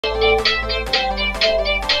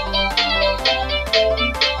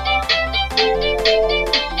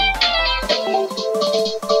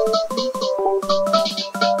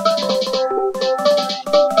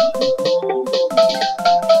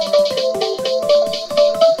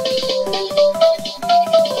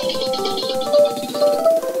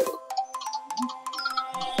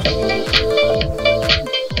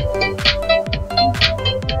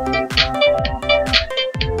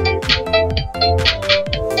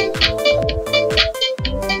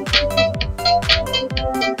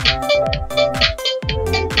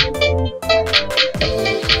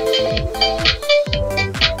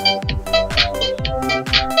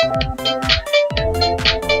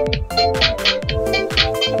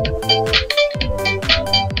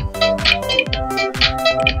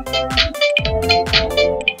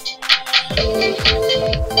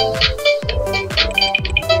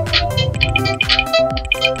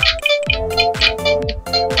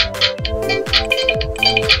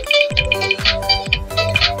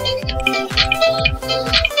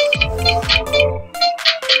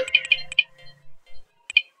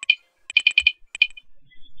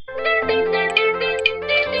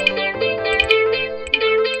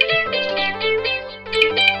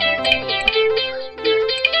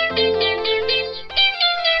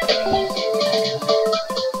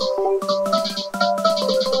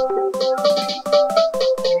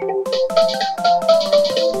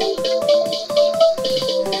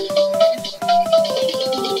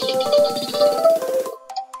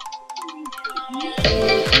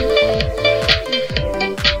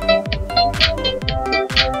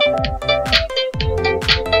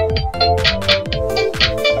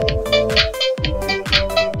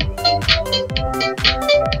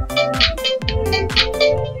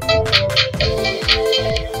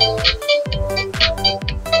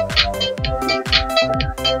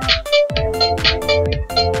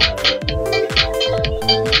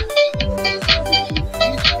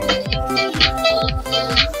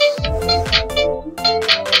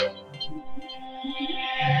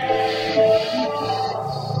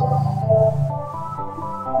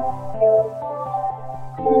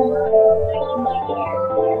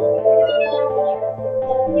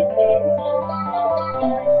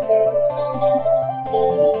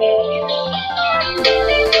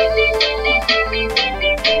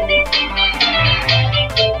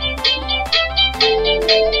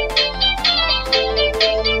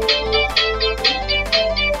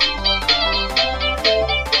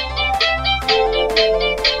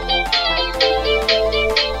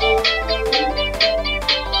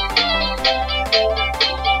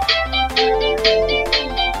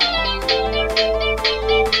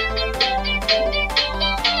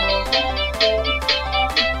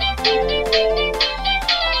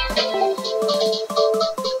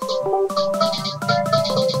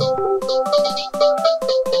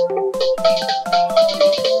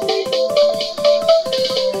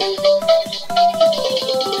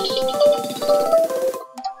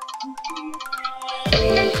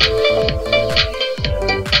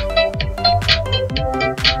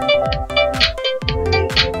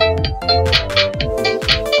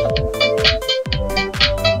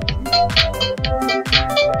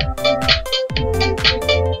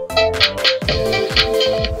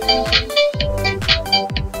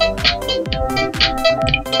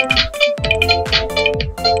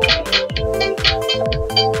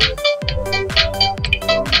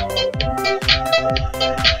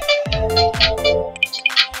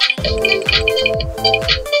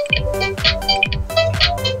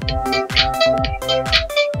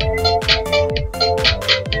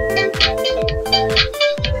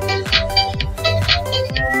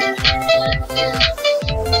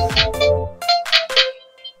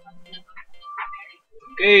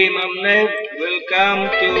Okay, Ma'am Neb, welcome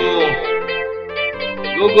to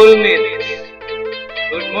Google Meet.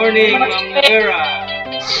 Good morning, Ma'am Nevera.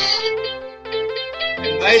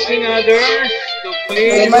 Inviting others to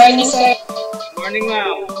please. Good morning, sir. Good morning,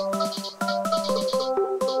 ma'am.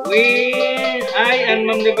 I and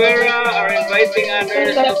Ma'am Nevera are inviting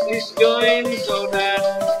others to please join so that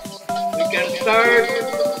we can start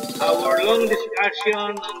our long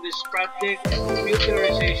discussion on this project,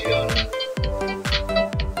 computerization.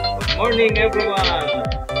 Good morning, everyone.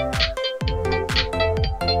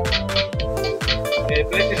 Okay,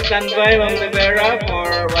 please stand by, Ma'am Nevera,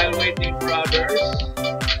 while waiting for others.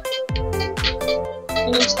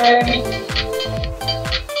 Yes, sir.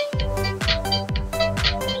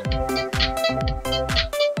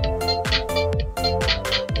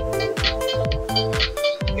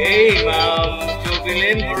 Okay, Ma'am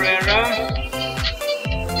Jovelyn Morera.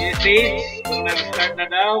 Message, kung nag-start na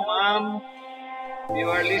daw, ma'am. You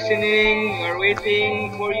are listening, we are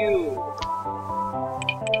waiting for you.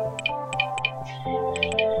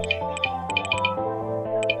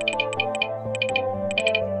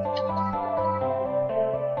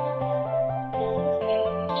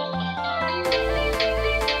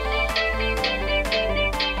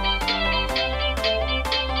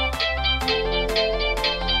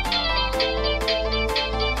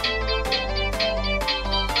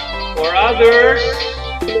 For others,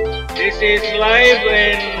 this is live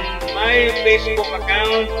in my Facebook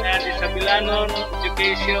account and Isabilanon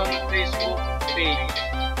Education Facebook page.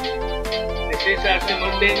 This is a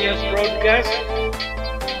simultaneous broadcast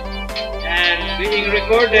and being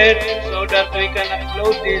recorded so that we can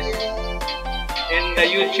upload this the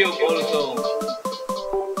YouTube also.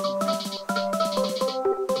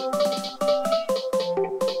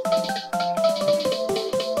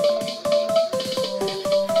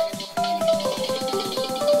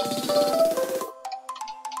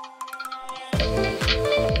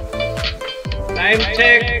 Time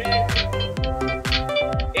check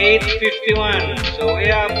 8:51. So we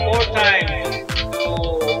have more time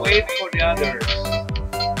to wait for the others.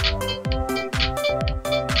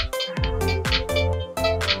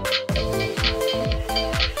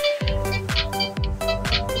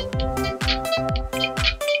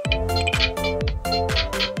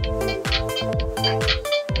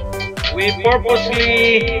 We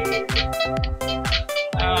purposely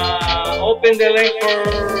open the link for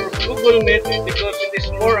Google Meet because it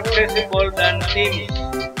is more accessible than Teams.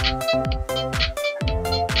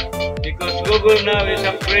 Because Google now is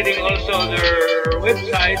upgrading also their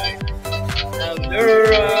website and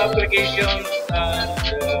their applications and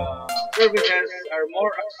services are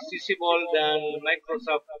more accessible than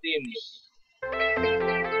Microsoft Teams.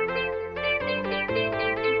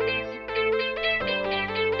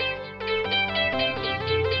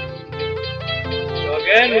 So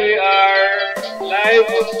again, we are live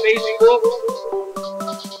on Facebook,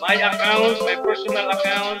 my account, my personal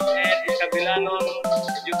account, and Isabilanon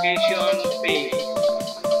Education page.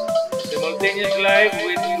 Simultaneous live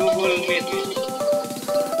with Google Meet.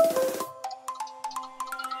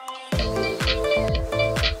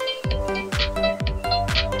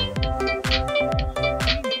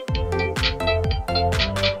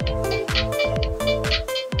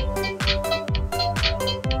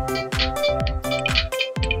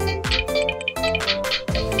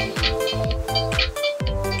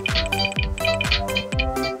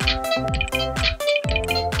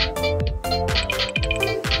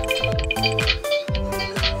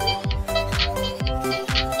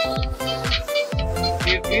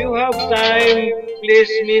 If you have time,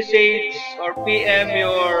 please message or PM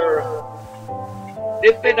your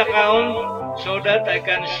DeepNet account so that I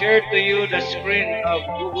can share to you the screen of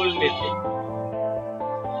Google Meet.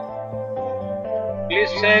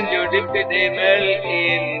 Please send your DeepNet email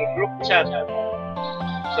in group chat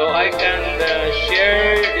so I can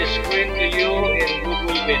share the screen to you in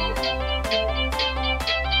Google Meet.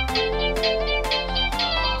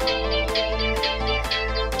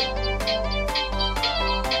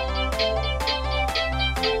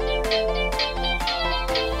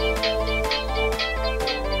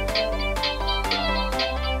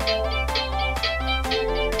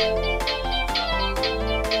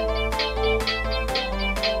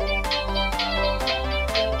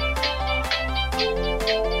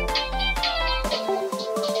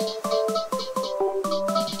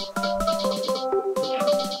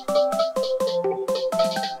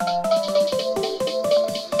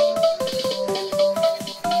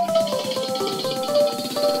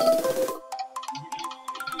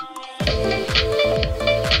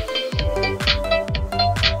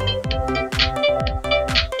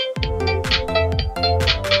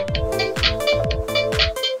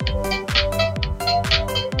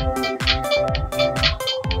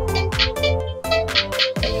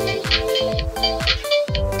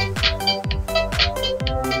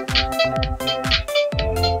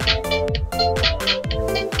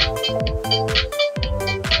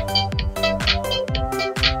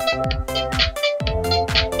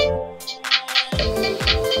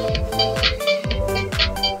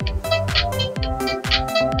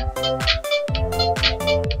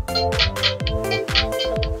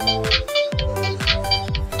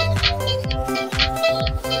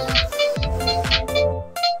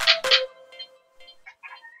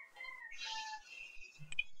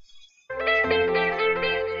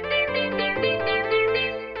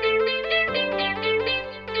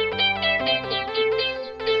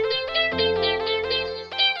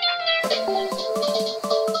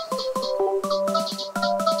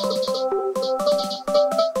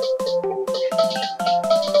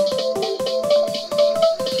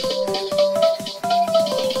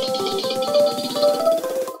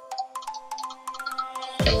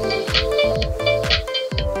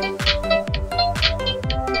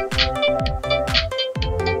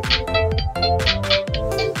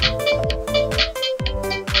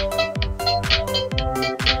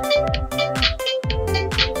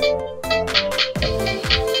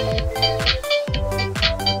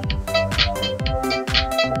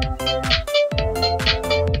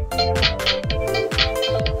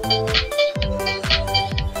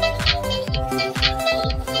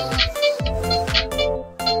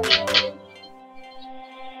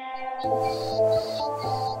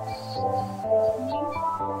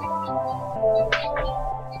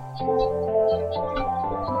 Hey,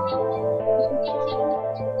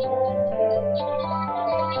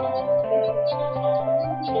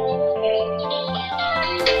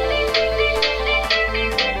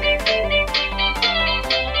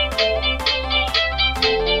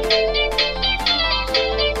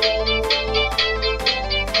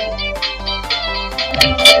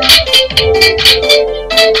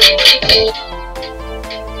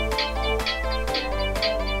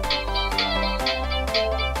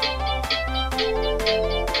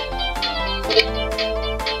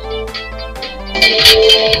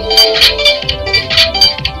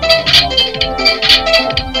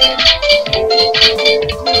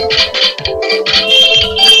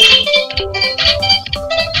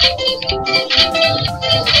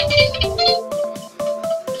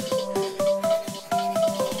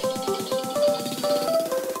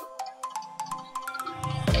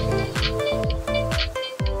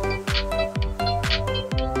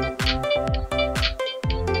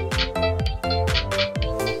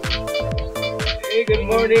 good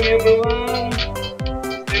morning, everyone.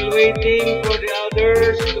 Still waiting for the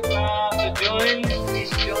others to join.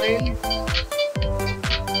 Please join.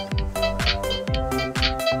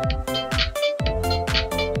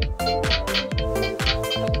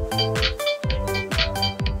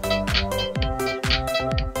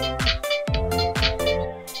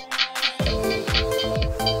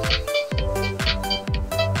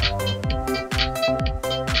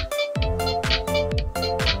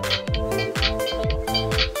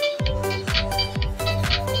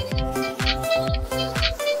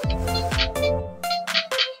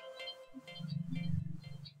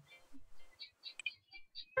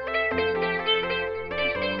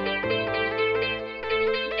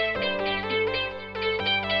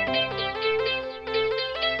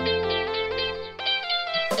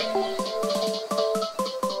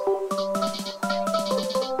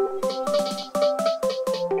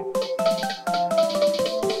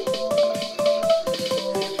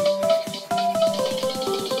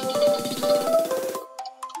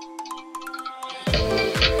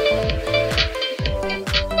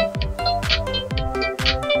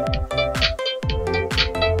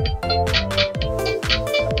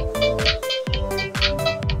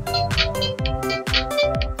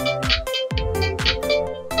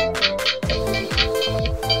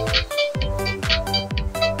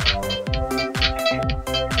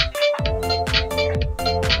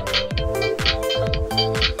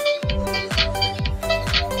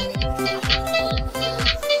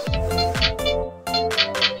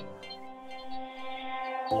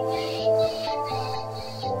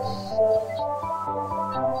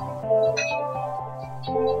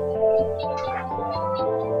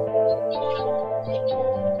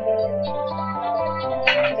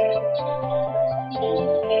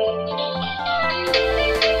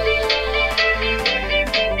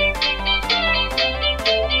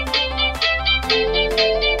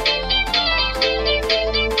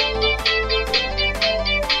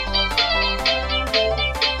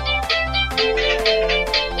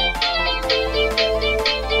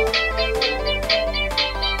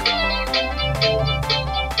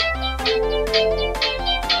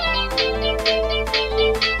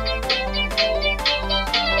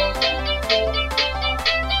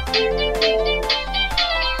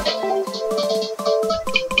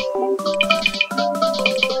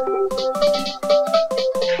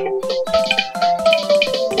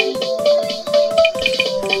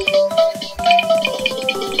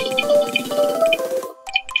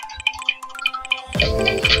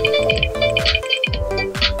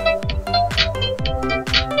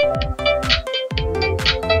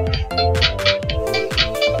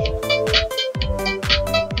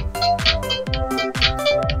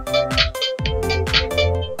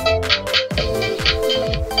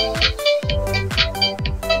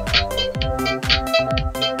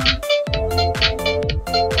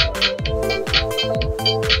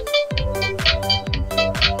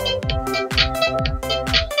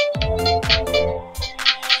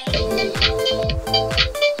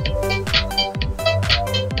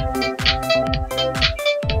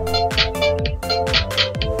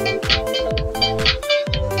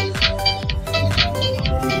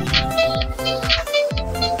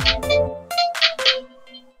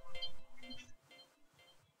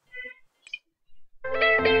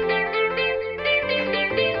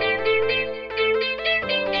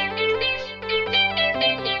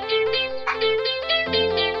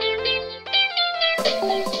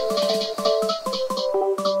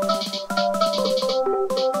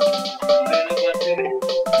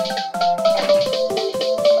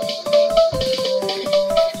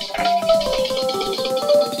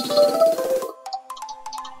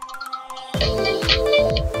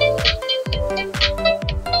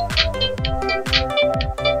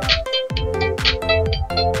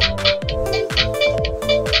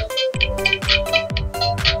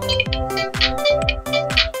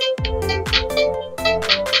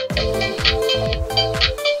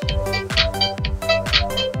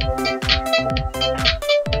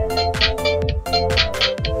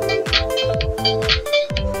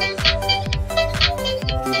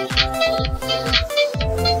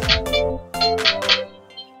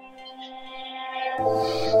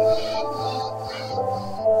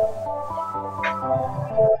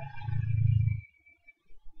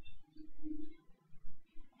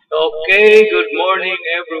 Okay, good morning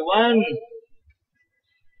everyone.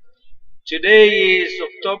 Today is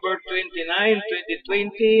October 29,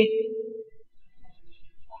 2020,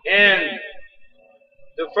 and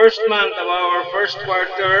the first month of our first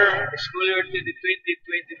quarter, school year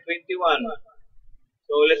 2020-2021.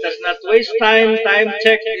 So let us not waste time. Time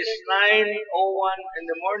check is 9:01 in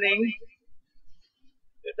the morning.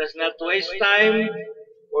 Let us not waste time.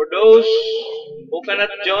 For those who cannot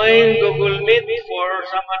join Google Meet for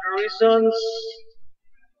some other reasons,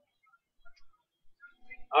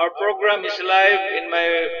 our program is live in my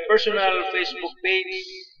personal Facebook page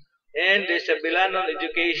and the Sabilanon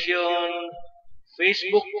Education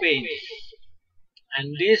Facebook page.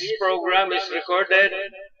 And this program is recorded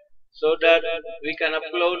so that we can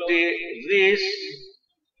upload this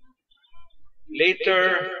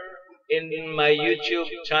later in my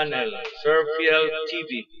YouTube channel, Surfiel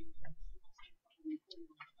TV.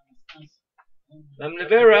 Ma'am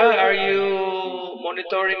Rivera, are you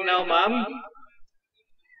monitoring now, ma'am?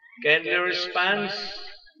 Kindly response.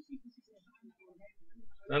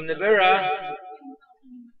 Ma'am Rivera?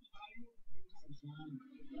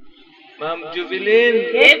 Ma'am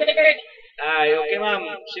Jubilin? Yes, sir. Ay, okay ma'am.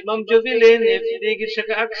 Si Ma'am Jubilin, if hindi gid siya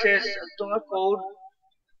ka-access atong code,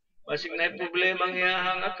 basig na problema ang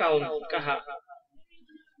iyahang account kaha.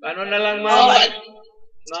 Paano na lang ma'am?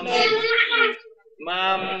 Ma'am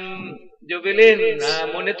Ma'am Jubilin,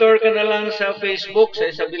 monitor ka na lang sa Facebook sa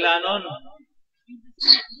Isabilanon.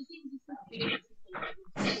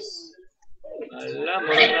 Alam,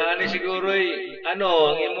 mura na ani siguro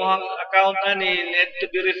ang imuhang account ani need to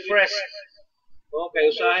be refreshed. Okay,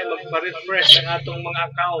 usahay magpa-refresh ang atong mga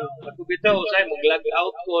account. Ako bitaw, usahay mag-log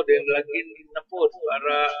out ko, then login na po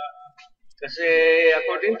para kasi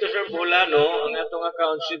according to Sir Bulano, ang atong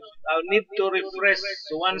account should need to refresh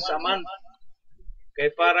once a month. Kay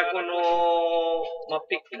para kuno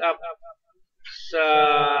ma-pick up sa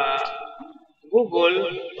Google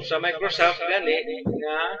o sa Microsoft gani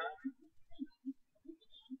nga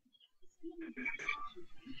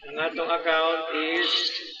ang atong account is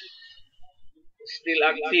still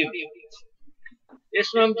active. Yes,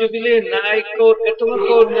 Ma'am Jubilin, na-code, ito nga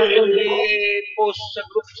code na itong i-post sa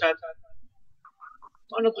group chat.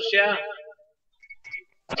 Ano to siya?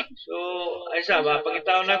 So, ay sama,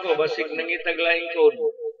 pangitaw na ko, basig nangitag laing code.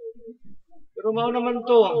 Pero mao naman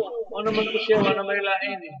to siya, mao naman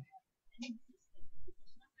lain.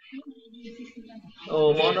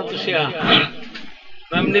 Oh, mao na to siya.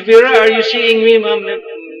 Ma'am Nivera, are you seeing me, Ma'am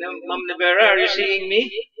Nivera, are you seeing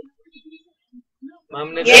me?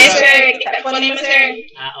 Ma'am Nivera? Yes, sir. Kita po nimo, sir.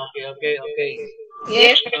 Okay.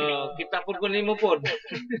 Yes. Kita po nimo po.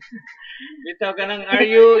 Bitaw ka nang, are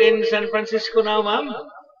you in San Francisco now, ma'am?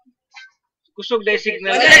 Kusog day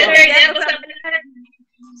signal. Wala, sir. Diyan ko sa balay.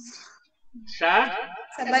 Sa?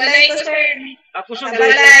 Sa balay ko, sir. Kusog Sa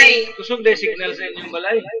balay. Kusog day signal sa inyong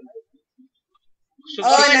balay.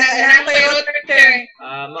 Oh, nasa ko yung router, sir.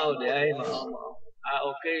 Mao di ay, mao.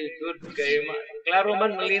 Okay, good. Kay klaro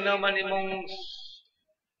man, malinaw man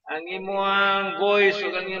ang imong voice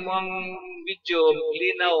o ang imong video,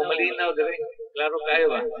 malinaw dire. Klaro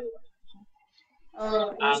kayo ba?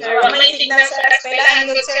 Sir, may signal sa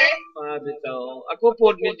eskwelahan, good, sir? Bitaw. Ako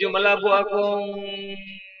po, medyo malabo akong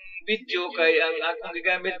video kay ang akong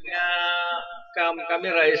gigamit nga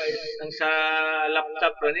camera is ang sa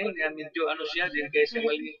laptop rin nga medyo ano siya din kay siya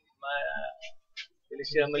dili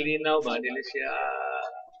siya malinaw ba, dili siya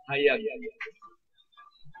hayag.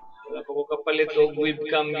 Wala pa ko kapalit og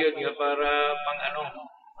webcam yun nga para pang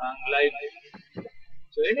live.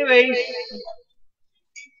 So anyways,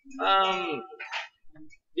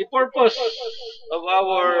 the purpose of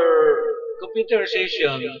our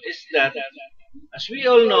computerization is that, as we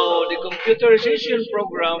all know, the computerization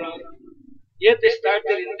program yet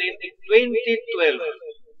started in 2012.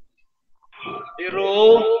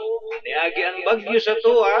 Pero niagi ang bagyo sa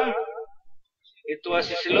tuwa, it was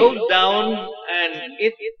slowed down and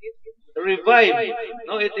it revived.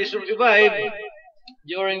 No, it is revived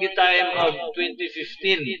during the time of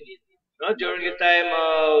 2015. No, during the time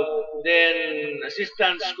of then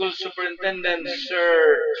Assistant School Superintendent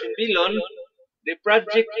Sir Simbilon, the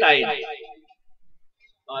project Tide.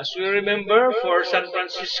 As we remember, for San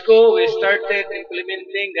Francisco, we started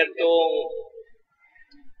implementing gatong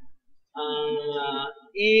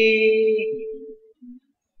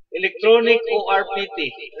electronic ORPT.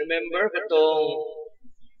 Remember katong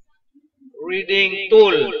reading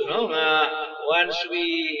tool, no? Once we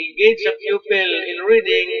engage a pupil in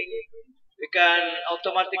reading, we can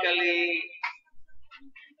automatically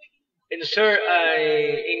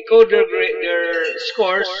encode their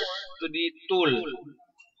scores to the tool.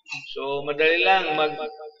 So madali lang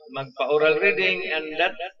magpa-oral reading, and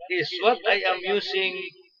that is what I am using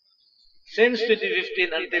since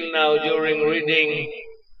 2015 until now during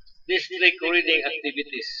district reading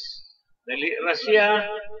activities. Dali ra siya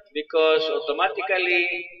because automatically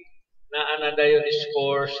naana dayon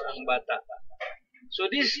scores ang bata. So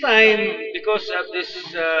this time, because of this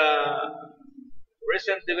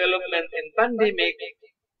recent development in pandemic,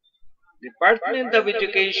 Department of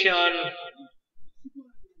Education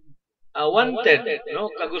wanted, no,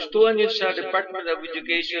 kagustuhan yun sa Department of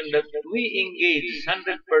Education that we engage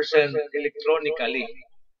 100% electronically.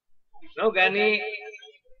 No, gani,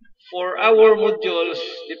 for our modules,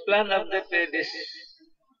 the plan of the PED is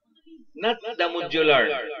not the modular.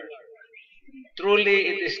 Truly,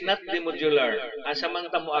 it is not the modular. Asa man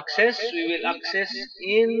ta mo access, we will access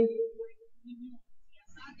in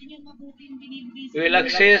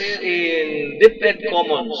DepEd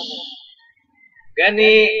Commons.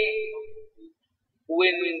 Gani,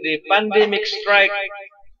 when the pandemic strike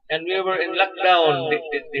and we were in lockdown,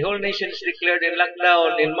 the whole nation is declared in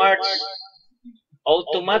lockdown in March,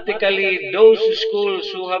 automatically those schools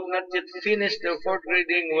who have not yet finished their fourth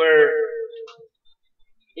grading were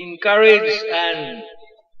encouraged and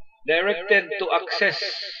directed to access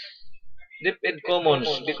DepEd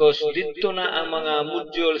Commons because dito na ang mga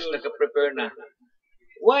modules naka-prepare na.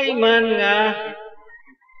 Why man nga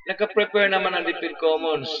naka-prepare naman ang DepEd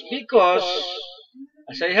Commons? Because,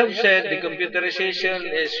 as I have said, the computerization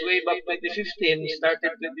is way back 2015,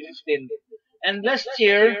 started 2015. And last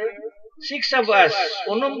year, 6 of us,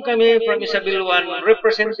 unom kami from Isabel 1,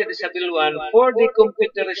 represented Isabel 1 for the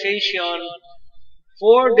computerization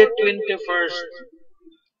for the 21st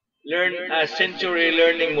century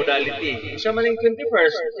learning modality. Sa maling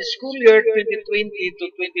 21st, school year 2020 to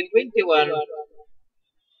 2021,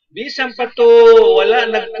 bisan pa to wala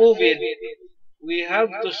nag-COVID, we have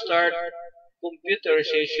to start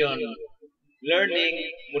computerization learning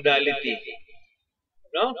modality.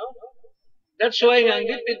 No? That's why ang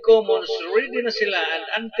DepEd Commons, ready na sila, and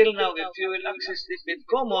until now, if you will access DepEd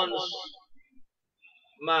Commons,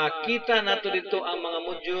 makita nato dito ang mga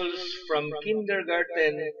modules from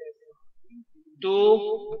kindergarten to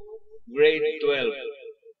grade 12.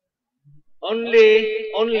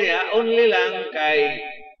 Only lang kay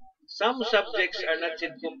some subjects are not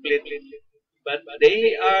yet complete, but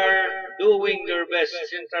they are doing their best.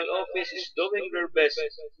 Central Office is doing their best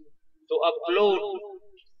to upload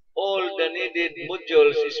all the needed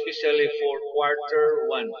modules, especially for quarter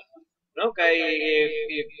 1. No, kay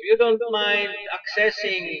if you don't mind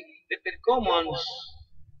accessing DepEd Commons,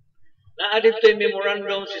 na-added to yung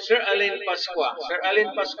memorandum si Sir Alin Pasqua. Sir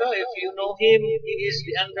Alin Pasqua, if you know him, he is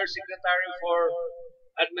the Undersecretary for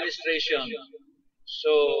Administration.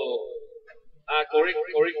 So,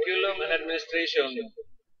 curriculum and administration.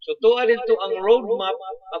 So, tuwa dito ang roadmap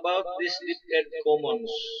about this DepEd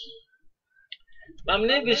Commons. Ma'am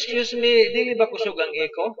Nib, excuse me, dili ba kusog ang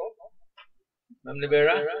echo? Ma'am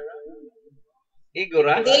Libera?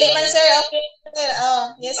 Igora? Dili man sir, okay sir.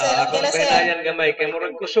 Oh, yes sir, okay na sir. Kaya gamay, kay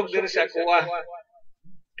murag kusog diri sa kuha.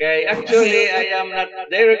 Kay actually, I am not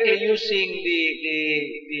directly using the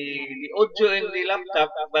audio in the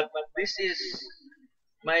laptop, but this is,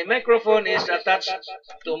 my microphone is attached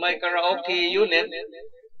to my karaoke unit.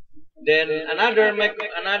 Then another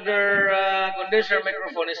condenser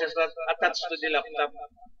microphone is attached to the laptop.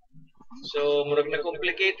 So, murag na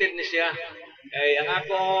complicated ni siya. Ay, ang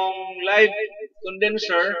akong live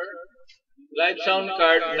condenser, live sound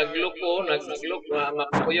card, nagluko,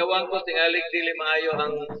 makuyawan ko, tingalig dili maayo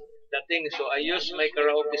ang dating. So, I use my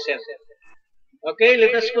karaoke set. Okay,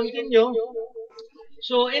 let us continue.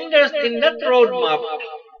 So, in that roadmap,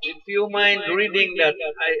 if you mind reading that,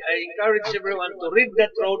 I encourage everyone to read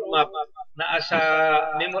that roadmap na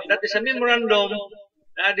that is a memorandum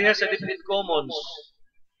na diha sa DepEd Commons.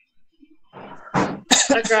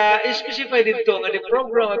 Naka-specify dito nga the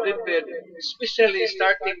program of DepEd, especially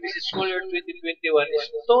starting this school year 2021, is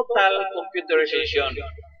total computerization.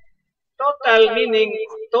 Total meaning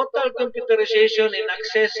total computerization in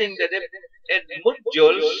accessing the DepEd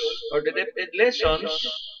modules or the DepEd lessons,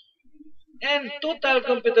 and total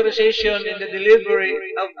computerization in the delivery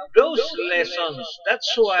of those lessons.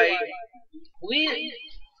 That's why we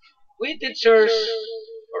teachers,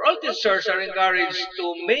 or all teachers, are encouraged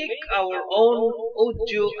to make our own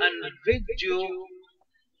audio and video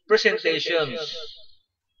presentations.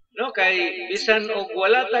 No, kay bisan og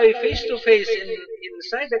wala tayo face-to-face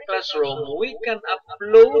inside the classroom, we can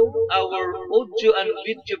upload our audio and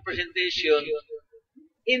video presentation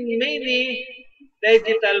in many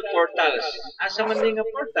digital portals. Asa man nga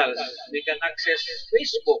portals, we can access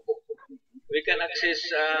Facebook, we can access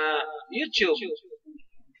YouTube,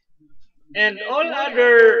 And all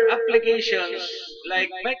other applications like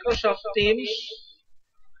Microsoft Teams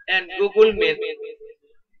and Google Meet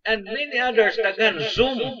and many others, tagan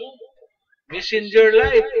Zoom, Messenger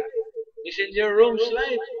Live, Messenger Rooms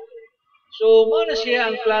Live. So, mo na siya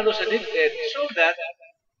ang plano sa DepEd so that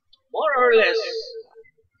more or less,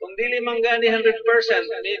 kung dili man gani 100%,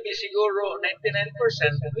 maybe siguro 99%,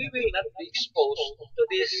 we will not be exposed to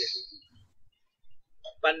this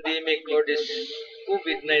pandemic or this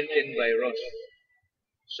COVID-19 virus.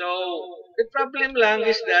 So, the problem lang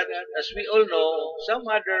is that, as we all know, some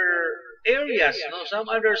other areas, no, some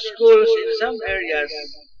other schools in some areas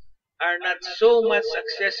are not so much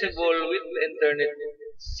accessible with the internet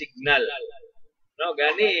signal. No,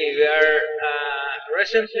 gani, we are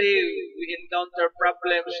recently we encounter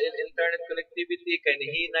problems in internet connectivity kay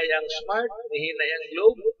nihinay ang smart, nihinay ang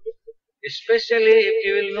globe. Especially if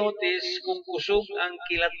you will notice kung kusog ang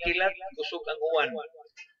kilat-kilat, kusog ang uwan.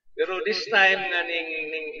 Pero this time nga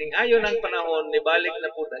ning ayon ang panahon nibalik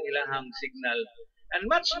na pud ang ilahang signal. And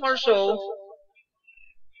much more so,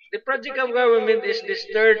 the project of government is this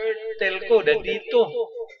third telco, the Dito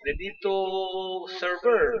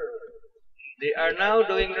server. They are now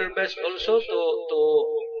doing their best also to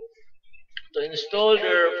install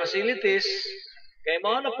their facilities kay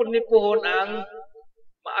mao na pud ni puhon ang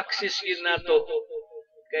ma-access yun nato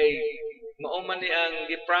kay mao man ni ang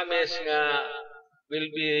gi-promise nga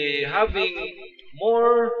will be having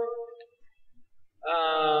more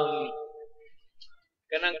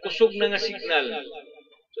kanang kusog na nga signal.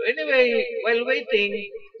 So anyway, while waiting,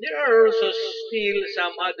 there are also still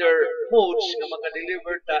some other modes na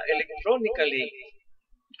maka-deliver ta electronically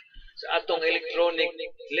sa atong electronic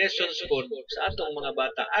lessons pod sa atong mga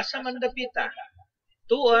bata. Asa man dapita?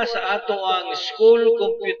 Tuwa sa ato ang school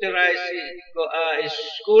computerization,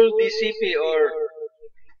 school DCP or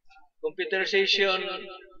computerization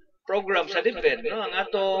program sa DepEd, no? Ang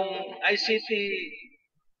atong ICT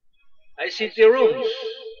rooms.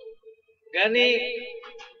 Gani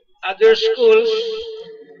other schools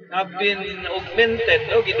have been augmented,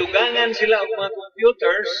 no? Gidugangan sila og mga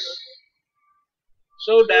computers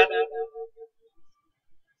so that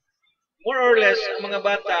more or less ang mga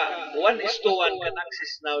bata 1:1 can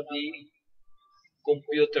access now the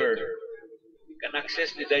computer, can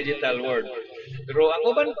access the digital world. Pero ang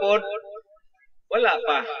uban pod wala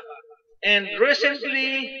pa. And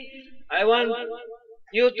recently I want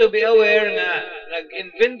you to be aware nga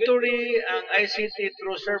nag-inventory ang ICT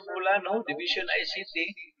through Servulano, Division ICT,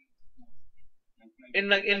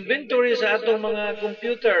 and nag-inventory sa atong mga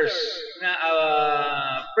computers na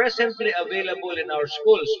presently available in our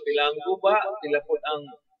schools. Pila ang guba, pila po ang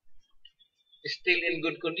still in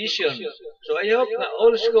good condition. So I hope na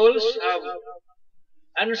all schools have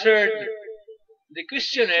answered the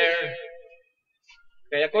questionnaire.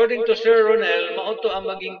 Kaya according to Sir Ronel, mauto ang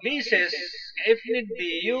maging basis. If need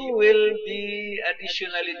be, you will be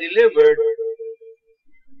additionally delivered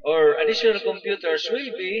or additional computers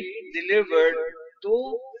will be delivered to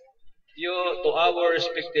our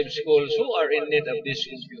respective schools who are in need of these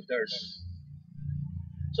computers.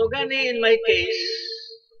 So gani in my case,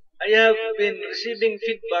 I have been receiving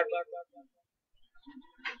feedback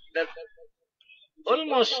that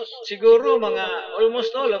almost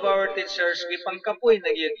all of our teachers gipangkapoy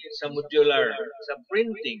na gyud sa modular, sa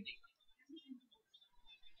printing.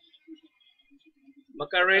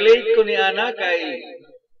 Maka-relate ko ni ana kay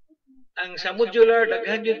ang sa modular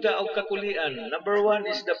daghan jud ta og kakulian. Number 1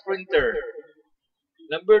 is the printer.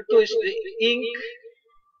 Number 2 is the ink.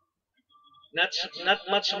 Not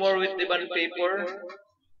much more with the bond paper.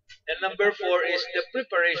 And number 4 is the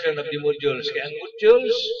preparation of the modules. Kaya ang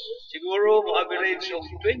modules, siguro mo average of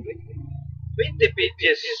 20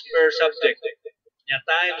 pages per subject. Nya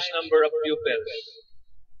times number of pupils.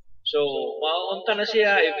 So, maunta na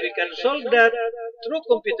siya. If we can solve that through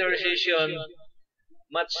computerization,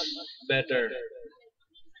 much better.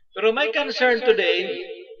 Pero my concern today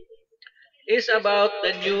is about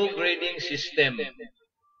the new grading system.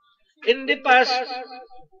 In the past,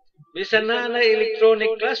 bisan na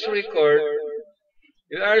electronic class record,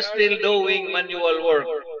 we are still doing manual work.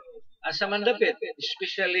 Asa man dapit,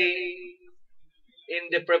 especially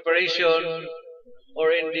in the preparation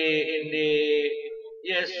or in the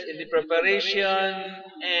preparation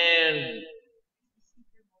and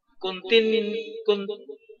continuing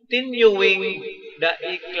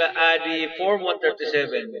the Form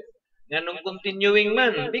 137. Nganong continuing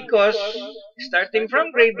man because starting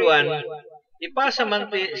from grade 1, ipasa man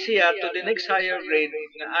siya to the next higher grade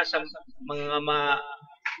nga asa mga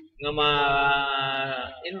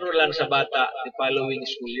enrollan sa bata the following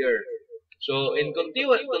school year. So in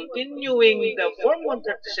continuing the Form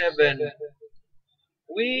 137,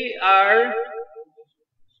 we are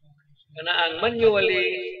manually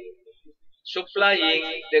supplying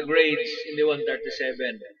the grades in the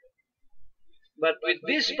 137. But with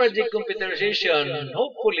this project computerization,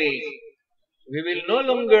 hopefully, we will no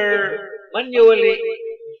longer manually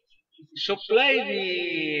supply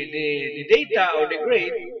the data or the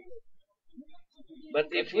grade, but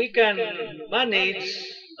if we can manage,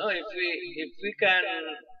 if we can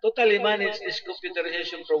totally manage this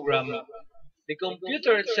computerization program, the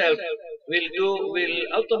computer itself will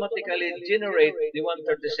automatically generate the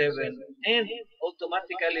 137 and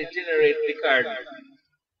automatically generate the card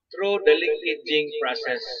through the linkaging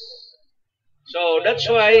process. So that's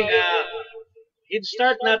why it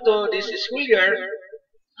start na to this school year,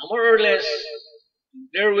 more or less,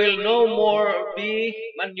 there will no more be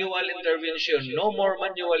manual intervention, no more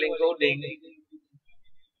manual encoding,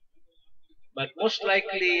 but most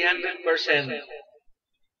likely 100%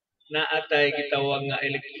 na atay gitawag nga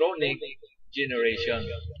electronic generation.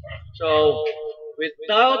 So,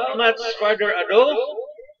 without much further ado,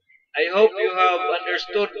 I hope you have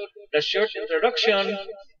understood the short introduction.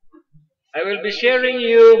 I will be sharing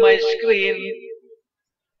you my screen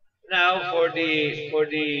now for the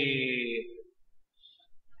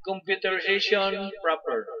computerization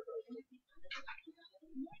proper.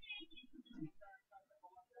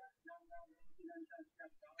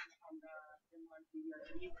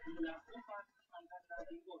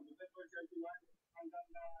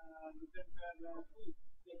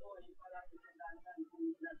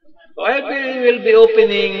 So will be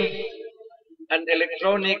opening an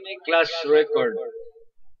electronic class record.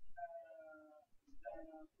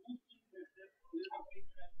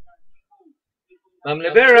 Ma'am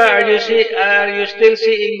Libera, are you still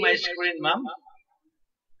seeing my screen, ma'am?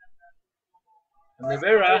 Ma'am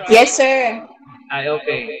Libera? Yes, sir. Ay,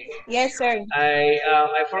 okay. Yes, sir.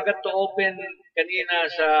 I forgot to open kanina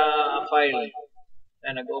sa file.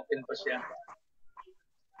 Nag-open pa siya.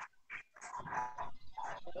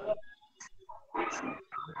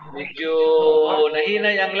 Medyo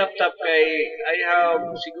nahinay ang laptop kay I have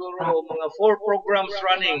siguro mga 4 programs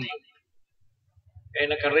running. Kaya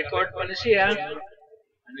naka-record pa na siya.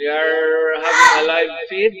 We are having a live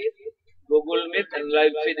feed, Google Meet, and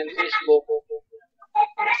live feed in Facebook.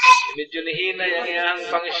 Medyo nahinay ang iyang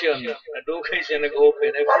function. Nadugay siya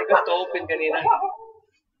nag-open. I forgot to open kanina.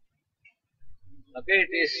 Okay,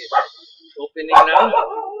 it is opening now.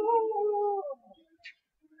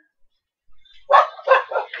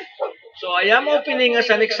 So I am opening as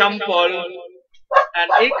an example an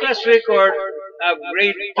A-class record of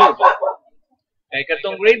grade 2. Kay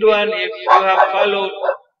katong grade 1, if you have followed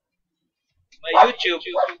my YouTube,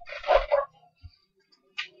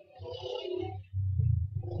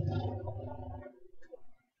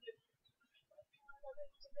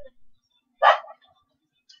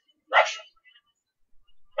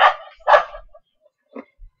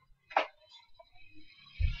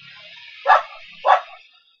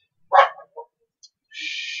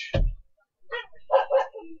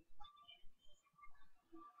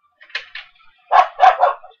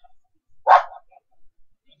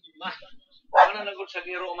 ano nagod sa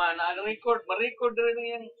giro man ang record, ma-record rin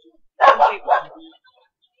yang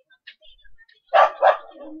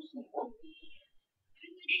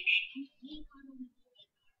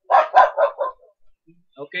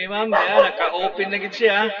Okay, ma'am, naka-open na gid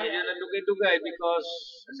siya. Medyo nadugay-dugay because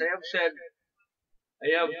as I have said, I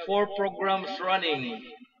have 4 programs running.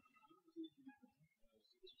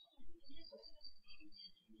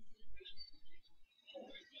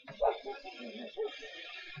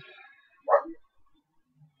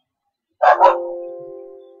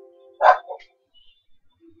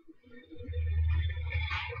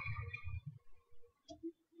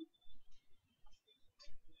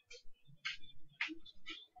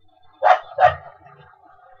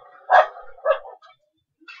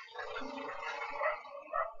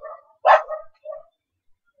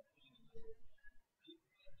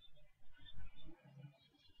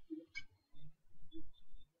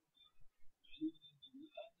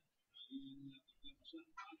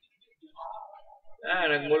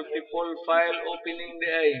 Nag-multiple file opening di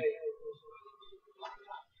ay.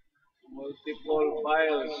 Multiple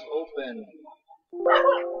files open.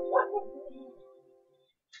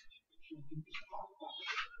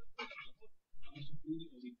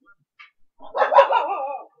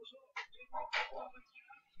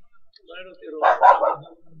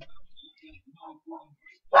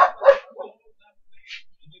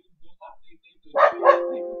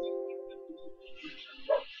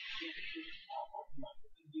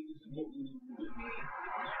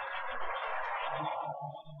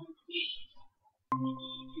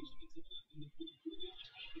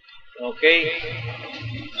 Okay?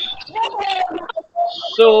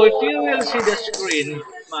 So, if you will see the screen,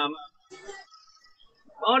 ma'am,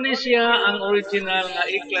 mauni siya ang original nga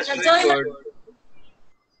E-class Nag-join na. record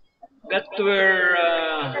that were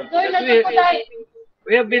Nag-join that na po tayo.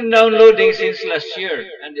 we have been downloading since last year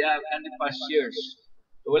and the past years.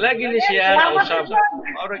 So, wala gini siya na usab.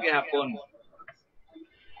 Maura gihapon.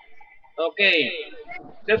 Okay.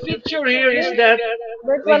 The feature here is that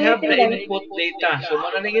we Virtual have the meeting lang. input data. So,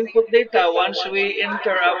 mananing input data, once we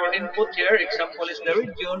enter our input here, example is the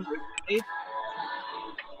region 8.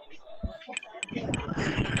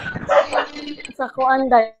 Sa kuan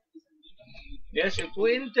dahil. Yes, if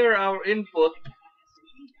we enter our input,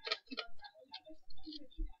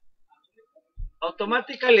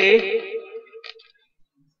 automatically,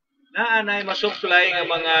 naanay masupply nga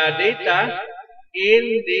mga data in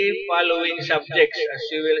the following subjects as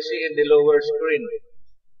you will see in the lower screen.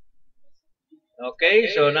 Okay,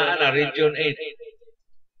 so naana region 8.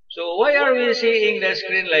 So why are we seeing the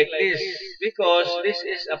screen like this? Because this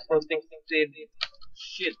is a protected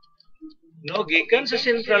sheet. No, gikan sa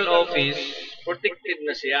central office, protected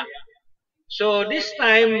na siya. So this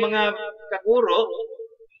time mga kaguro,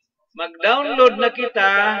 mag-download na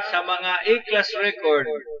kita sa mga E-class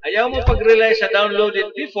record. Ayaw mo pag-rely sa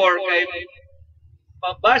downloaded before kay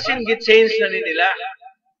pabasin git-change na ni nila.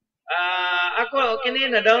 Ako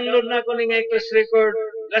kinina download na ako ning E-class record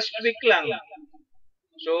last week lang.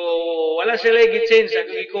 So wala sila git-change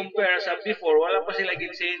ako i-compare sa before, wala pa sila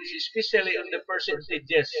git-change especially on the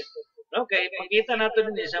percentages. Okay, makita nato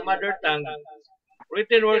din sa mother tongue.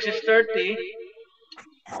 Written works is 30%,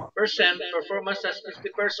 performance is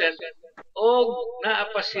 50%, o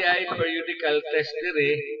naa pa siya ay periodical test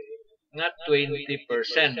diri nga 20%.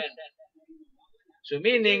 So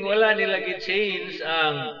meaning wala nila gi-change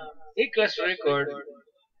ang E-class record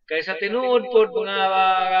kay sa tinuod pod mga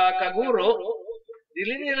kaguro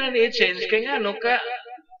dili nila ni change kay ngano ka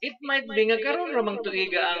it might be nga karon ra mang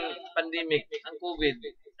tuiga ang pandemic, ang COVID.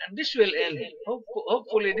 And this will end.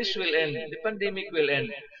 Hopefully this will end. The pandemic will end.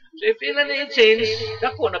 So if ila na i-change,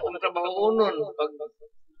 dako na pong trabaho unon pag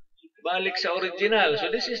balik sa original. So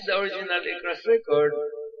this is the original E-class record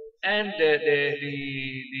and the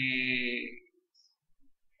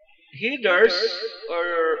headers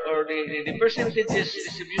or the percentages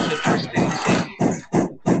distribution are still the same.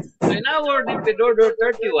 So in our diped order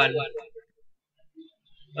 31,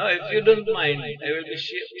 if you don't mind, I will be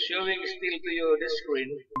showing still to you the screen.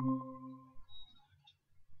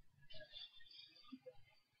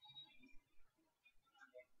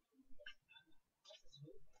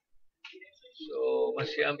 So,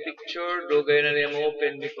 masya ang picture, dugay na niya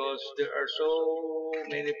open because there are so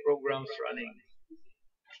many programs running.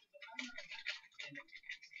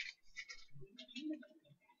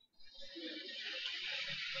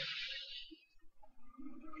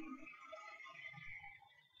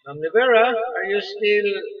 Ma'am Rivera, are you still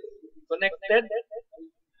connected?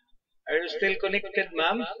 Are you still connected,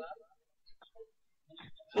 ma'am?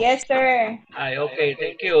 Yes, sir. Okay,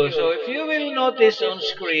 thank you. So if you will notice on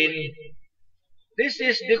screen, this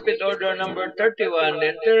is diped order number 31, the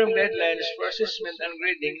interim guidelines for assessment and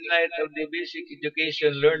grading in light of the basic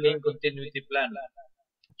education learning continuity plan.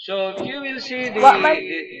 So if you will see the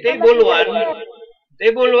table 1,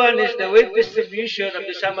 Table 1 is the weight distribution of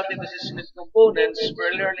the summative assessment components per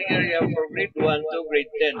learning area for grade 1 to grade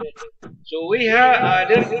 10. So we have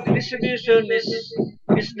the distribution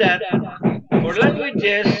is that for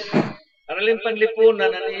languages, araling panlipunan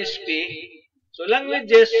ang ESP. So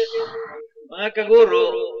languages, mga kaguro,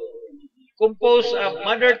 composed of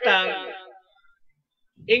mother tongue,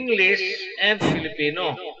 English, and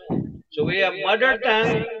Filipino. So we have mother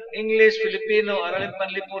tongue, English, Filipino, araling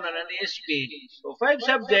panlipunan, and ESP. So 5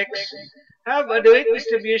 subjects have a weight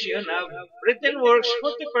distribution of written works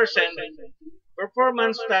 40%,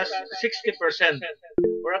 performance task 60%,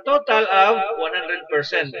 for a total of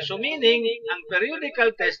 100%. So meaning, ang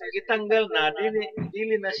periodical test, itanggal na,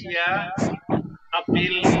 dili na siya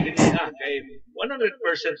appeal din kay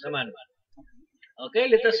 100% naman.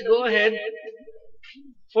 Okay, let us go ahead.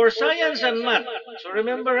 For science and math, so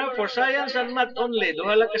remember for science and math only,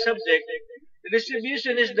 duha lang ka subject, the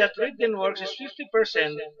distribution is that written works is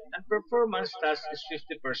 50% and performance task is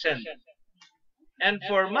 50%. And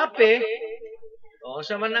for MAPE,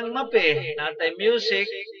 sa man ang MAPE, natay music,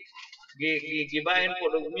 gibahin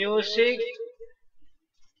po ng music,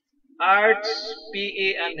 arts,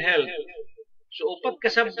 PE, and health. So upat ka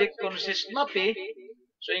subject consist MAPE,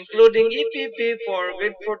 so including EPP for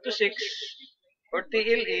grade 4 to 6, or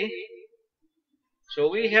TLE,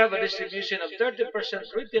 so we have a distribution of 30%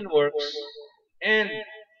 written works and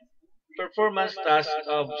performance task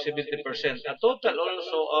of 70%, a total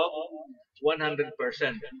also of 100%.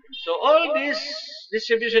 So all this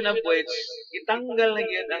distribution of weights, itanggal na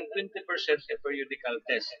yun ang 20% sa periodical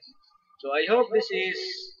test. So I hope this is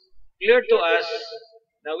clear to us.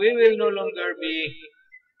 Now we will no longer be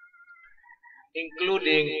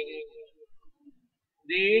including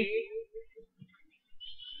the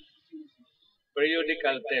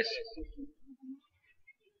periodical test.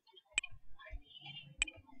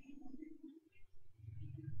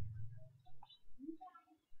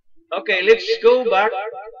 Okay, let's go back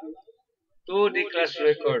to the class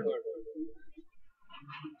record.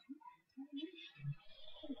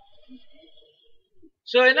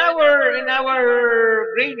 So in our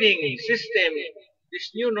grading system,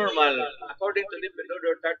 this new normal, according to Lipid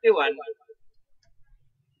Order 31,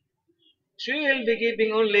 so we will be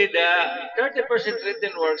giving only the 30%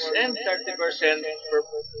 written works and 30%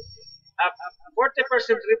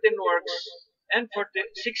 40% written works and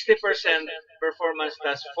 60% performance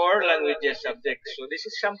task for languages subjects. So this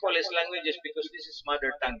is sample is languages because this is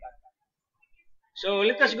mother tongue. So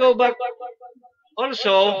let us go back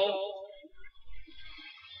also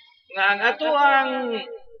nga ang ato ang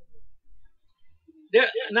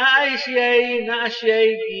naay siya'y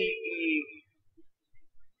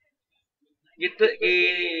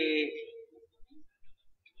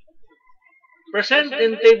present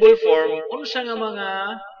in table form unsa nga mga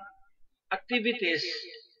activities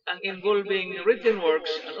ang involving written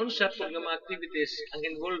works and unsa pud nga mga activities ang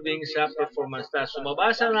involving sa performance task. So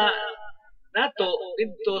mabasa na nato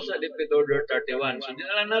didto sa Lipid Order 31. So di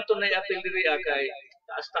na lang nato na i-appeal diri kay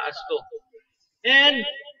taas-taas to. And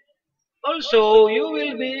also you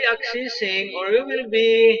will be accessing or you will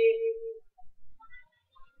be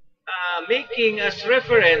making as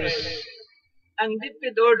reference ang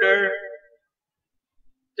Lipid Order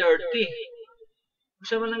 30.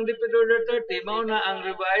 Kung man ang Lipid Order 30, mao na ang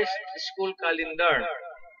revised school calendar.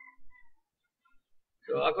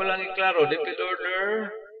 So ako lang iklaro, Lipid Order,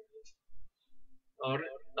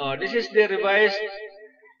 this is the revised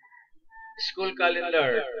school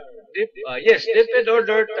calendar. Yes, Lipid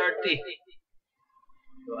Order 30.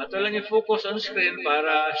 So ato lang i-focus on screen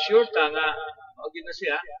para sure ta nga okay na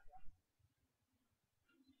siya.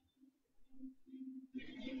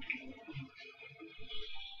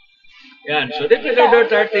 Yan. So, Lipid Order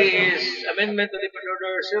 30 is amendment to Lipid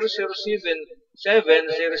Order 0077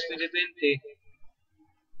 series 2020.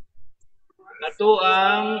 Nato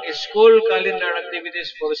ang school calendar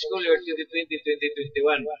activities for school year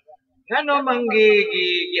 2020-2021. Ngano mang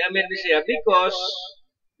gi-amend siya because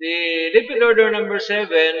the Lipid Order number 7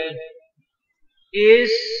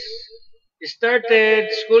 is started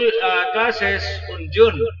school classes on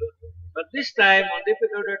June. But this time, on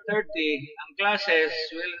Lipid Order 30, ang classes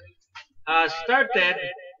will started,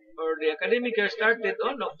 or the academic year started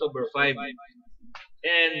on October 5.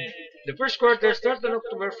 And the first quarter started on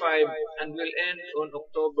October 5 and will end on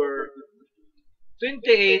October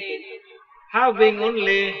 28, having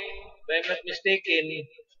only, if I'm not mistaken,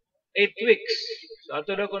 8 weeks. So,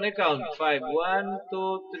 ato na ko na count. 5, 1,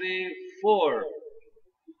 2, 3, 4,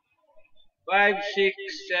 5, 6,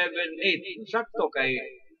 7, 8. Sakto kay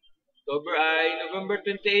November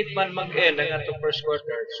 28 man mag-end ang ato first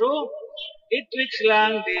quarter. So, 8 weeks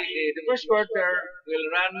lang, the first quarter will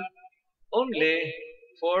run only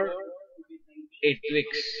for 8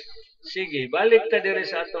 weeks. Sige, balik ta diri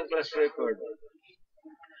sa atong class record.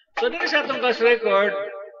 So, diri sa atong class record,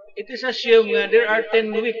 it is assumed nga there are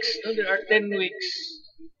 10 weeks. No? There are 10 weeks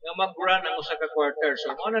nga mag-run ang usa ka quarter.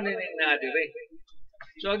 So, mo na nining na diri.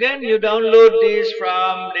 So, again, you download this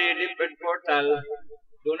from the different portal.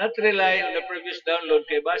 Do not rely on the previous download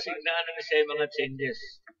kay basig na ano ni sa mga changes.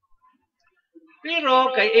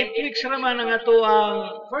 Pero kay 8 weeks naman ang ato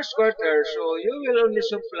ang first quarter, so you will only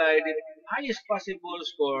supply the highest possible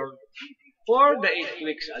score for the 8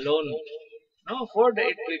 weeks alone. No, for the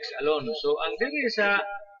 8 weeks alone. So ang diri sa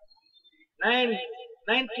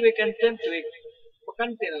 9th week and 10th week,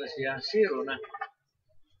 bakante na siya, 0 na.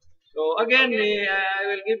 So again, I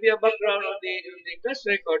will give you a background of the class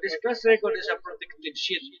record. This class record is a protected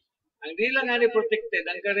sheet. Ang di lang ani protected,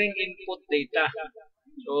 ang karing input data.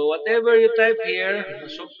 So whatever you type here,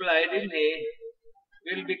 supplied in here,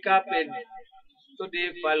 will be copied to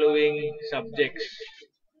the following subjects.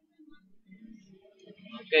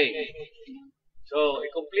 Okay. So,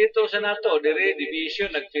 ikompleto sa nato, dire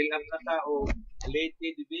division, nag-fill up na tao.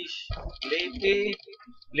 Leyte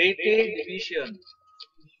division.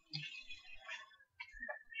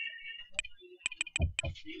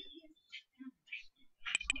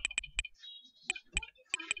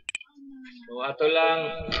 So, ato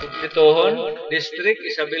lang kumplituhon. District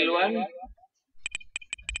Isabilwan.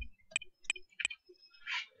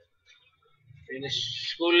 In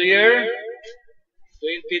school year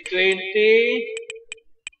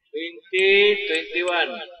 2020-2021.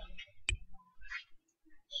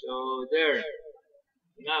 So there.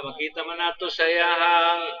 Na makita man nato sa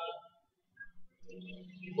iyang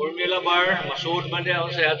formula bar, masuod man diya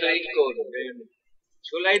sa ato encode.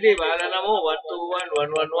 School ID, bahala na mo,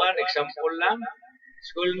 121-111, example lang.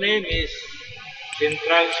 School name is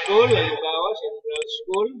Central School, halimbawa, Central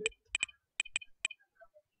School.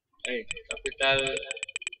 Ay, capital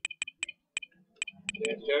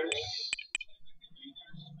letters.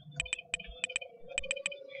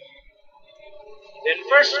 Then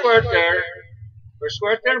first quarter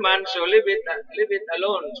man, so leave it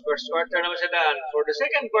alone. First quarter naman sa daan. For the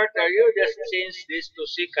second quarter, you just change this to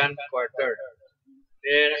second quarter.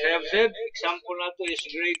 Then, as I have said, example na to is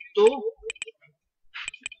grade 2.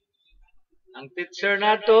 Ang teacher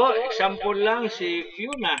na to, example lang, si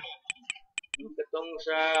Fiona. Katong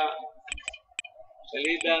sa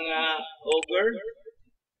salidang over.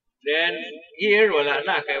 Then, here, wala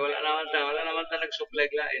na. Kaya wala naman ta nag-supply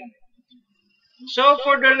lain. So,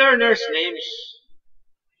 for the learner's names.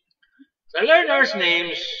 Sa learner's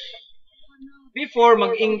names, before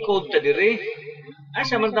mag-encode ta diri,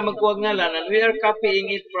 asa man ta magkuwag ngalan, and we are copying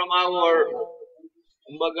it from our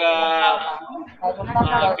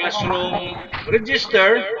classroom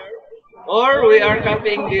register, or we are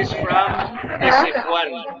copying this from SF1.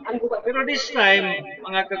 Pero this time,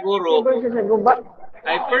 mga kaguro,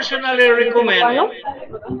 I personally recommend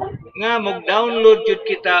nga mag-download jud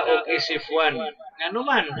kita og SF1. Ngano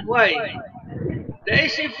man? Why? The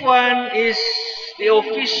SF1 is the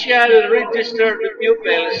official register of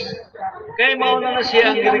pupils. Kaya mauna na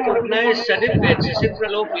siya ang recognize sa DepEd, sa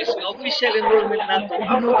Central Office, ng official enrollment nato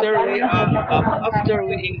after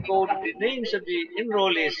we encode the names of the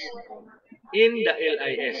enrollees in the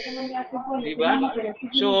LIS. Diba?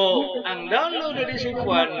 So, ang downloaded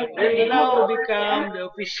SF1 will now become the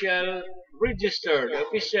official register, the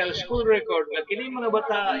official school record na kini mga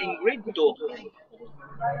bata in grade 2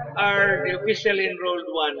 are the officially enrolled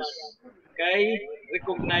ones. Kay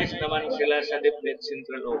recognized naman sila sa DepEd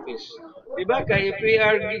Central Office. Diba? Kaya if we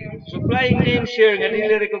are supplying names here nga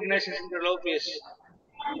dili recognized sa Central Office,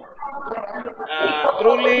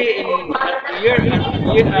 truly at the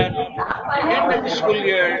end of the school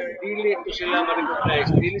year, dili to sila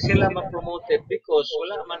ma-recognize, dili sila ma-promoted because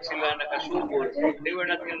wala man sila nakasugod. They were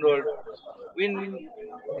not enrolled when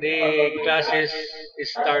the classes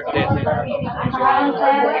started. So,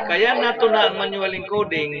 kaya nato na ang manual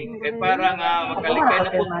encoding kay para nga makalikay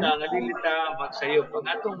na punta nga dili ta magsayop. Ang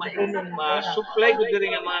atong ma-supply ko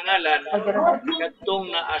diri nga mga ngalan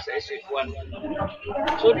kadtong naa sa SF1.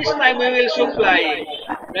 So this time we will supply.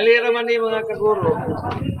 Dali raman ni mga kaguro.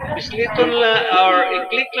 Bisliton la or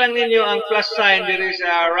i-click lang ninyo ang plus sign diri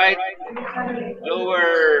sa right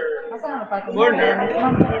lower corner.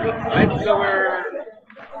 Right lower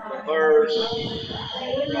or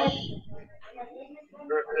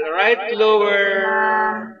right lower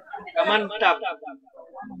command tab.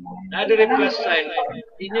 Nadiri plus sign.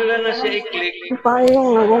 Inyo lang na siya i-click.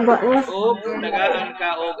 O tagaan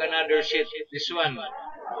ka og another sheet. This one.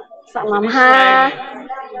 So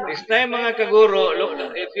this time mga kaguro,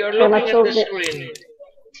 look, if you're looking at the screen,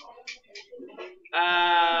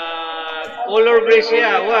 color gray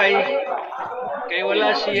siya. Why? Kaya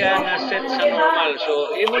wala siya na set sa normal.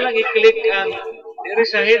 So, imo lang i-click ang there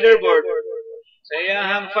is a header board. Sa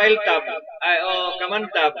iyahang file tab, command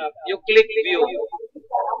tab, you click view.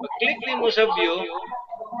 Pag-click mo sa view,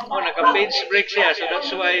 naka-page break siya. So,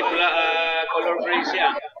 that's why color gray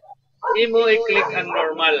siya. Imo i-click ang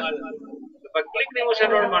normal. Pag-click mo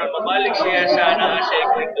sa normal, mabalik siya sa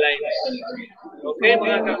na-cyclic lines. Okay,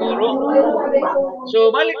 mga kaguro?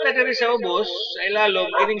 So, balik na diri sa ubos, sa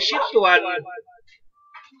ilalom, kining sheet 1,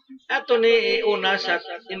 ato ni una sa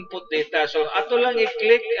input data. So, ato lang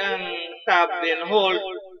i-click ang tab, then hold,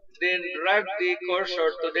 then drag the cursor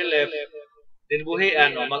to the left, then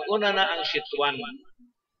buhian, mag-una na ang sheet 1.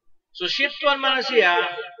 So, sheet 1 man na siya,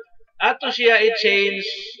 ato siya i-change,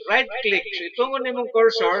 right-click. So, itungon nimong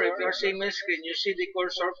cursor, if you are seeing my screen, you see the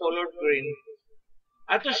cursor colored green.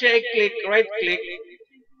 Ato siya i-click, right-click,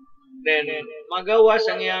 then magawas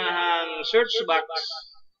ang iyang search box,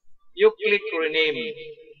 you click rename.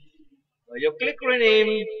 So, you click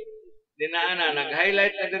rename, dinaana,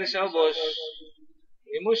 nag-highlight na diri sa ubos,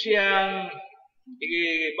 imo siyang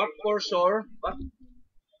back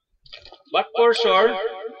cursor,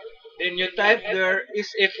 then you type there is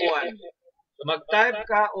F1. So mag-type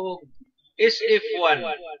ka og is F1.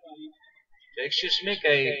 So, excuse me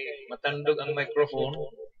kay matandog ang microphone.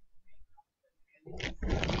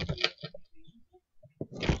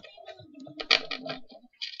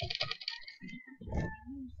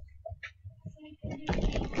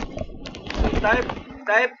 So,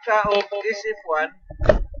 type ka of SF1.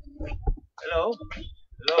 Hello?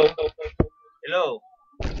 Hello? Hello?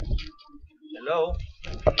 Hello?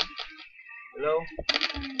 Hello?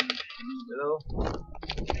 Hello? Hello?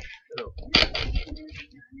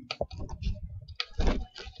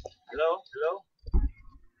 Hello? Hello?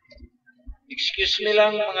 Excuse me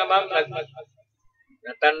lang mga ma'am,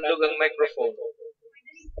 natandog ang microphone.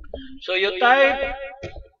 So you type,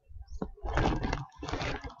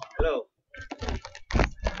 hello?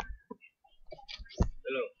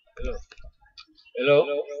 Hello? Hello? Hello?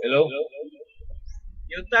 Hello?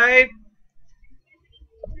 You type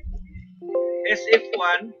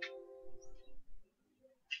SF1.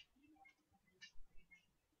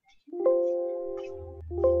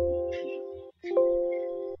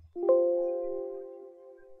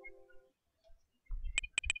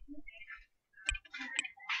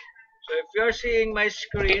 So if you are seeing my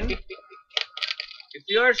screen,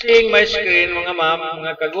 mga ma'am,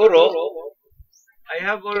 mga kaguro, I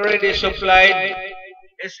have already supplied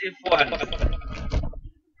SF1.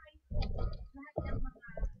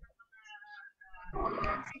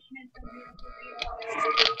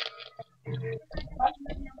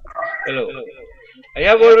 Hello. I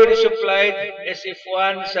have already supplied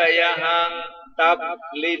SF1 sa iyahang tab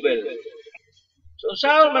label. So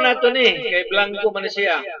saan man nato ni? Kay blanco man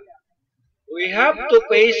siya. We have to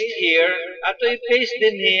paste here, ato i-paste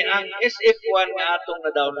din ni ang SF1 nga atong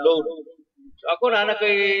na-download. So ako na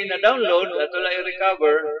kay na-download, ato lang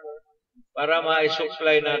i-recover para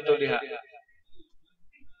ma-supply nato diha.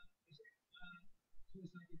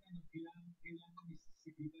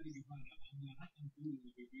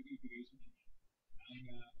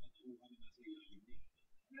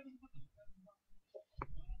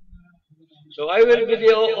 So I will be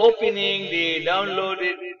opening the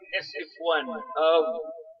downloaded SF1 of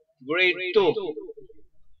grade 2.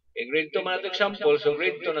 Okay, grade 2 man ito example, so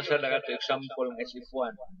grade 2 na sa ito example ng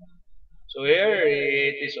SF1. So here,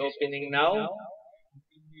 it is opening now.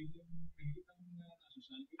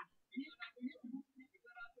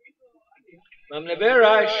 Ma'am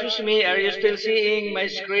Nevera, excuse me, are you still seeing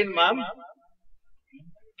my screen, ma'am?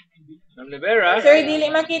 Ma'am Nevera? Sir,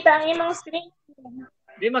 dili makita ang imong screen.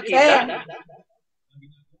 Di makita?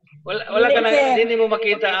 Wala ka na, hindi mo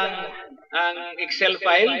makita ang Excel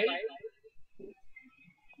file?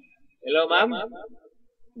 Hello, ma'am?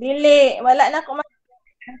 Dili, wala na ko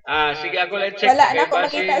makita. Sige, ako lang check. Wala na ko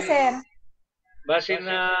makita, sir. Basin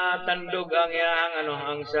na tandog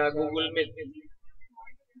ang sa Google Meet.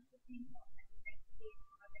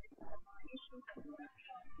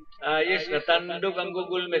 Yes, natandog ang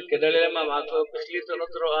Google Meet. Kadali lang, ma'am. Ako, pislito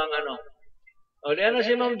notro ang O, diyan na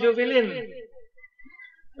si Ma'am Jubilin.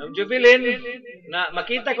 Ma'am Jubilin,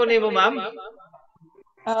 makita ko nimo, ma'am?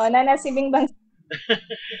 Oo, nanasibing bang.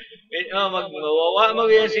 Mawawa mo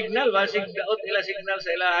yung signal. Basig daot ila signal sa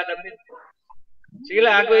ila hanapin. Sige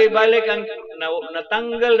lang, ako ibalik ang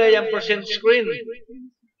natanggal na yung percent screen.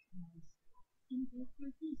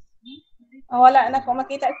 Wala na ko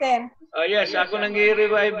makita, sir. Yes, ako nang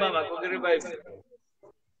i-revive, ma'am. Ako i-revive.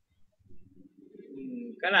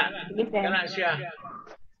 Kana siya.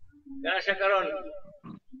 Kana siya karon.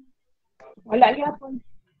 Wala gyapon.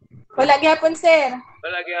 Wala gyapon, sir.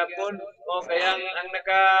 Wala gyapon. O kaya ang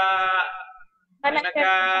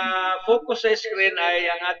naka-focus sa screen ay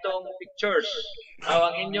ang atong pictures.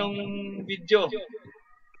 Ang inyong video.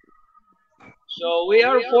 So we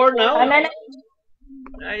are 4 now.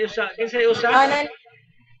 Kinsay usa?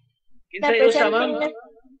 Kinsay usa, ma'am?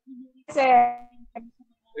 Sir.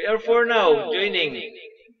 We are 4 now, joining.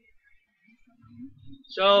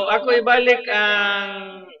 So, ako ibalik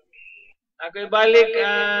ang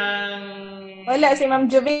wala si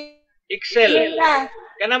Ma'am Juby. Excel.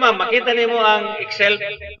 Kana ma'am, makita nimo ang Excel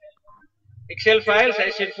file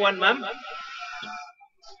sa SF1, ma'am?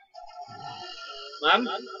 Ma'am?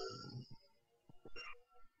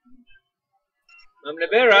 Ma'am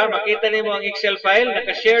Nevera, makita nimo ang Excel file,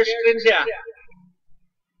 naka-share screen siya.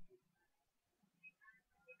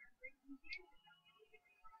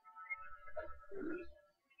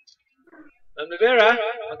 Ma'am Nevera,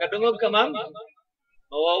 makadungog ka, ma'am?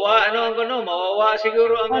 Mawawa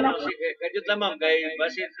siguro ang kajut lang, ma'am, kay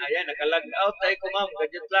basin, ayan, naka-log out tayo ko, ma'am,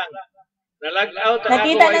 kajut lang. Na-log out ang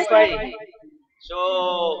ako wifi. So,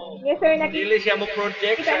 yes, sir, dili siya mo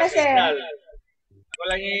project sa signal. Ako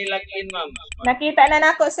lang i-log in, ma'am. Nakita na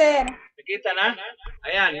nako, sir. Nakita na?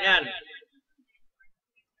 Ayan, yan.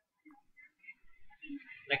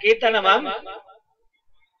 Nakita na, ma'am?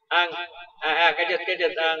 Ang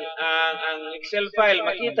kajat-kajat ang Excel file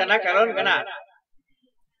makita na karon kana.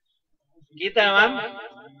 Kita na, ma'am?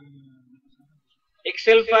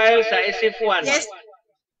 Excel file sa SF1. Yes.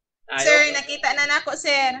 Sir, nakita na nako,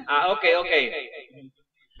 sir. Okay, okay.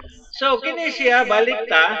 So, kini siya balik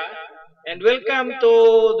ta. And welcome to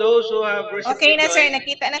those who have recently Okay na, sir. joined.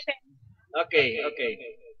 Nakita na, sir. Okay, okay.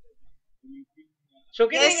 So,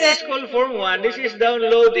 kini Yes, sir. school form 1, this is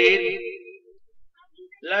downloaded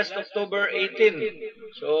last October 18.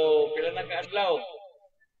 So, pila na kaadlaw?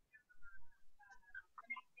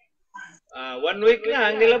 1 week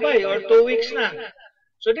na ang nilabay or 2 weeks na.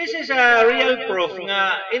 So, this is a real proof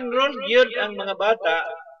nga enrolled yun ang mga bata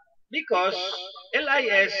because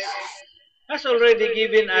LIS has already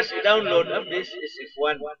given us a download of this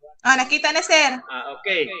SF1. Nakita na, sir.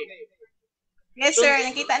 Okay. Yes, sir.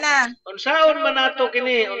 Nakita na. Unsaon man nato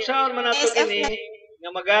kini? Unsaon man nato SF kini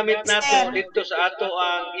nga magamit nato dito sa ato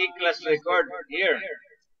ang e-class record here.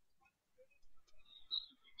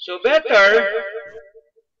 So better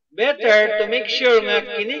to make sure nga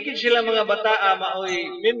kinigid sila mga bataa maoy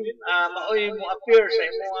mo appear sa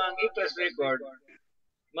imong e-class record.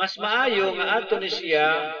 Mas maayo nga ato ni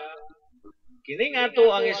siya kining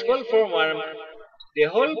ato ang school form 1, the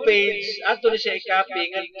whole page ato ni siya i-copy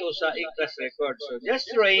ngadto sa e-class record. So just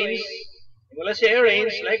arrange, mula siya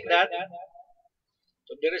arrange like that.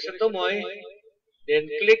 So there is a tumoy, then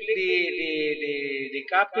click the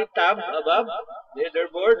copy tab above the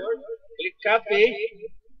otherboard. Click copy,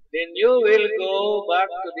 then you will go back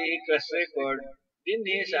to the e-class record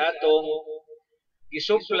dinhi sa atong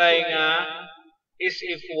gisupply nga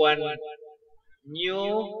SF1 new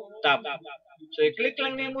tab. So, i-click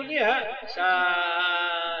lang nimo diha sa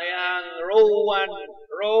yang row 1,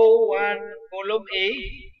 column A.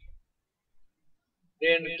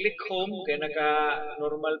 Then, click home. Kaya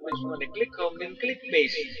naka-normal page mo. Click home, then click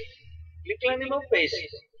paste. Click lang nimo paste.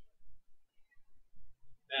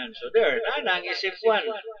 Yan. So, there. Na ang SF1.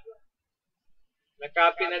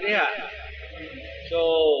 Na-copy na diha. So,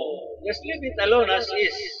 just leave it alone as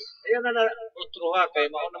is. Ayan na utruha kay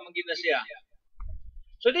mauna man gid na siya.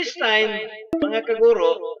 So this time, mga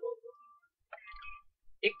kaguro,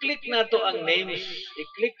 i-click na to ang names.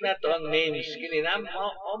 I-click na to ang names. Kini na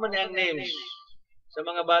man ang names sa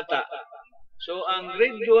mga bata. So ang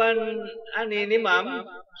grade 1 ani ni ma'am,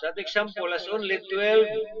 sa example as only 12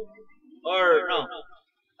 or no,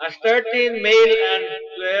 as 13 male and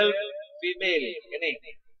 12 female. Kini.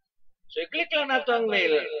 So i-click lang na to ang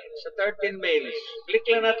male sa 13 males. Click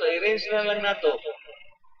lang na to, i-range na lang na to.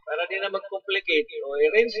 Para di na mag-complicate. O,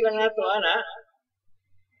 i-range lang nga ito, ana.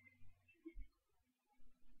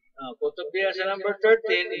 Putog diya sa number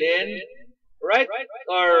 13, then, right,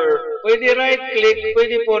 or pwede right-click,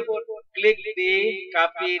 pwede po click the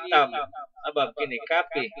copy tab. Above, kini,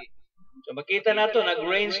 copy. So, makita na ito,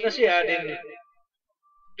 nag-range na siya, then,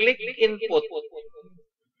 click input.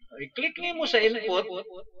 I-click niyo mo sa input,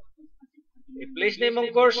 i-place niyo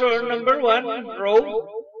mong cursor number 1, row,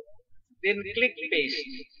 then click paste.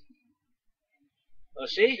 O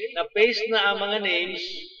see, na-paste na ang mga names.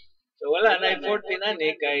 So wala na 14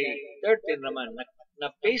 ani kay 13 naman.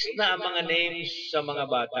 Na-paste na ang mga names sa mga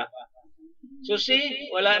bata. So see,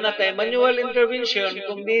 wala na tayo manual intervention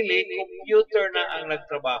kung dili computer na ang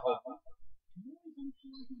nagtrabaho.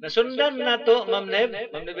 Nasundan na to, Ma'am Neb,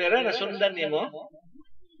 Ma'am Nevera, nasundan nimo?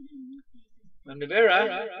 Ma'am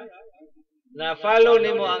Nevera, na-follow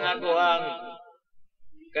nimo ang ako ang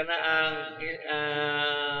kanaang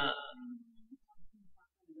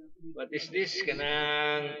what is this?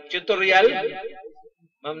 Kanang tutorial?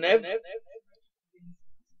 Ma'am Neb?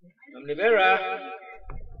 Ma'am Nevera?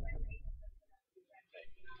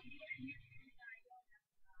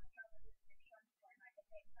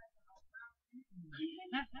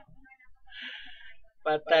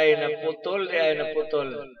 Patay na putol, ay na putol.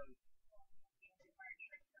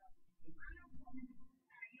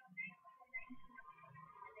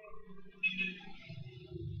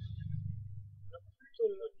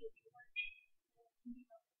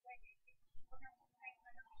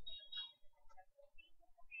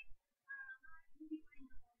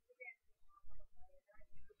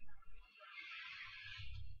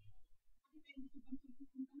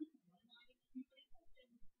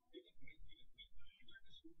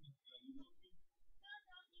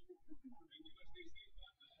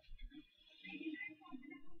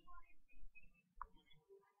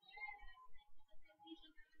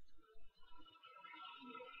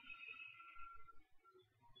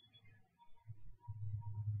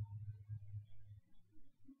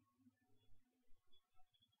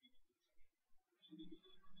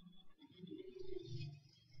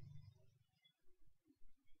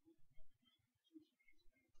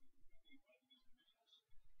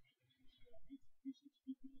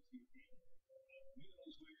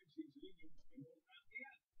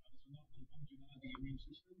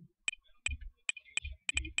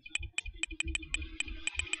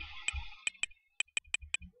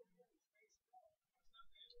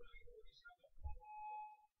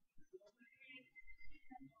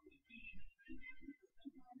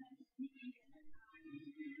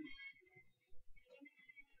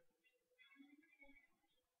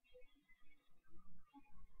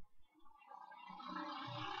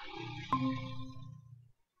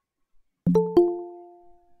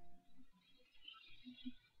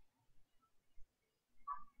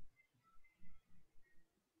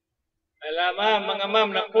 Ala ma'am, mga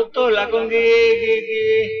ma'am, naputol. Akong re-enter.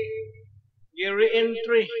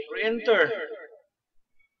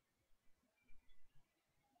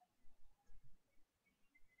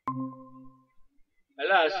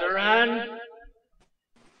 Ala, Sir Han?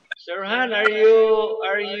 Sir Han, are you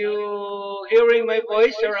hearing my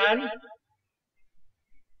voice, Sir Han?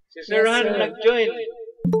 Si Sir Yes, Han sir. nag-join.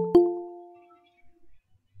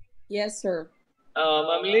 Yes, sir.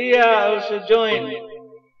 Ma'am Leah also joined.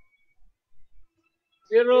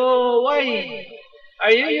 Pero why?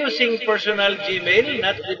 Are you using personal Gmail,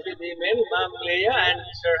 not DPD email, Ma'am Leah and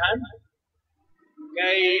Sir Han?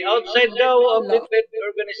 Kay outside daw of Hello? DPD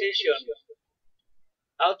organization.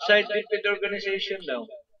 Outside DPD organization daw.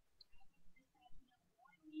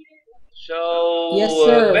 So, Yes,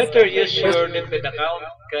 sir. better use your DPD account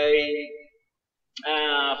kay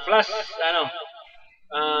plus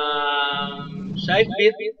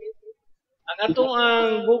Sidebit. Ang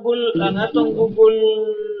atong Google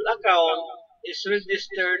account is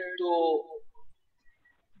registered to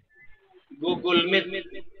Google Meet,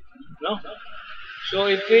 no?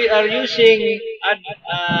 So if we are using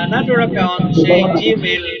another account, say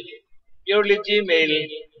Gmail, purely Gmail,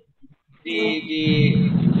 the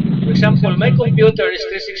for example, my computer is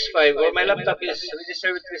 365 or my laptop is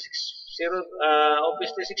registered with 360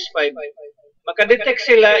 Office 365. Makadetect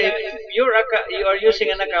sila if you are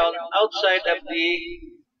using an account outside of the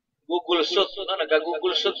Google Suite, no?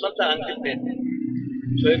 Naga-Google Suite man ta ang tipid.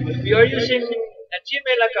 So if you are using a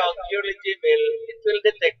Gmail account, purely Gmail, it will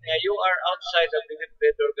detect na you are outside of the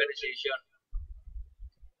DepEd organization.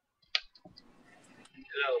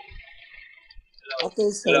 Hello. Hello.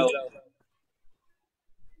 Okay, sir. Hello.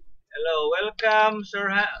 Hello. Welcome, Sir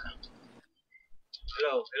Ha.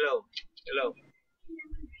 Hello. Hello. Hello.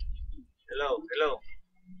 Hello. Hello.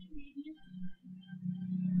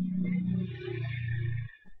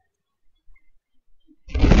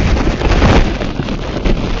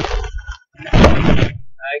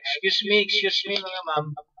 Excuse me mga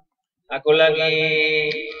ma'am. Ako lang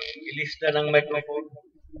ilista ng microphone.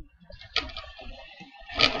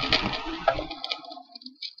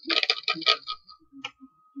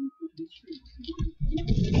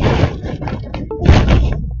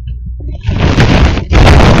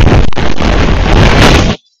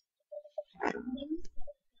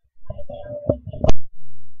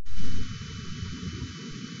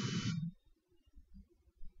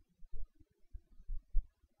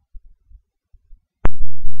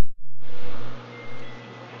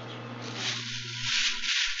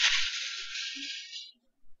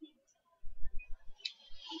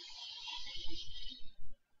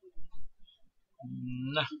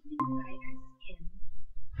 Nah.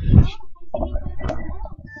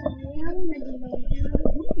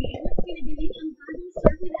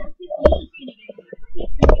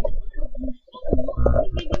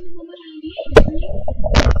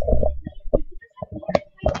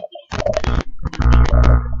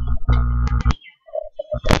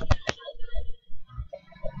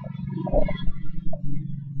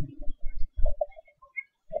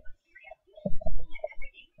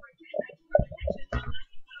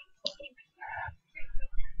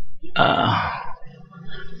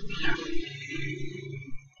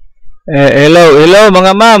 Hello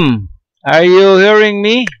mga ma'am. Are you hearing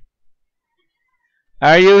me?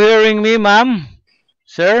 Are you hearing me, ma'am?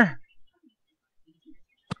 Sir?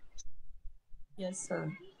 Yes, sir.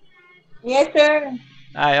 Yes, sir.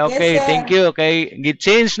 Ay, okay, Yes, sir. thank you. Kay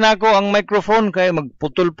gi-change na ko ang microphone kay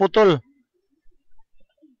magputol-putol.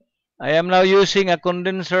 I am now using a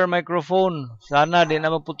condenser microphone. Sana di na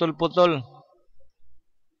magputol-putol.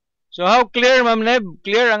 So how clear, Ma'am Neb?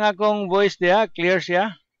 Clear ang akong voice diha? Clear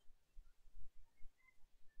siya?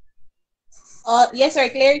 Yes, sir.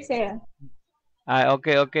 Clear, sir. Ay,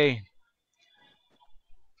 okay.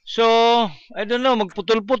 So, I don't know,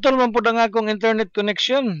 magputol-putol man po ang akong internet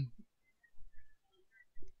connection.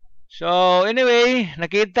 So, anyway,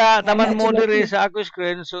 nakita taman mo diri sa ako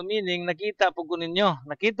screen. So, meaning, nakita po ko ninyo.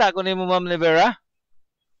 Nakita ko ninyo, Ma'am Nevera?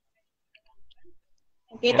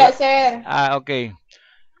 Kita, sir. Okay.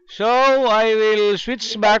 So, I will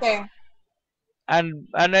switch back. Sir. and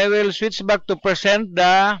I will switch back to present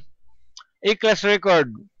the E-class record.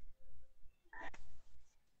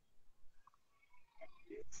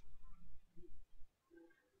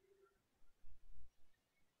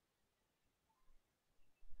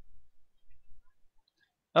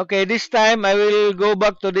 Okay, this time I will go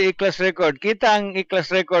back to the E-class record. Kita ang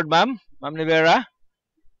E-class record, ma'am? Ma'am Nivera?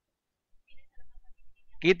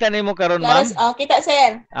 Kita nimo karon, ma'am? Kita,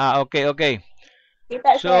 sir. Okay, okay.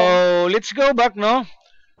 Kita, So, sir. let's go back, no?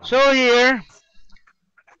 So, here,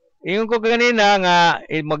 yung ko kanina nga,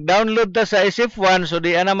 mag-download ta sa isip1, so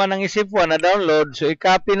di naman ang isip1 na download, so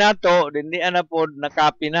i-copy na to, then di na po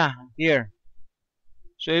na-copy na, here.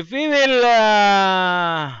 So, if we will,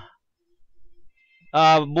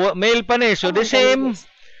 male pa ni, so the same,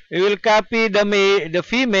 we will copy the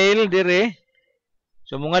female, dire.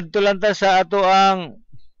 So, mungadto lang ta sa ato ang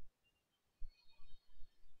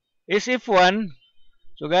isip1,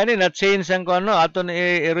 so gani na change ang ko ano, ato na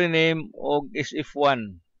i-rename og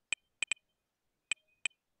isip1.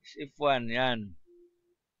 Isip1, yan.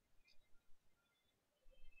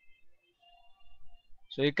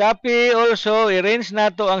 So, i-copy also, i-range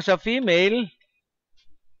na to ang sa female.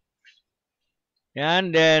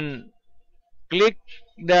 Yan, then, click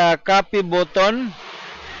the copy button.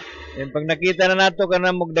 Then, pag nakita na nato ka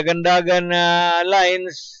na magdagandagan na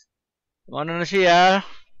lines, ano na siya,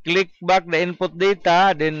 click back the input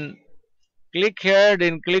data, then, click here,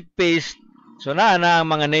 then click paste. So, na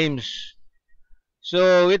ang mga names.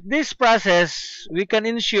 So, with this process, we can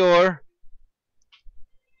ensure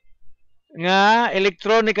nga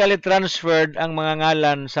electronically transferred ang mga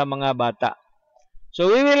ngalan sa mga bata.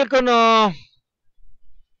 So, we will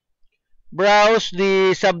browse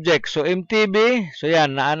the subject. So, MTB, so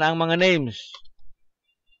yan, naan ang mga names.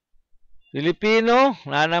 Filipino,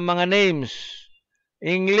 naan ang mga names.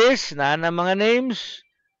 English, naan ang mga names.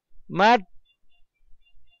 Math,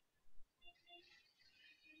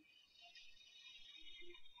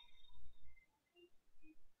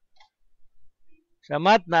 sa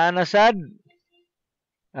math, naanasad.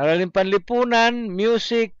 Aralin panlipunan,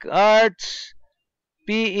 music, arts,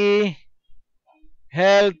 PE,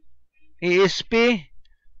 health, ESP,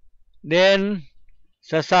 then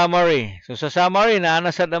sa summary. So, sa summary,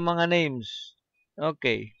 naanasad ang mga names.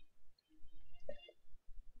 Okay.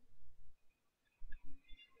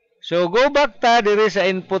 So, go back ta diri sa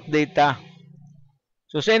input data.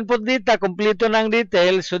 So, sa input data, kompleto ng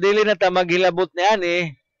details. So, dili na ta maghilabot ni ani.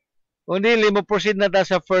 Kung dili mo proceed na ta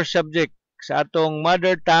sa first subject sa atong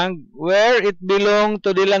mother tongue where it belong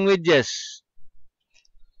to the languages.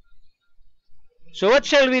 So, what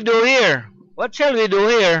shall we do here? What shall we do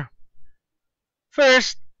here?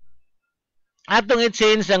 First, atong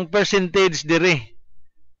i-change ang percentage diri.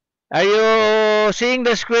 Are you seeing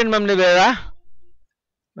the screen, Ma'am Nivera?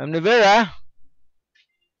 Ma'am Nivera?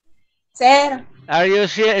 Sir. Are you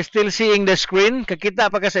still seeing the screen?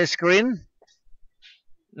 Kakita pa ka sa screen?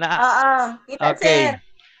 Kita, okay.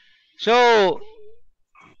 Sir. So,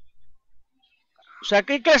 sa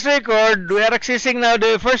E-class record, we are accessing now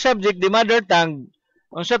the first subject, the mother tongue.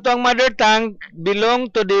 Unsa to ang mother tongue belong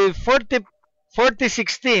to the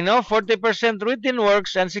 40-60, no? 40% written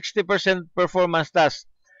works and 60% performance task.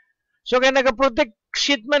 So, kaya naka-protect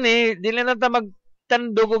sheet man dili na ta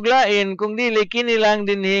magtandog og lain kung dili kini lang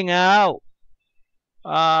din hingaw.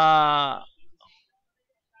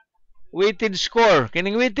 Weighted score.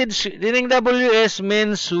 Kining dining WS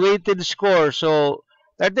means weighted score. So,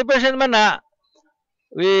 30% man na,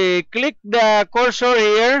 we click the cursor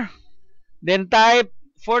here, then type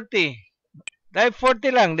 40. Type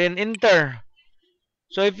 40 lang, then enter.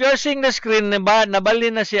 So, if you're seeing the screen,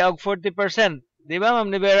 nabali na siya og 40%. Di ba,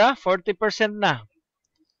 Ma'am Nivera? 40% na.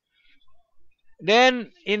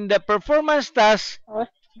 Then, in the performance task,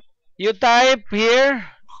 you type here,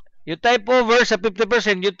 you type over sa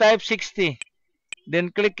 50%, you type 60.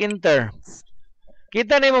 Then, click enter.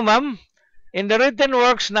 Kita niyo, ma'am? In the written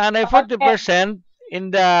works na anay 40%,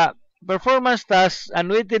 in the performance task,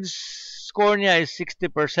 unweighted score niya is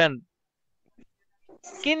 60%.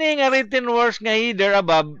 Kini nga written works nga header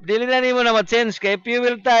above, dili na nimo na ma-change kay if you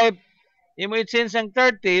will type, imo i-change ang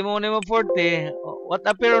 30, imo nimo 40, what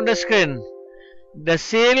appear on the screen? The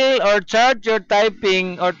cell or chart you're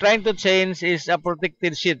typing or trying to change is a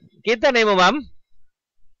protected sheet. Kita nimo, ma'am?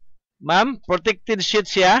 Ma'am, protected sheet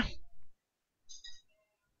siya?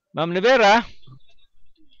 Ma'am Nivera?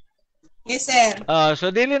 Yes, sir.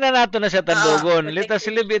 So dili na nato na siya tandugon. Let us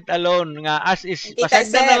leave it alone nga as is.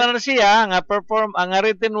 Pasagdan na lang na siya nga perform ang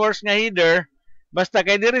written works nga header. Basta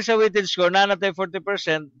kay diri sa weighted score na natay 40%,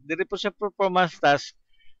 diri po sa performance task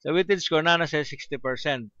sa weighted score na siya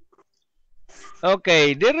 60%.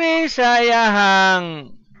 Okay, diri sa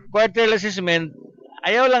iyahang quarterly assessment,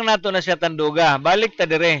 ayaw lang nato na siya tanduga. Balik ta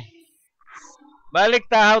dire. Balik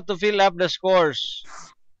ta how to fill up the scores.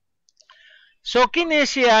 So kini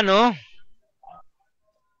siya no,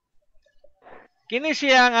 kini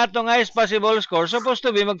siya ang atong highest possible score. Supposed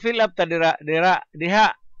to be mag-fill up ta diha.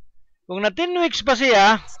 Kung na 10 weeks pa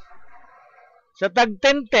siya, sa tag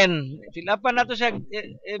 10-10, fill upan nato siya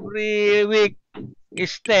every week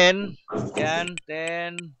is 10. Yan,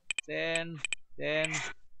 10, 10, 10,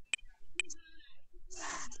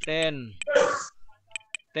 10,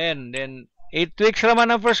 10. Then, 8 weeks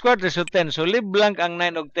raman ang first quarter, so 10. So, leave blank ang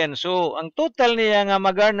 9 og 10. So, ang total niya nga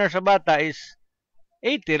mag-garner sa bata is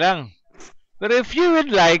 80 lang. Pero if you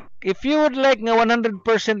would like nga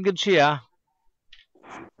 100% good siya,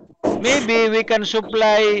 maybe we can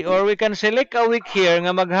supply or we can select a week here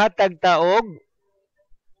nga maghatag taog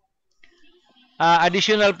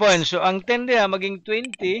additional points. So, ang 10 diha maging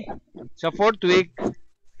 20 sa 4th week.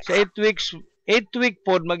 Sa 8 week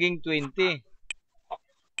pod maging 20.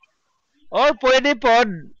 Or pwede pod,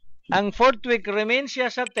 ang 4th week remain siya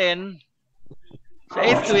sa 10. Sa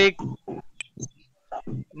 8th week,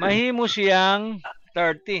 mahimo siyang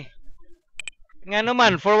 30. Nga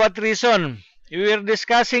naman, for what reason? We were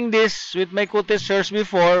discussing this with my co-teachers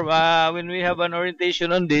before when we have an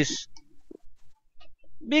orientation on this.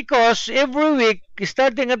 Because every week,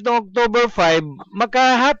 starting at October 5,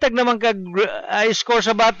 makahatag naman kag score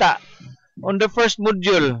sa bata on the first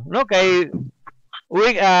module. No? Kay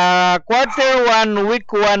quarter 1, week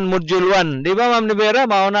 1, module 1. Di ba, Ma'am Nivera?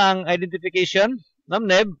 Mauna ang identification. Ma'am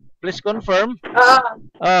Neb, please confirm.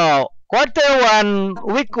 Quarter 1,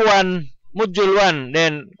 week 1, module 1.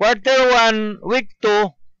 Then, quarter 1, week 2,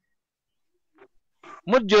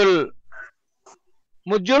 module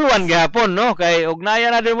 1 gihapon, no? Kay ugnaya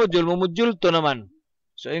na din module 2 naman.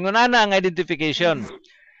 So, ingon na ang identification.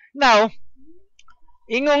 Now,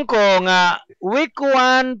 ingon ko nga week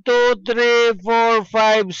 1, 2, 3, 4,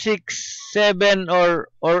 5, 6, 7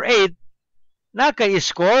 or 8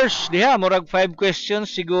 naka-scores diha murag 5 questions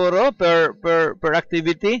siguro per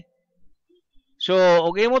activity. So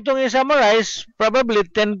og imo tong i-summarize, probably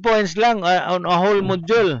 10 points lang on a whole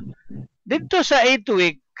module. Dito sa 8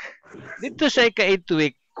 week, dito sa ika-8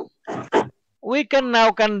 week, we can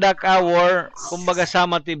now conduct our kumbaga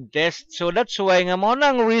summative test. So that's why nga mo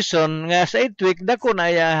nang reason nga sa 8 week dako na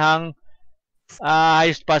iyahang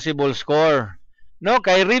highest possible score. No,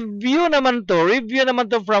 kay review naman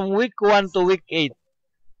to from week 1 to week 8.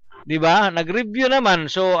 Di ba? Nag-review naman.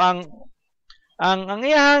 So ang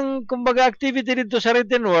iyahang kumbaga activity dito sa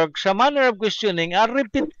written work sa manner of questioning are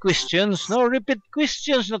repeat questions, no? Repeat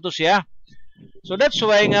questions na to siya. So that's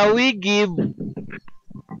why nga we give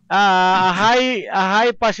a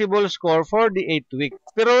high possible score for the 8th week.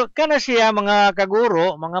 Pero kana siya mga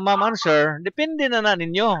kaguro, mga ma'am and sir, depende na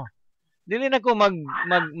ninyo. Dili na ko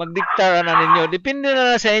magdiktar na ninyo. Depende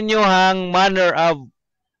na sa inyo hang manner of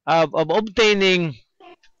obtaining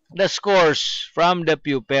the scores from the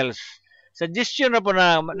pupils. Suggestion na po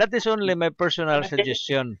na, that is only my personal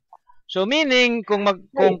suggestion. So meaning kung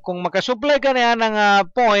makasupply ka na ng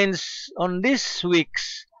points on these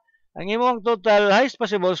weeks, ang imong total highest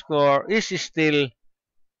possible score is still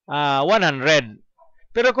 100.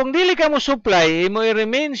 Pero kung dili ka mo supply, imo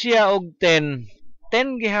i-remain siya og 10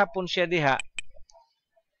 gihapon siya diha.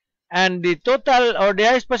 And the total or the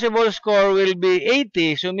highest possible score will be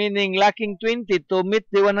 80, so meaning lacking 20 to meet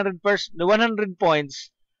the 100 points.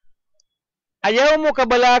 Ayaw mo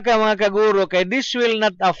kabalaka mga kaguro kay this will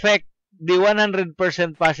not affect the 100%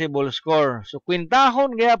 possible score. So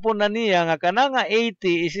kwintahon gihapon na niya nga kana nga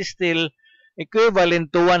 80 is still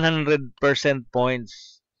equivalent to 100%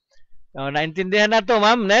 points. So, naintindihan na to,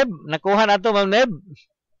 Ma'am Neb? Nakuha na to, Ma'am Neb?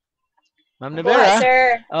 Ma'am Nivera?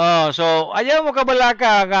 Sir. So ayaw mo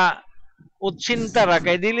kabalaka nga 80 ra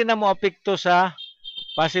kay dili na mo apekto sa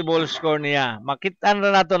possible score niya. Makitaan ra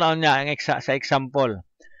nato na niya ang sa example.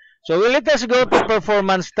 So let us go to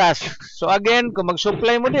performance task. So again, kung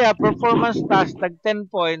mag-supply mo diha performance task tag 10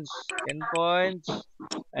 points. 10 points.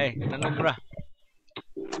 Ay, nanubra.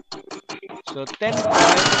 So 10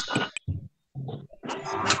 points.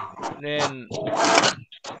 Then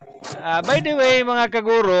by the way, mga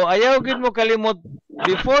kaguro, ayaw gid mo kalimot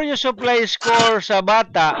before you supply score sa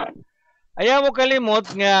bata. Ayaw mo kalimot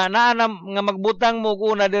nga nga magbutang mo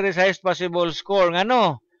kuna diri sa highest possible score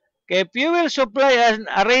ngano? Kay if you will supply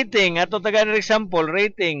a rating, ato taga example,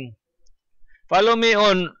 rating. Follow me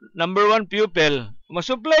on number 1 pupil.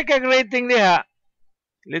 Masupply kag rating diha.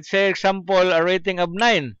 Let's say example a rating of 9.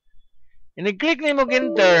 Ini-click nimo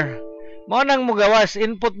enter. Mo nang mugawas,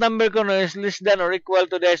 input number ko no is less than or equal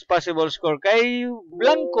to the highest possible score. Kay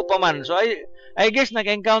blanco pa man. So I guess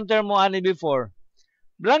nag-encounter mo ani before.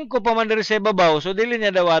 Blanco pa man diri sa ibabaw, so dili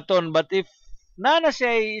niya dawaton. But if na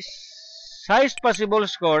siya is highest possible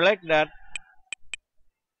score like that,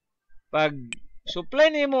 pag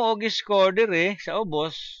supply nimo og score dire sa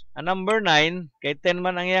ubos, ang number 9 kay 10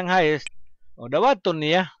 man ang iyang highest, o dawaton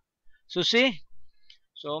niya. So see,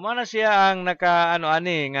 so mana siya ang naka ano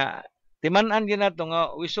ani nga timan-an ginato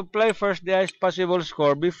nga we supply first the highest possible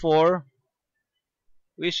score before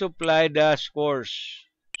we supply the scores.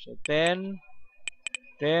 So 10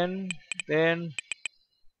 10 10.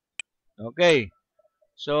 Okay.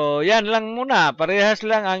 So yan lang muna, parehas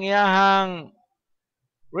lang ang iyahang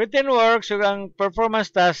written works ug ang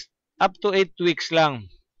performance task up to 8 weeks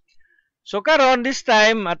lang. So karon this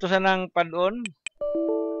time ato sa nang padon.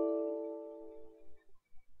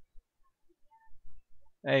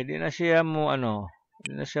 Ay di na siya mo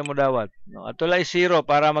di na siya mo dawat. No, ato lay 0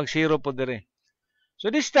 para mag 0 po dire.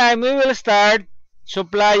 So this time we will start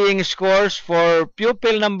supplying scores for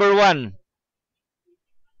pupil number 1.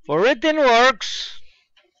 For written works,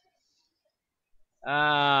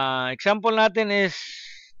 example natin is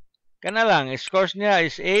kana lang, scores niya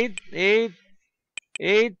is 8, 8,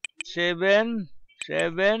 8, 7,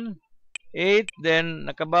 7, 8, then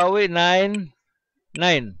nakabawi 9,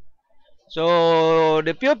 9. So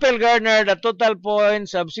the pupil garnered a total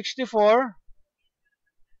points of 64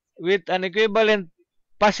 with an equivalent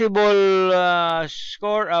possible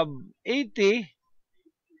score of 80.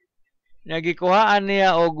 Nagikuhaan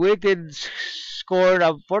niya og weighted score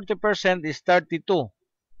of 40% is 32.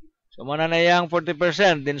 So muna na yang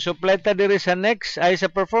 40%. Then supply ta diri sa next ay sa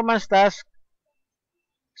performance task.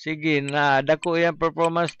 Sige na dako yang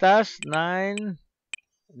performance task 9.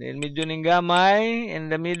 Then medyo ning gamay in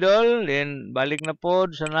the middle, then balik na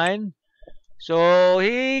pod sa 9. So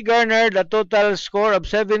he garnered a total score of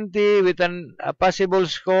 70 with a possible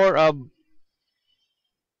score of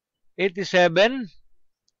 87.5.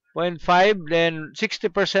 Then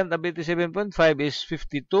 60% of 87.5 is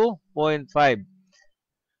 52.5.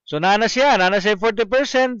 So nana siya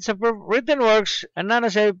 40% sa written works, and nana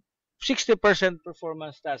siya 60%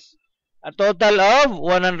 performance task. A total of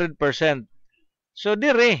 100%. So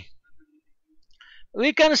dire,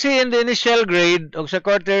 we can see in the initial grade o sa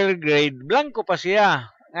quarterly grade, blanco pa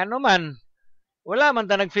siya. Ano man, wala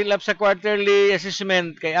man ta nag-fill up sa quarterly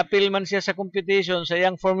assessment, kay appeal man siya sa computation, sa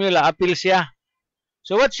iyang formula, appeal siya.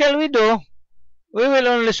 So what shall we do? We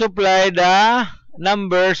will only supply the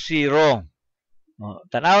number 0.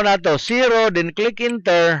 Tanaw na to, 0, then click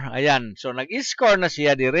enter. Ayan, so nag-score na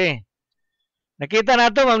siya dire. Nakita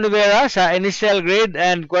na to, Ma'am Rivera, sa initial grade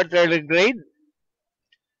and quarterly grade.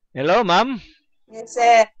 Hello, ma'am? Yes,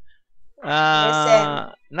 sir. Yes,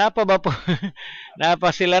 sir. Napa ba po?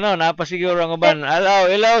 Napa sila no? Napa siguro ang uban.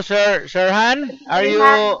 Hello, sir. Sir Han? Are you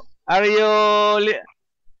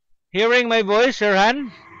hearing my voice, Sir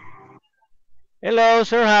Han? Hello,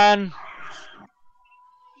 Sir Han.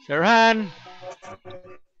 Sir Han?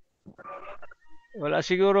 Wala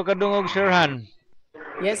siguro kadungog, Sir Han.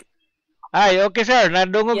 Yes. Ay, okay, sir.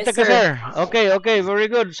 Nadungog Yes, ta ka, sir. Okay,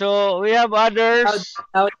 very good. So, we have others.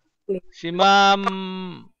 Si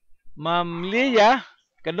Ma'am Leah.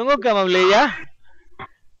 Kadungog ka, Ma'am Leah?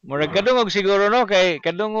 Murag kadungog siguro, no? Kay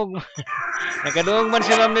kadungog. Nakadungog man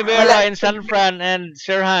si Ma'am Rivera in San Fran and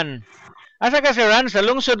Sir Han. Asa ka, Sir Han? Sa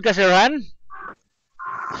lungsod ka, Sir Han?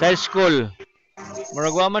 Sa school.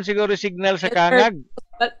 Murag wa man siguro signal sa kangag.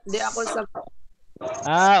 Di ako sa...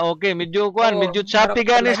 Okay. Medyo choppy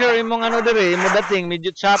gani, sir. Imong dire, imo dating,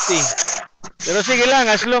 medyo choppy. Pero sige lang,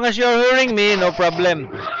 as long as you're hearing me, no problem.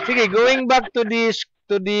 Sige, going back to the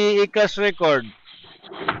e-class record.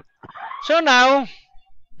 So now,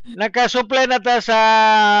 naka-supply na ta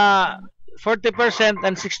sa 40%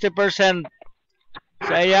 and 60%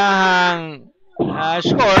 sa iyahang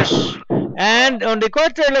scores. And on the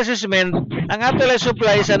quarterly assessment, ang ato lang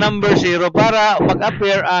supply sa number 0 para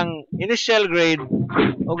mag-appear ang initial grade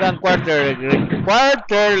o ang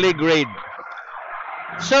quarterly grade.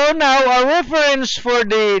 So now, our reference for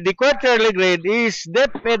the quarterly grade is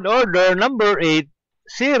DepEd Order number 8,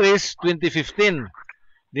 Series 2015.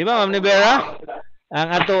 Di ba, Ma'am Nibera?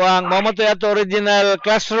 Ang mamotoy ato original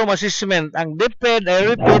classroom assessment. Ang DepEd, I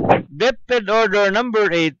repeat, DepEd Order number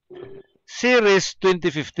 8, Series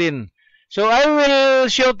 2015. So I will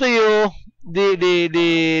show to you the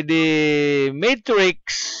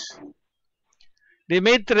matrix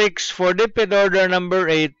for DepEd Order number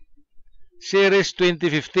 8, Series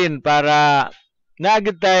 2015 para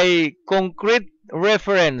naagid tay concrete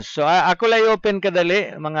reference. So ako lay open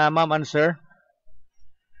kadali mga ma'am and sir.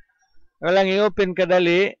 Walang i-open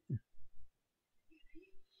kadali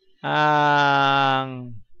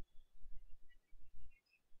ang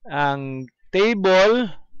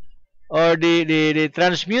table or the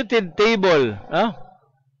transmuted table, no?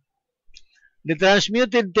 The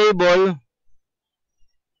transmuted table,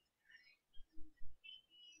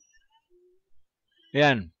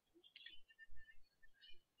 yan.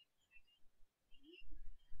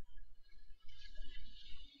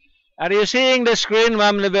 Are you seeing the screen,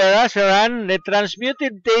 Ma'am Rivera, Saran? The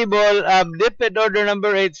transmuted table of DepEd Order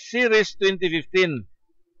number 8, Series 2015.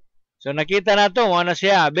 So, nakita na ito. Ano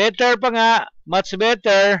siya? Better pa nga, much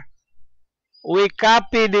better, we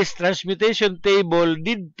copy this transmutation table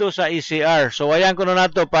dito sa ECR. So, ayan ko na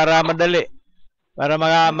ito para madali. Para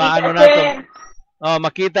maano na ito. Oh,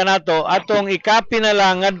 makita na ito. Atong i-copy na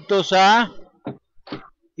lang dito sa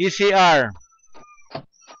ECR.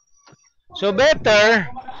 So, better,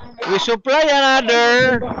 we supply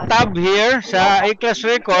another tab here sa A-class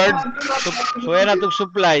record. So, yan itong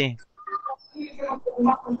supply.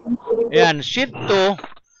 Ayan, sheet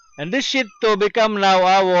 2. And this sheet 2 become now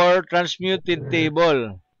our transmuted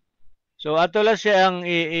table. So, ato lang siyang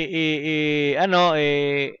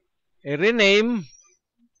i-rename.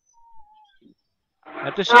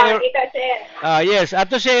 Ato siya, yes,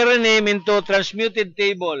 ato siya i-rename into transmuted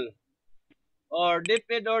table. Or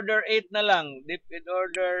DepEd Order 8 na lang. DepEd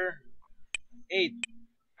Order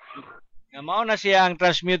 8. Mao na siya ang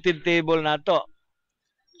transmuted table na to.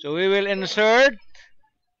 So we will insert.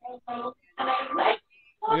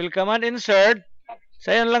 We will command insert.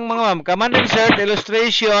 Sayon lang mga ma'am. Command insert,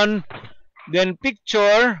 illustration, then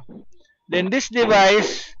picture, then this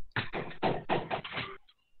device.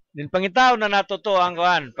 Then pangitaw na nato to ang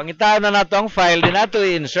kuan. Pangitaw na nato ang file, then nato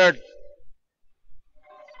i-insert.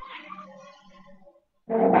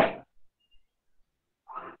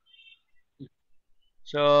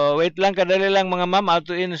 So, wait lang, kadali lang mga ma'am, how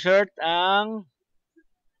to insert ang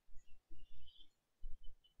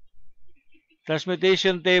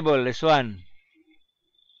transmutation table, this one.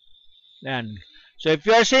 Yan. So, if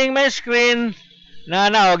you are seeing my screen,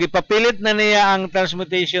 ipapilit na niya ang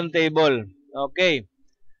transmutation table. Okay.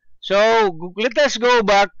 So, let us go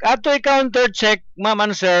back. Ato i-counter check, ma'am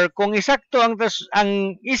and sir, kung isakto ang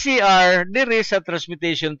ECR diri sa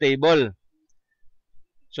transmutation table.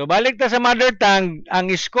 So, balik ta sa mother tongue, ang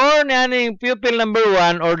score niya ng pupil number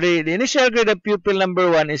 1 or the initial grade of pupil number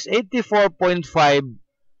 1 is 84.5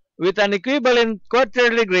 with an equivalent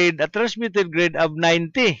quarterly grade, a transmuted grade of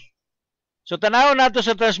 90. So, tanaw nato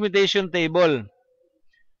sa transmutation table.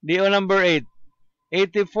 DO number 8.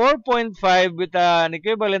 84.5 with an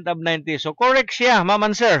equivalent of 90. So, correct siya, ma'am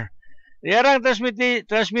and sir. Yarang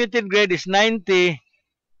transmuted grade is 90.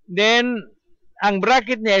 Then, ang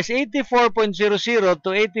bracket niya is 84.00 to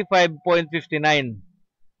 85.59.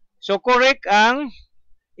 So, correct ang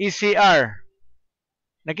ECR.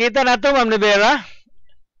 Nakita na ito, Ma'am Rivera?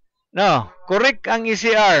 No, correct ang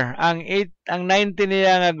ECR, ang 90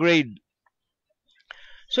 niya nga grade.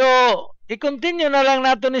 So, i-continue na lang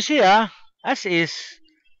nato ni siya as is.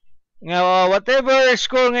 Nga whatever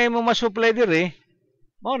score nga mo masupply diri,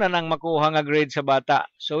 mao na nang makuha nga grade sa bata.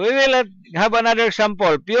 So, we will have another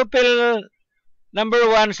example. Pupil number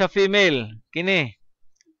 1 sa female, kining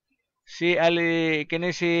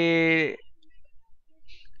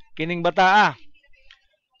bataa.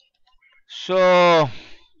 So,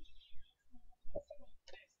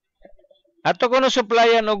 ato ko no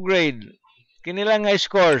supplyan og grade. Kini lang nga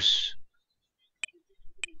scores.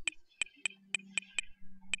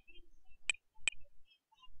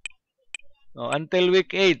 Until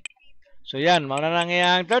week 8. So, yan, mao na nang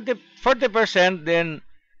iyang 40%, then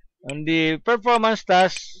on the performance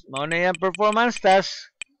task, mauna yung performance task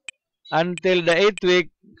until the 8th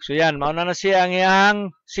week. So yan, mauna na siya ang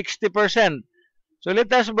iyang 60%. So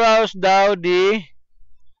let us browse daw the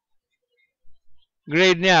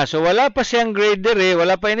grade niya. So wala pa siyang grade dire,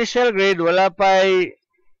 wala pa initial grade, wala pa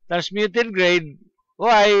transmuted grade.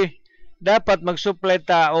 Why? Dapat mag-supply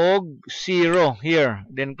ta og 0 here.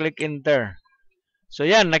 Then click enter. So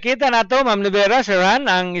yan, nakita na to, Ma'am Rivera, Saran,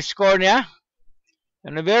 ang score niya.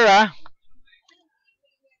 Ma'am Rivera.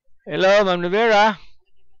 Hello, Ma'am Rivera.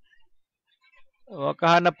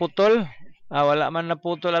 Wakahan na putol. Wala man na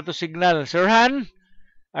putol ato signal. Sir Han,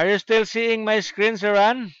 are you still seeing my screen, Sir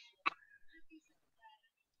Han?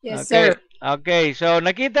 Yes, okay. sir. Okay, so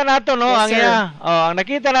nakita na to, no? Yes, ang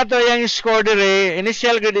nakita na to yung score dire.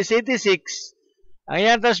 Initial grade is 86. Ang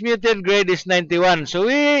yung transmuted grade is 91. So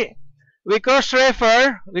we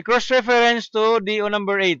cross-reference to DO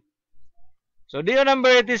number 8. So, DO number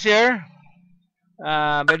 8 is here.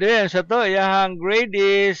 By the way, sa to, yung grade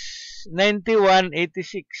is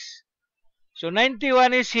 9186. So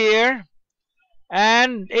 91 is here.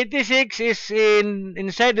 And 86 is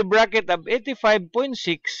inside the bracket of 85.6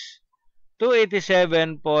 to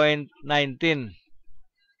 87.19.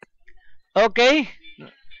 Okay?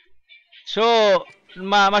 So,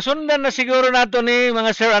 masundan na siguro nato ni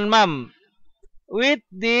mga sir and ma'am with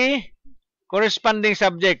the corresponding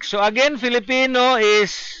subject. So, again, Filipino,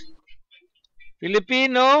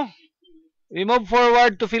 we move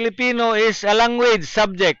forward to Filipino is a language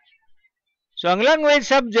subject. So, ang language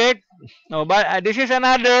subject, this is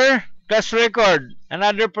another class record,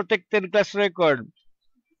 another protected class record.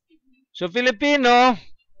 So, Filipino,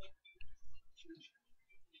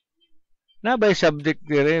 by subject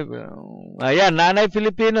dire. Ayan, nanay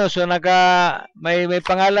Filipino. So, may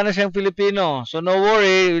pangalan na siyang Filipino. So, no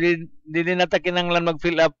worry, hindi na ta kinanglan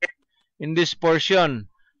mag-fill up in this portion.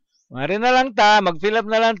 Mari na lang ta, mag-fill up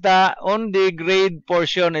na lang ta on the grade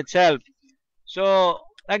portion itself. So,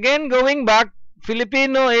 again, going back,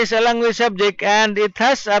 Filipino is a language subject and it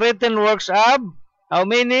has a written works of how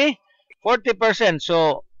many? 40%.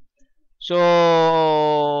 So,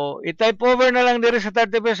 i-type over na lang dito sa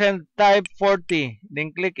 30%, type 40.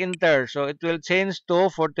 Then click enter. So, it will change to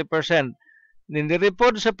 40%. Then the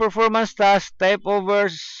report sa performance task, type over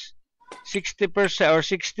 60% or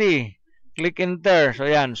 60. Click enter. So,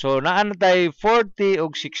 yan. So, naan na tayo 40 o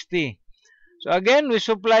 60. So, again, we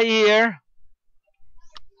supply here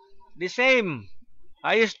the same.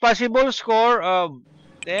 Highest possible score of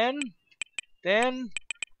 10, 10,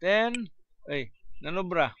 10. Ay,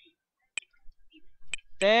 nanobra.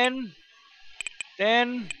 10,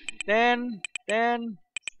 10, 10, 10,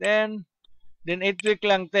 10, then 8 week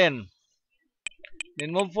lang 10.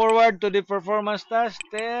 Then move forward to the performance task,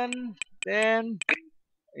 10, 10,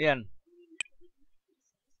 ayan.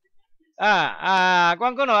 Ato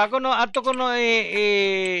ko no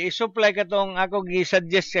i-supply katong ako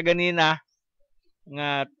gi-suggest sa ganina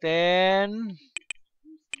nga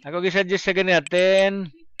 10, ako gi-suggest sa ganina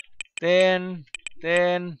 10, 10,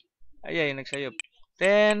 10, ayay, nagsayop.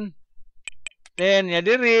 10, 10, ya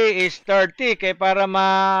diri is 30 kay para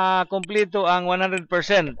makumpleto ang 100%.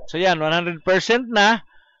 So yan, 100% na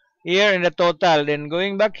here in the total. Then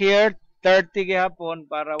going back here, 30 gihapon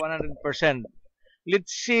para 100%. Let's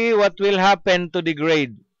see what will happen to the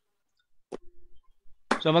grade.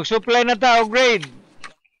 So mag-supply na ta og grade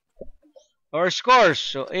or scores.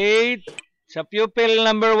 So 8 sa pupil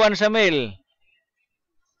number 1 sa male.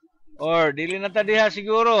 Or, dili na ta diha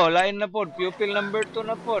siguro. Lain na pod. Pupil number 2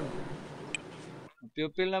 na pod.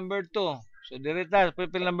 Pupil number 2. So, dirita,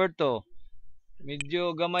 pupil number 2.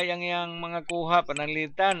 Medyo gamay ang iyang mga kuha.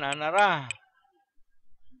 Pananglitan. Anara.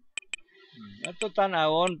 Ato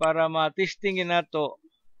tanawon para ma-testingin nato.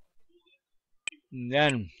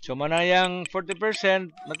 Yan. So, manayang 40%.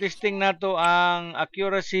 Ma-testing nato ang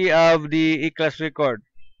accuracy of the E-class record.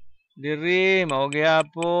 Diri,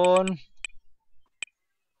 maugyapon.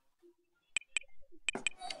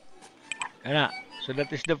 Ana. So that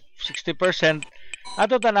is the 60%.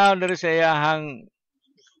 Ato tanaw diri sa iyahang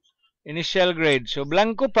initial grade. So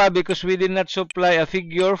blanco pa because we did not supply a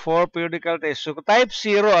figure for periodical test. So type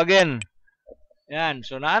 0 again. Yan.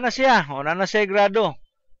 So naa na siya. O naa na siya grado.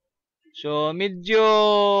 So medyo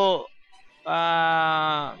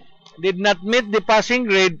did not meet the passing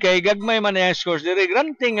grade kay gagmay man yung scores. Diri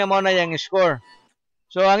granting nga mo na yung score.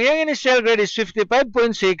 So, ang iyang initial grade is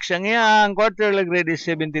 55.6. Ang iyang quarterly grade is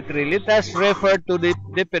 73. Let us refer to the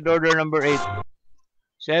depth order number 8.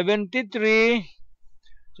 73.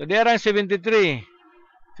 So, there are 73.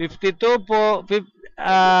 52 po.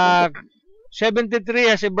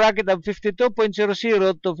 73 has a bracket of 52.00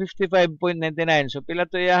 to 55.99. So, pila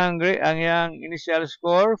to ang iyang initial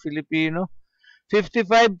score, Filipino.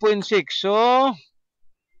 55.6. So,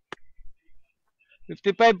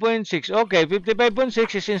 55.6. Okay,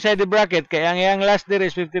 55.6 is inside the bracket. Kaya ang last there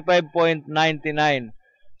is 55.99.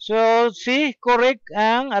 So, see, correct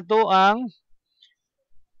ang ato ang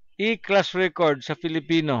E-class record sa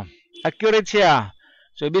Filipino. Accurate siya.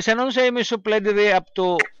 So, bisan nung sa imo supply dire up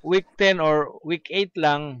to week 10 or week 8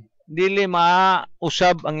 lang, dili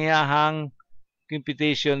mausab ang iyahang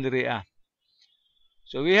computation dire.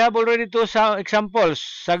 So, we have already two examples.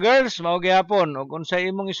 Sa girls, mao gyapon. O kung sa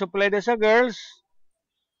imong i-supply sa girls,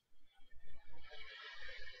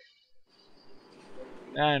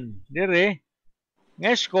 yan, dire.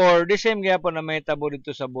 Nga score, the same gyapon na may tabo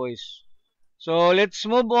dito sa boys. So, let's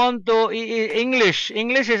move on to English.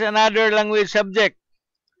 English is another language subject.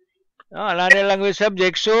 Another language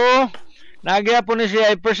subject. So, nagyapon na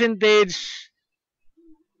siya ay percentage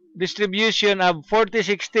distribution of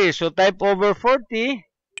 40-60. So, type over 40,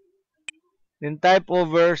 then type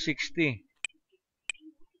over 60.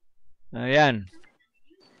 Ayan.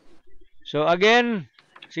 So again,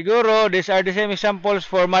 siguro, these are the same examples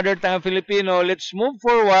for mother tongue Filipino. Let's move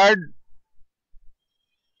forward.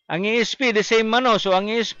 Ang ESP, the same mano. So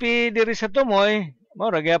ang ESP diri sa tumoy,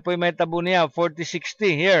 mora gyapon may tabo niya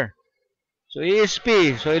 4060 here. So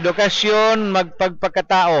ESP, so edukasyon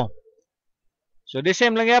magpagpakatao. So the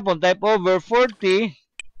same lang gyapon, type over 40,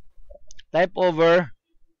 type over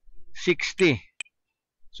 60.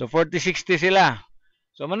 So 4060 sila.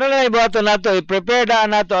 So manula ibuhato nato, i-prepare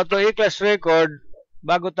daan nato ato i-class record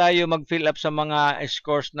bago tayo mag-fill up sa mga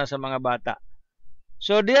scores na sa mga bata.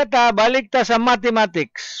 So diya balik ta sa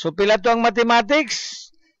mathematics. So pila to ang mathematics?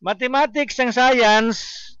 Mathematics and science.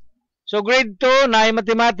 So grade 2 na ay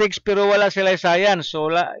mathematics pero wala sila science. So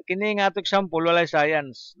kini nga ato example wala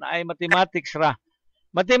science, na ay mathematics ra.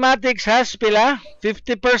 Mathematics has pila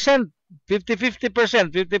 50%,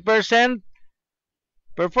 50%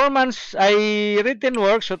 performance ay written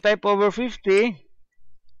work, so type over 50.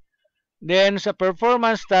 Then sa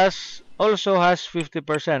performance task also has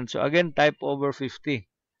 50%. So again type over 50.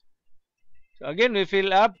 So again we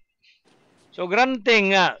fill up. So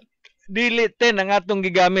granting nga dili 10 ang atong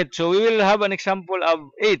gigamit. So we will have an example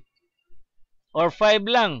of 8 or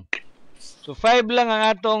 5 lang. So 5 lang ang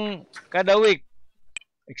atong kada week.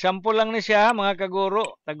 Example lang ni siya mga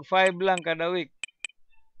kaguro, tag 5 lang kada week.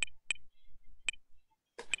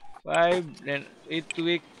 5, then 8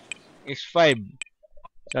 week is 5.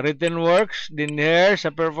 Sa written works, din here,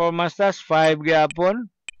 sa performance task, 5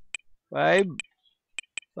 gyapon. 5,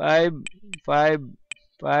 5, 5,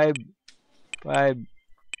 5, 5,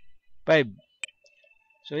 5.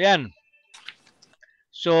 So, yan.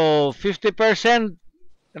 So, 50%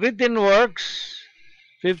 written works,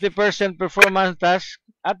 50% performance task.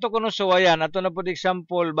 Ato kuno suwayan, ato na po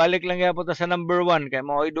example, balik lang gyapon ta sa number 1, kay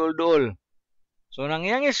mao idol-dol. So, nang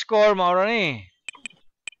iyang score, maura ni.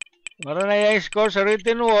 Maura na iyang score sa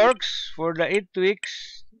written works for the 8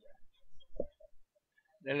 weeks.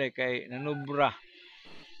 Dali, kay nanubra.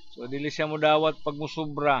 So, dili siya mo dawat pag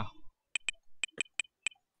musubra.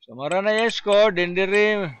 So, maura na iyang score. Then,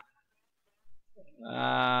 diri,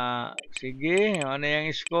 sige, ano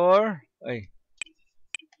iyang score? Ay.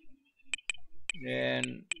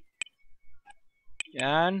 Then,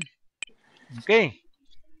 yan. Okay.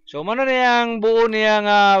 So, mano na yung buo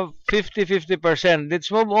niyang 50-50%.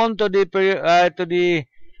 Let's move on to the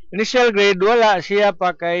initial grade. Wala siya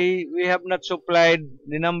pa kay we have not supplied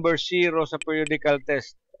the number 0 sa periodical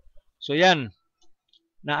test. So, yan.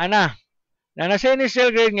 Na sa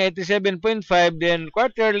initial grade nga 87.5, then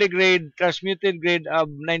quarterly grade, transmuted grade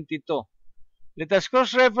of 92. Let us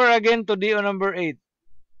cross-refer again to DO number 8.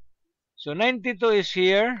 So, 92 is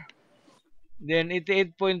here. Then,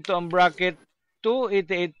 88.2 ang bracket.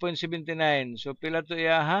 88.79. So, pila to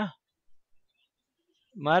iya, ha?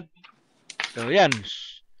 Mat. So, yan.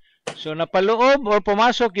 So, napaloob or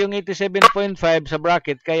pumasok yung 87.5 sa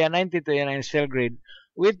bracket, kaya 92 yan ang initial grade.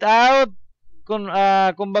 Without,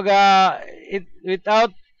 kumbaga, without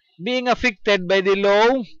being affected by the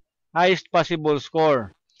low, highest possible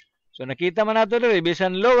score. So, nakita man nato diri,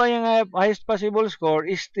 bisan low ang highest possible score,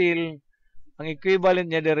 is still, ang equivalent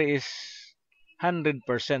niya diri is 100%.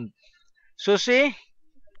 So, sa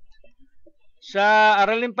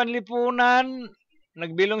Araling Panlipunan,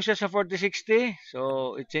 nagbilong siya sa 40-60.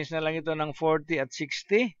 So, i-change na lang ito ng 40 at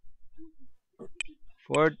 60.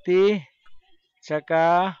 40,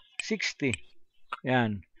 saka 60.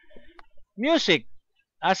 Yan. Music.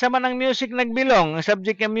 Asa man ang music nagbilong? Ang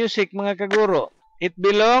subject ng music, mga kaguro. It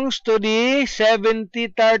belongs to the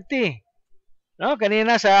 70-30. No?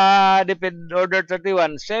 Kanina sa Deped Order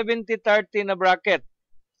 31, 70-30 na bracket.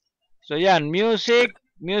 So yan, music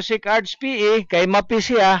arts PE, kay MAPI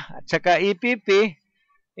siya, at saka EPP.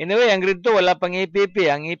 Anyway, ang grade 2, wala pang EPP.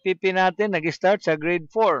 Ang EPP natin, nag-start sa grade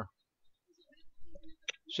 4.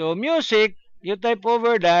 So, music, you type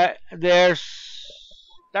over that, there's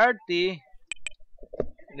 30,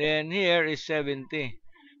 then here is 70.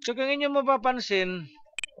 So, kung inyo mapapansin,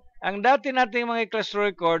 ang dati nating mga class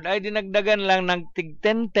record ay dinagdagan lang ng tig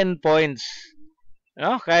 10 points.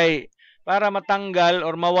 No? Kay para matanggal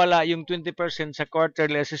or mawala yung 20% sa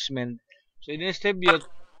quarterly assessment. So, i-distribute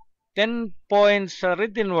 10 points sa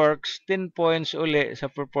written works, 10 points uli sa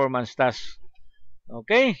performance task.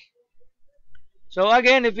 Okay? So,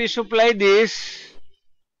 again, if we supply this,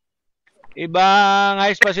 ibang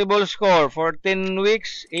highest possible score for 10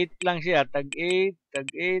 weeks, 8 lang siya. Tag 8,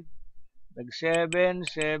 tag 8, tag 7,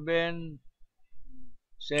 7,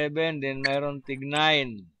 7, then mayroon tig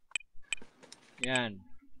 9. Yan.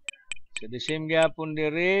 So, the same gapon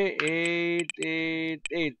diri, 8, 8,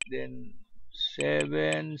 8, then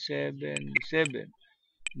 7, 7, 7.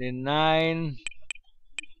 then 9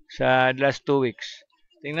 sa last 2 weeks.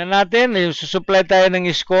 Tingnan natin, susupply tayo ng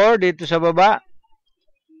score dito sa baba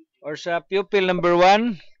or sa pupil number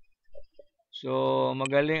 1. So,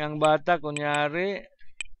 magaling ang bata, kunyari.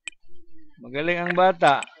 Magaling ang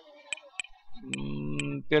bata.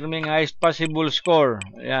 Pirming highest possible score.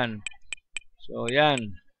 Ayan. So,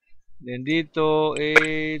 yan. Then dito,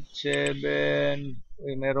 8, 7.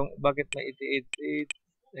 Uy, bakit may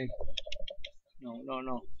 88? No.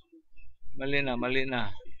 Mali na.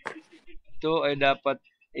 Ito ay dapat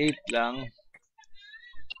 8 lang.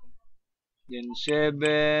 Then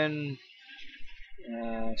 7, 6,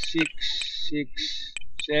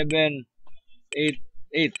 7, 8.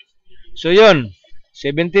 So, yun.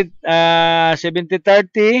 70-30.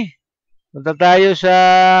 Punta tayo sa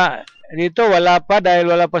dito. Wala pa dahil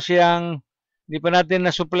wala pa siyang hindi pa natin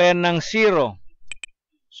nasupplyan ng 0.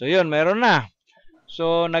 So, yun. Meron na.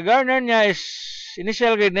 So, nag-garner niya is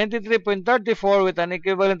initial grade 93.34 with an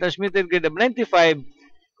equivalent transmitted grade of 95.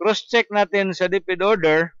 Cross-check natin sa DepEd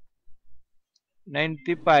order.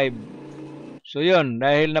 95. So, yun.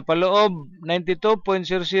 Dahil napaloob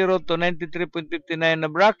 92.00 to 93.59 na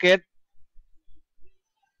bracket.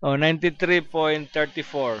 93.34.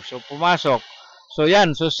 So, pumasok. So,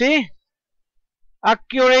 yan. So, see?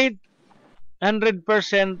 Accurate 100%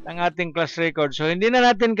 ang ating class record. So, hindi na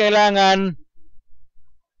natin kailangan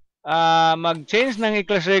mag-change ng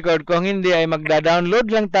class record. Kung hindi ay magda-download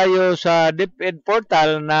lang tayo sa DepEd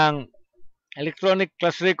portal ng electronic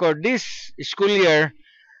class record this school year.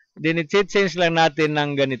 Then, i-change lang natin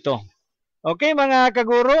ng ganito. Okay, mga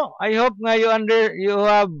kaguro, I hope nga you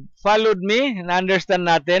have followed me and understand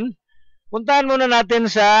natin. Puntahan muna natin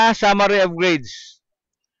sa summary of grades.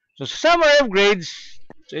 So, sa summary of grades,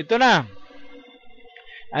 so ito na.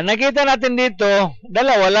 Ang nakita natin dito,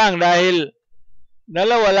 dalawa lang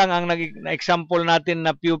ang na-example natin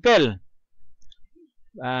na pupil.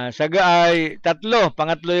 Tatlo,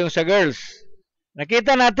 pangatlo yung sa girls.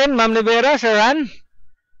 Nakita natin, Ma'am Rivera, Sir Han?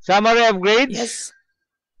 Summary of grades? Yes.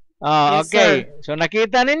 Yes, okay. Sir. So,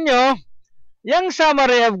 nakita ninyo, yung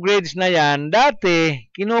summary of grades na yan, dati,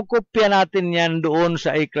 kinukopya natin yan doon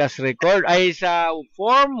sa class record, ay sa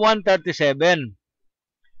Form 137.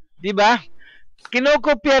 Diba?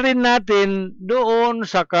 Kinukopya rin natin doon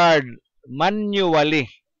sa card, manually.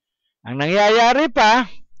 Ang nangyayari pa,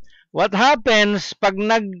 what happens, pag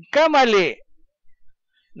nagkamali,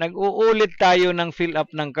 nag-uulit tayo ng fill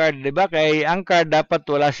up ng card, diba? Kaya ang card dapat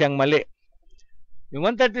wala siyang mali. Yung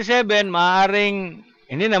 137, maaaring,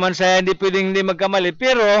 hindi naman saya hindi pwedeng hindi magkamali,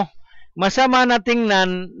 pero masama na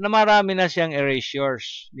tingnan na marami na siyang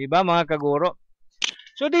erasures. Di ba mga kaguro?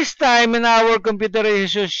 So this time in our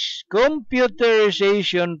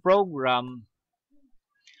computerization program,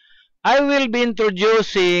 I will be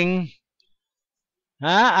introducing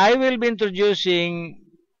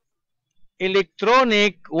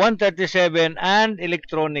electronic 137 and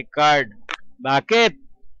electronic card. Bakit?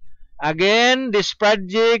 Again, this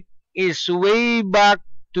project is way back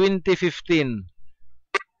 2015.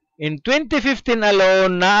 In 2015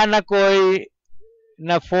 alone, naanak ko'y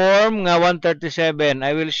na form nga 137.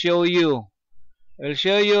 I will show you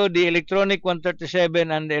the electronic 137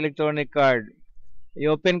 and the electronic card.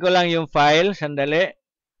 I-open ko lang yung file. Sandali.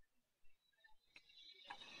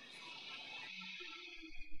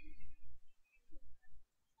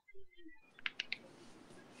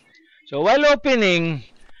 So, while opening,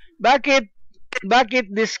 bakit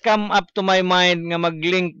this come up to my mind nga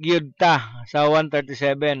mag-link yun ta sa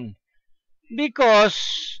 137? Because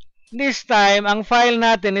this time, ang file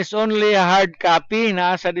natin is only a hard copy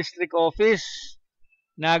na sa district office.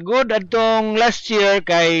 Na good atong last year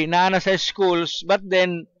kay naana sa schools, but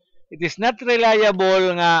then it is not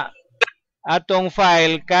reliable nga atong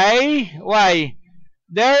file kay why?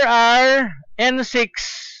 There are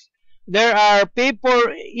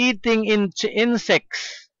paper-eating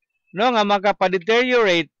insects no nga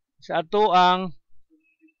makapadeteriorate sa ato ang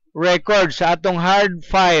record, sa atong hard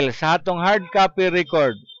file, sa atong hard copy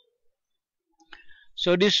record.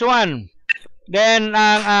 So this one. Then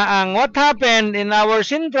ang what happened in our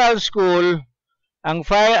central school, ang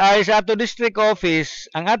file ay sa ato district office,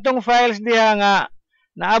 ang atong files diha nga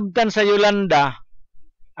naabtan sa Yolanda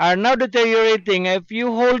are now deteriorating. If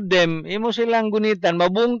you hold them, imo silang gunitan,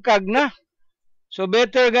 mabungkag na. So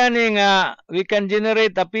better gani nga we can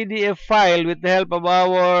generate a PDF file with the help of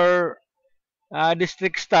our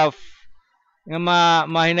district staff nga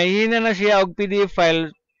mahinahina na siya og PDF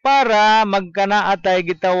file para magkana atay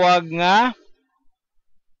gitawag nga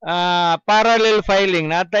parallel filing,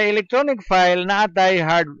 na atay electronic file, na atay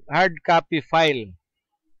hard copy file.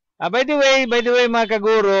 By the way mga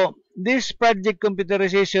kaguro, this project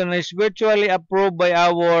computerization is virtually approved by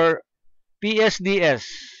our PSDS,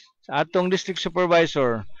 sa atong district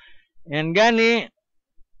supervisor. And gani,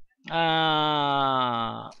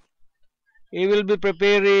 he will be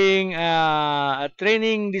preparing a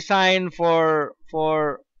training design for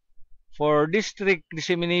district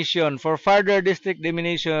dissemination, for further district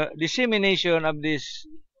dissemination of this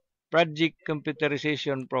project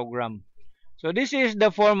computerization program. So this is the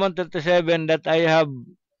Form 137 that I have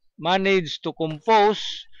managed to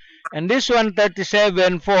compose, and this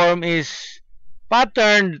 137 form is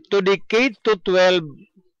patterned to the K-12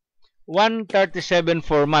 137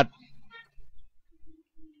 format.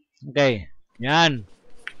 Okay, yan.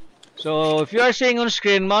 So, if you are seeing on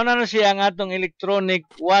screen, mauna na siya ang atong electronic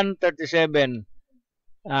 137.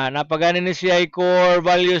 Napagani ni siya core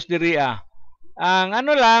values diri Ang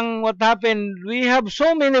ano lang, what happened, we have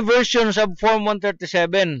so many versions of Form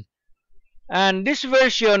 137. And this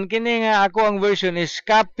version, kini nga ako ang version is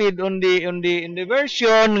copied on the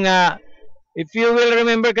version nga, if you will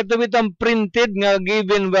remember, katong itong printed nga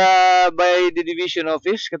given by the division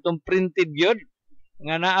office, katong printed yun,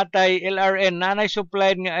 nga naatay LRN, nanay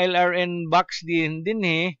supplied nga LRN box din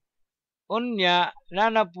unya,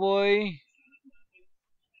 nanapoy,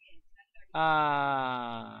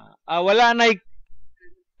 wala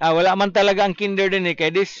man talaga ang kinder din kay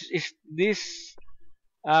this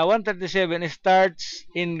 137 starts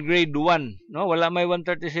in grade 1, no? Wala may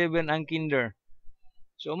 137 ang kinder.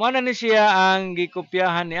 So mana ni siya ang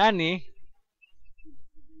gikopyahan ni ani.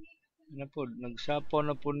 Ano po, nagsapaw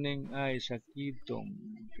na po ning ay sakitong.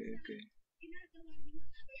 Okay.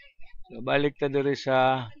 So balik ta diri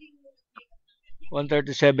sa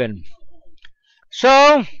 137. So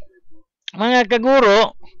mga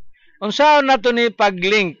kaguro, unsaon nato ni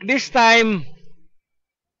paglink? This time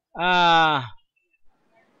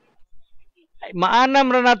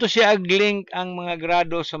maanam ra nato siya ag-link ang mga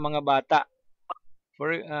grado sa mga bata.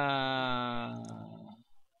 For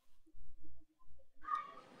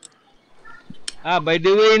by the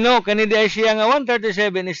way, no, kanidi ay siya nga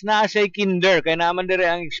 137 is naa say kinder kay naman dire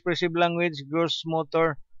ang expressive language, gross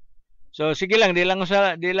motor. So sige lang, di lang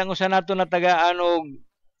usa nato natagaan og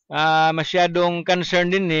masyadong concern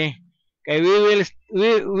din kay we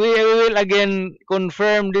will again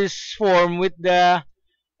confirm this form with the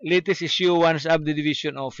latest issuance of the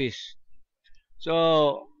division office.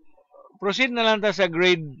 So proceed na lang ta sa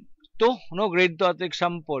grade 2, no, grade 2 at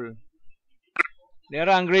example. There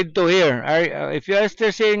ang grade 2 here. If you are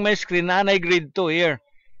still seeing my screen, naanay grade 2 here.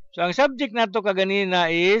 So, ang subject nato kaganina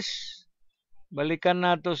is, balikan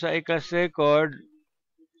nato sa ikas record,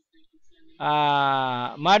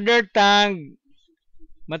 mother tongue,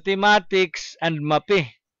 mathematics, and MAPE.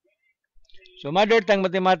 So, mother tongue,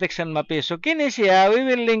 mathematics, and MAPE. So, kini siya, we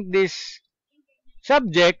will link these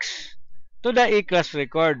subjects to the e-class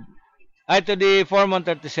record. To the Form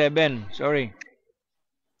 137. Sorry.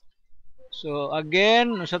 So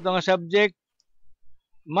again, sa itong subject,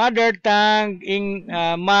 mother tongue,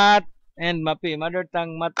 math, and MAPE. Mother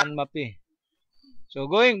tongue, math, and MAPE. So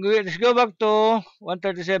let's go back to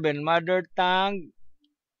 137. Mother tongue.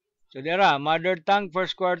 So there mother tongue,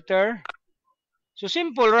 first quarter. So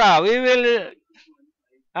simple ra. We will,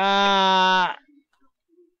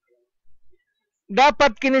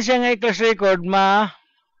 dapat kini siya nga i-class record,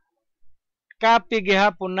 copy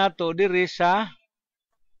gihapon nato diri sa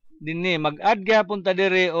dinhi, mag-add gyapon ta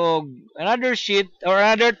dire og another sheet or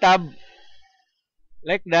another tab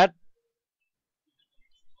like that.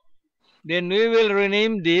 Then we will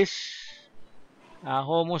rename this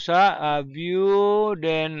homo sa view,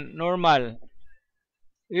 then normal.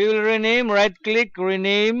 We will rename, right click,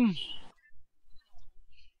 rename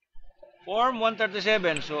Form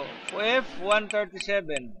 137. So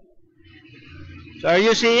F137. So are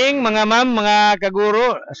you seeing mga ma'am, mga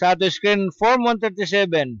kaguro sa ato screen, Form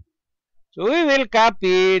 137. So we will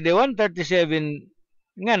copy the 137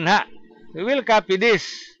 ngan ha. We will copy this.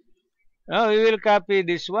 We will copy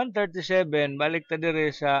this 137, balik ta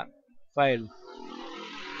dire sa file.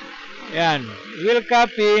 Yan. We will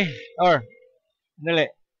copy or dali.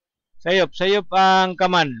 Sayop ang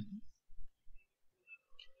command.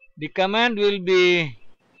 The command will be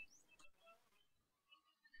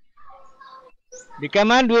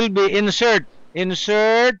insert or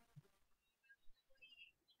insert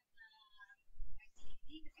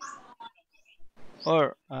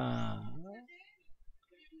or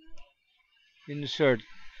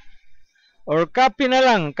copy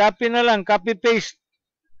paste.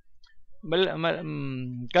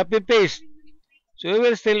 Copy paste. So we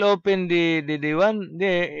will still open the one,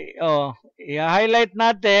 i-highlight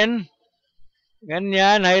natin.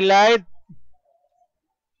 Ganyan, highlight.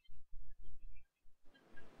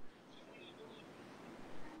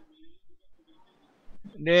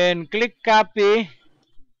 then click copy,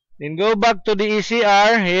 then go back to the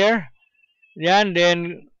ECR here. Yan,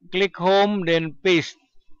 then click home, then paste.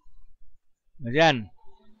 Yan.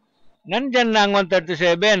 Nandyan na ang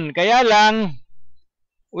 137. Kaya lang,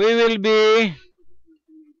 we will be,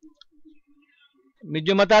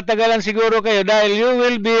 medyo matatagalan siguro kayo dahil you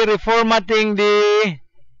will be reformatting the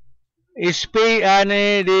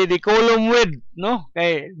the column width, no?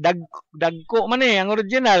 Kay dagko man ang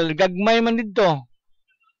original, gagmay man dito.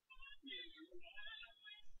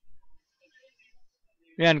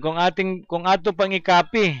 Yan, kung ato pang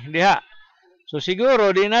i-copy diha. So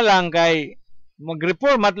siguro di na lang kay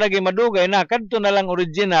mag-reformat lagi madugay na kadto na lang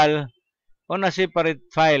original on a separate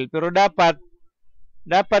file. Pero dapat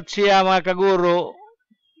siya mga kaguro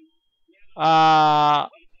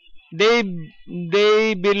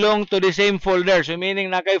they belong to the same folder. So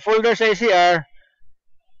meaning na kay folder sa ECR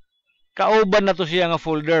kauban na to siya nga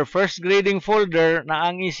folder. First grading folder na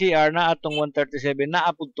ang ECR na atong 137 na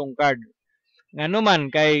apud tong card. Ngano man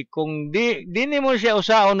kay kung di nimo siya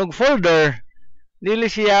usaon og folder, dili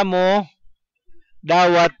siya mo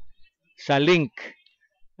dawat sa link.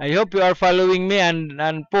 I hope you are following me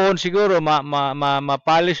and pohon siguro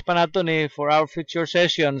ma-polish pa nato ni for our future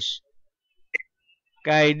sessions.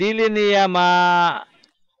 Kay dili niya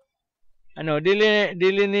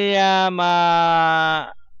dili niya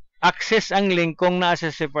access ang link kung naa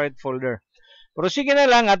sa separate folder. Pero sige na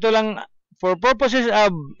lang ato lang for purposes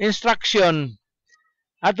of instruction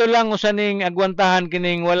ato lang usaning agwantahan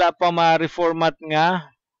kining wala pa ma-reformat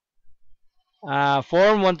nga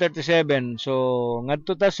form 137. So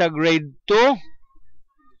ngadto ta sa grade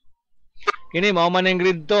 2. Kini mao man ang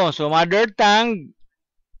grade 2. So mother tongue,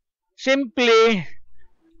 simply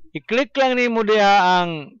i-click lang nimo diha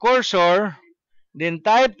ang cursor, then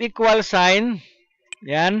type equal sign.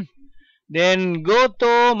 Yan. Then go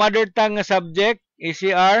to mother tongue nga subject,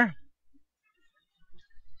 ECR.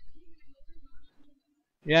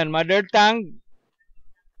 Yan, mother tongue.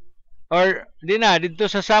 Or di na dito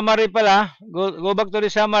sa summary pala, go back to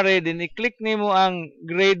the summary, then i-click nimo ang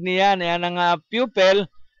grade niya nga pupil,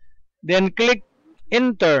 then click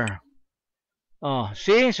enter. Oh,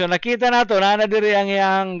 see? So nakita nato na diri ang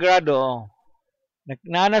iyang grado. Oh.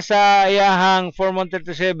 Nana sa iyahang form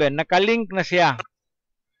 137, nakalink na siya.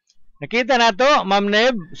 Nakita nato, Ma'am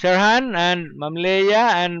Neb, Sir Han, and Ma'am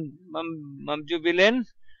Leia, and Ma'am Jubilin.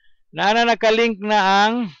 Nakalink na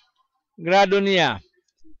ang grado niya.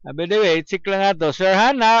 By the way, check lang nato. Sir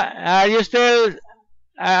Han, are you still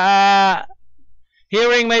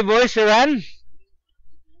hearing my voice, Sir Han?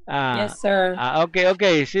 Yes, sir.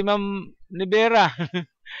 Okay. Si Ma'am Nibera.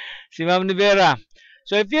 Si Ma'am Nibera.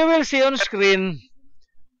 So if you will see on screen,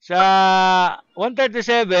 sa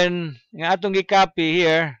 137, nga atong gi-copy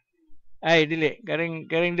here, ay, dili,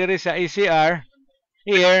 karing diri sa ECR,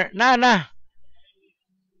 here, na.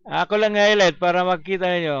 Ako lang highlight para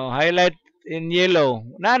makita niyo. Highlight in yellow.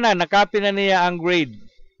 Nakopy na niya ang grade.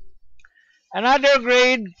 Another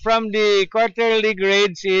grade from the quarterly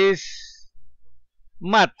grades is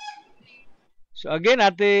math. So again,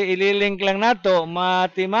 ililink lang nato,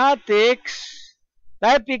 mathematics,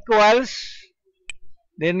 type equals,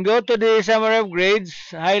 then go to the summary of grades,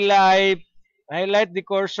 highlight the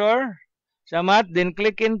cursor sa math, then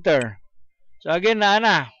click enter. So again,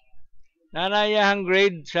 nanayahang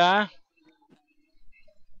grade sa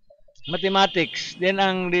mathematics. Then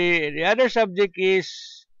the other subject is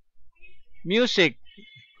music.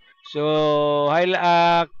 So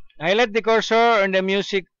highlight the cursor on the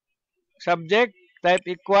music subject, type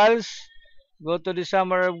equals, go to the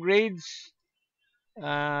summary of grades,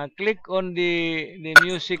 click on the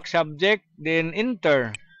music subject, then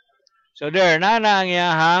enter. So there, ang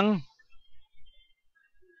iyahang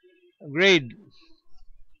grade.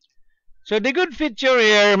 So the good feature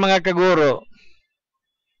here, mga kaguro,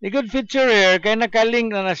 kay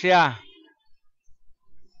nakalink na siya.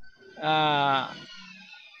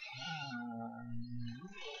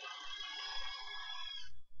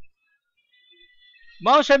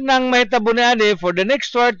 Mausad nang mahitabo ni for the next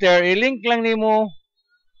quarter, i-link lang nimo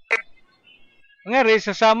ngari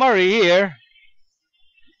sa summary here.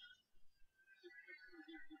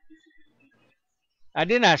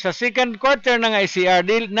 Adi na sa second quarter na nga ICR,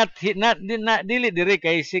 dili diri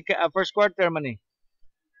kay first quarter man ni.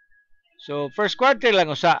 So first quarter lang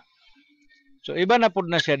usa. So iba na pud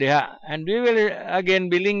na siya diha. And we will again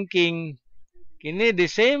be linking kini the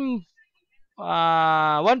same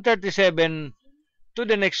 137 to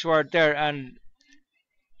the next quarter, and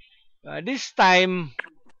this time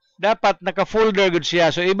dapat naka-folder gud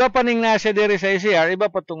siya. So iba pa ning nasa diri sa ICR, iba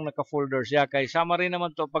pa tong naka-folder siya kay summary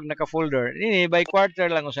naman to pag naka-folder. Ini by quarter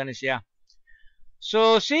lang usa ni siya.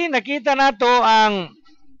 So, nakita nato ang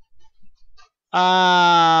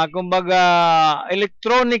kumbaga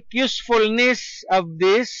electronic usefulness of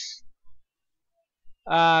this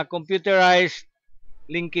computerized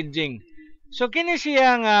linkaging. So, kini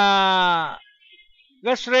siyang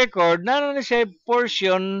gas record na siya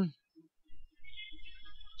portion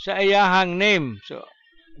sa iyahang name. So,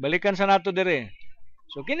 balikan sa nato dire.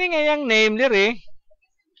 So, kini nga yang name dire,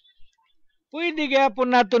 pwede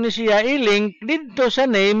gyapon nato ni siya i-link dito sa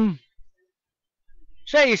name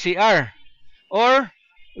sa ECR. Or,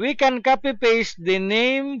 we can copy-paste the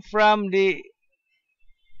name from the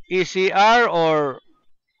ECR or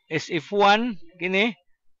SF1, kini.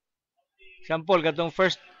 Example, katong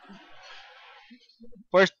first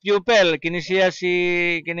pupil, kini siya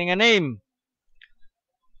kini nga name.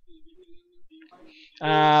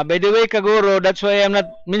 By the way, Kaguro, that's why I'm not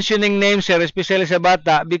mentioning names here, especially sa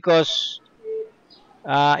bata, because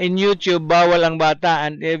in YouTube, bawal ang bata,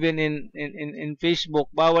 and even in Facebook,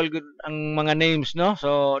 bawal ang mga names, no?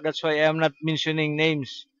 So, that's why I'm not mentioning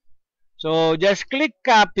names. So, just click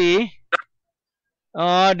copy.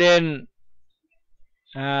 Then,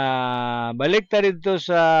 balik ta dito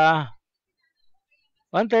sa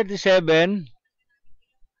 137.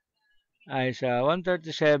 Ay, sa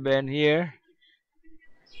 137 here.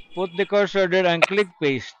 Put the cursor there and click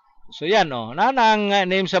paste. So, yan, nana ang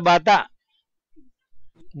name sa bata.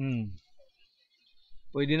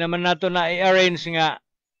 Pwede naman nato na i-arrange nga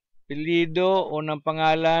apelyido, unang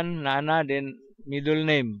pangalan, nana, then middle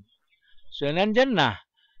name. So, nandyan na.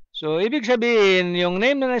 So, ibig sabihin, yung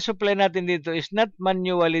name na na-supply natin dito is not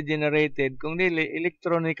manually generated, kundi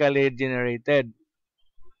electronically generated.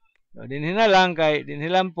 So,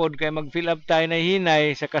 dinhilang pod kay mag-fill up tayo na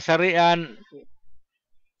hinay sa kasarian.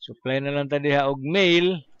 Supply na lang tayo diha og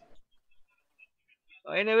mail.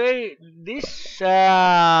 So, anyway, this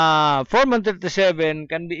Form 137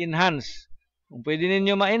 can be enhanced. Kung pwede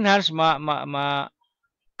ninyo ma-enhance,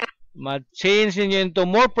 ma-change ninyo into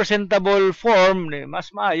more presentable form, mas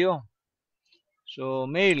maayo. So,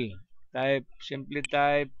 mail. Simply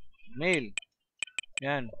type mail.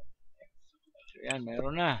 Yan. So, yan,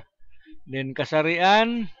 mayroon na. Then,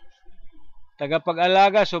 kasarian,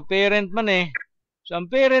 tagapag-alaga. So, parent man eh. So, ang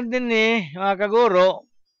parent din mga kaguro,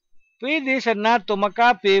 pwede sa nato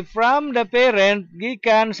makopy from the parent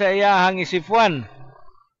gikan sa iyahang isip-1.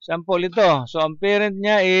 Sample ito. So, ang parent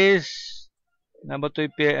niya is,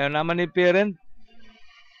 naman ni parent.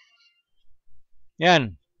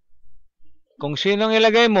 Yan. Kung sinong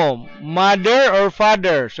ilagay mo, mother or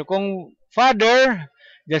father. So, kung father,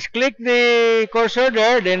 just click the cursor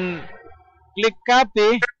there, then click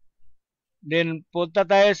copy. Then, punta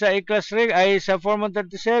tayo sa sa Form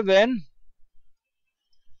 137.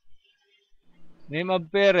 Name of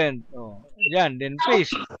parent. Yan, then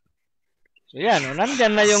paste. So, yan.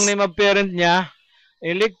 Nandyan na yung name of parent niya,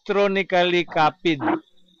 electronically copied.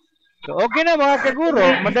 So, okay na mga kaguro.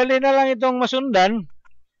 Madali na lang itong masundan.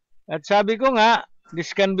 At sabi ko nga,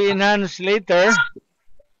 this can be enhanced later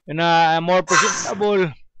in a more presentable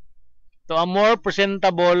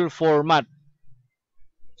format.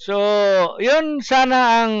 So, yun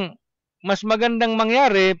sana ang mas magandang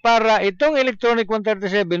mangyari para itong electronic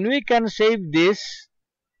 137, we can save this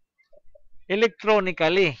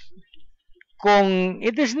electronically. Kung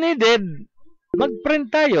it is needed, mag-print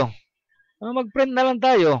tayo. Mag-print na lang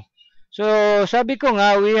tayo. So, sabi ko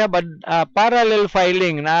nga, we have a parallel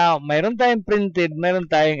filing na mayroon tayong printed, mayroon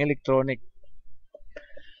tayong electronic.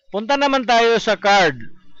 Punta naman tayo sa card.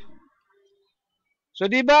 So,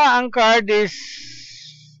 di ba ang card is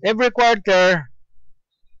every quarter,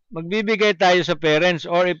 magbibigay tayo sa parents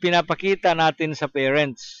or ipinapakita natin sa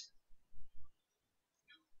parents.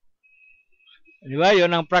 Di ba?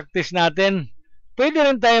 Yun ang practice natin. Pwede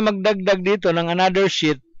rin tayo magdagdag dito ng another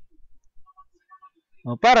sheet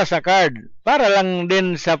para sa card. Para lang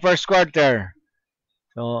din sa first quarter.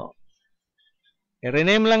 So,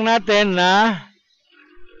 i-rename lang natin na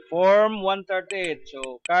Form 138.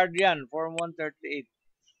 So, card yan. Form 138.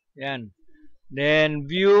 Yan. Then,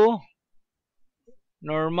 view,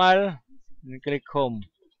 normal, and click home.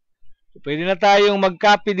 So, pwede na tayong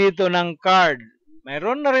mag-copy dito ng card.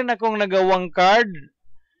 Mayroon na rin akong nagawang card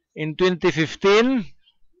in 2015.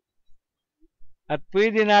 At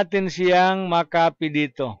pwede natin siyang makopy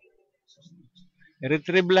dito.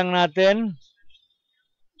 I-retrieve lang natin.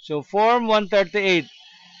 So, Form 138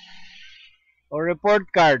 or report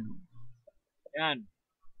card. Yan.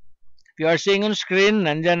 If you are seeing on screen,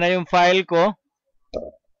 nandyan na yung file ko.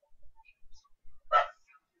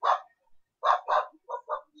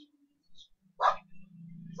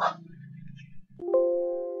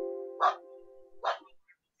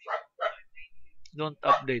 don't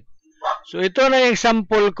update. So, ito na yung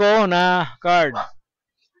example ko na card.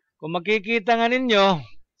 Kung makikita nga ninyo,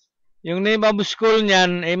 yung name of school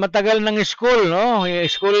niyan ay matagal ng school, no?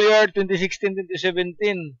 School year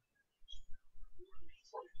 2016-2017.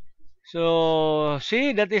 So,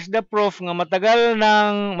 see, that is the proof nga matagal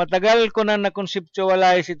ko na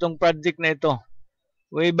na-conceptualize itong project na ito.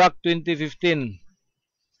 Way back 2015.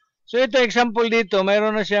 So, ito example dito,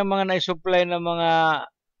 mayroon na siya mga na-supply na mga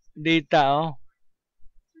data, oh.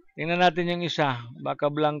 Tingnan natin yung isa.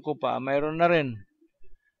 Baka blanco pa. Mayroon na rin.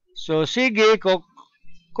 So, sige,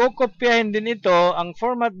 kukopyahin din ito. Ang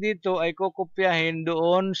format dito ay kukopyahin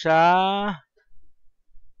doon sa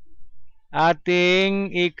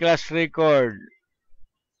ating e-class record.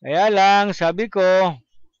 Kaya lang, sabi ko,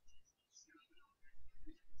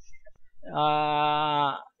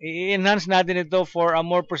 i-enhance natin ito for a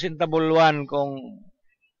more presentable one kung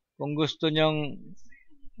gusto nyong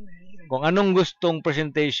kung anong gustong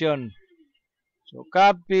presentation. So,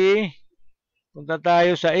 copy. Punta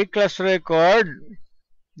tayo sa e-class record.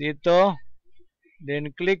 Dito.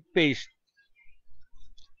 Then, click paste.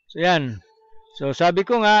 So, yan. So, sabi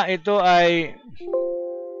ko nga, ito ay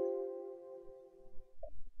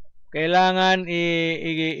kailangan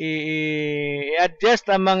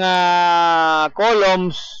i-adjust ang mga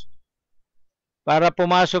columns para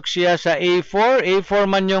pumasok siya sa A4. A4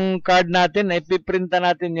 man yung card natin, ipiprinta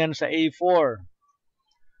natin yan sa A4.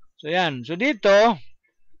 So, yan. So, dito,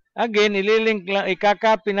 again, ililink lang,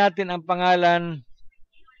 ikakopy natin ang pangalan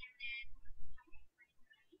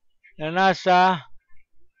na nasa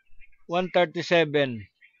 137.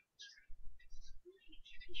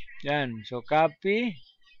 Yan. So, copy.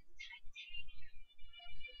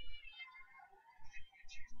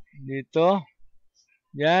 Dito.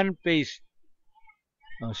 Yan, paste.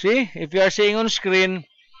 Oh, see? If you are seeing on screen,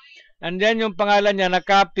 andyan yung pangalan niya na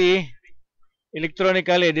copy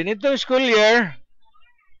electronically. Then ito school year,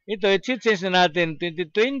 ito, i-change na natin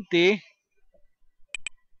 2020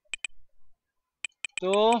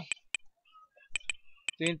 to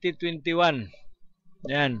 2021.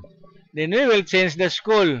 Yan. Then we will change the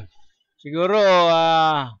school. Siguro,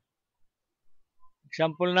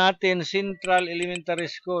 example natin, Central Elementary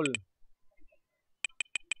School.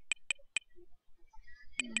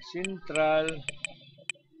 Central.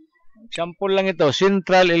 Example lang ito.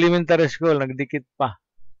 Central Elementary School. Nagdikit pa.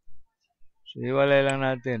 So, hiwalay lang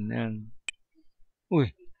natin. Yan.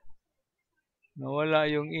 Uy. Nawala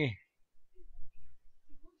yung E.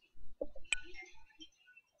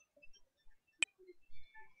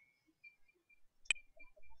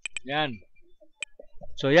 Yan.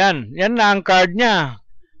 So, yan. Yan na ang card niya.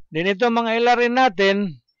 Then, ito mga ilarin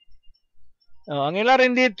natin. Ang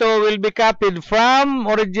ilarin dito will be copied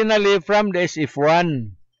originally from the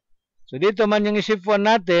SF1. So, dito man yung SF1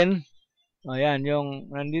 natin. Ayan,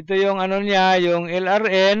 nandito yung ano niya, yung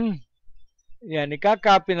LRN. Yan,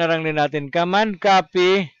 ikakopy na lang din natin. Command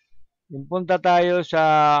copy. Yung punta tayo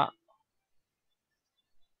sa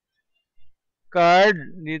card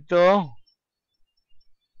dito.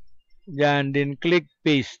 Yan, din click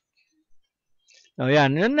paste. O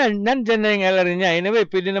yan, nandyan na yung LRN niya. Anyway,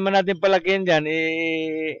 pwede naman natin palakihin dyan.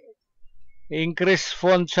 Increase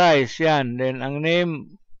font size. Yan, then ang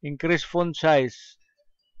name, increase font size.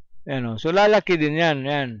 Yan o. So, lalaki din yan.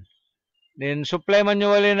 Yan. Then, supply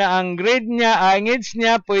manually na ang grade niya, ang age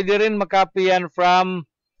niya, pwede rin makopy yan from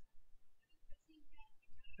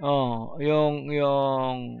yung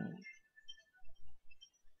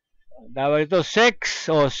tawag ito, sex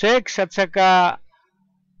at saka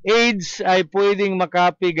age ay pwedeng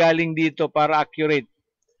makopy galing dito para accurate.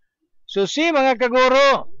 So, mga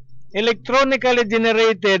kaguro, electronically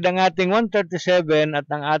generated ang ating 137 at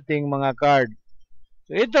ang ating mga card.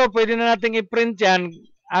 So, ito, pwede na nating i-print yan.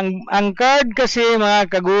 Ang card kasi, mga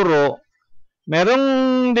kaguro,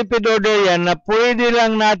 merong depend order yan na pwede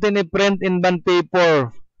lang natin i-print in bond paper.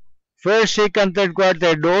 First, second, third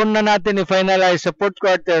quarter. Doon na natin i-finalize sa fourth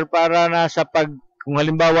quarter para na sa kung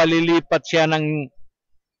halimbawa lilipat siya ng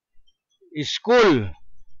school.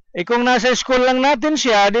 Kung nasa school lang natin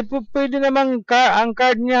siya, di po pwede naman ang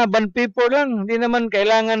card niya, bond paper lang. Hindi naman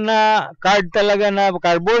kailangan na card talaga na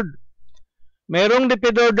cardboard. Merong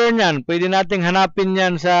depend order niyan. Pwede nating hanapin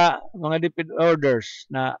yan sa mga depend orders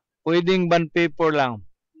na pwedeng bond paper lang.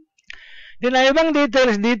 Then, ang ibang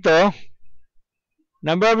details dito,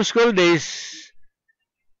 number of school days,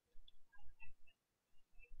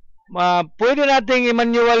 pwede nating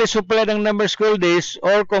i-manually supply ng number of school days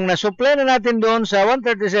or kung na-supply na natin doon sa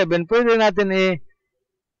 137, pwede natin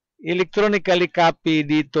electronically copy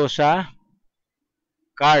dito sa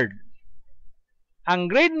card. Ang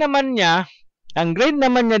grade naman niya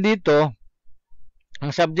dito, Ang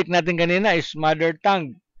subject natin kanina is mother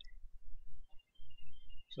tongue.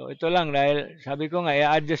 So, ito lang dahil sabi ko nga,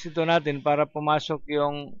 i-adjust ito natin para pumasok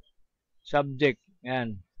yung subject.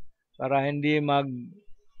 Yan. Para hindi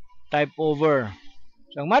mag-type over.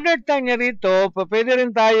 So, ang mother tongue niya rito, pwede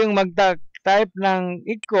rin tayong mag-type ng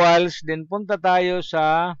equals, then punta tayo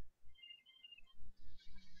sa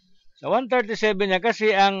 137 niya kasi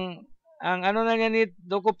ang ano na niya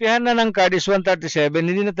nito, kopyahan na ng card is 137,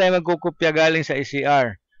 hindi na tayo magkukopya galing sa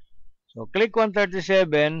ECR. So, click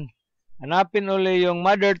 137, hanapin uli yung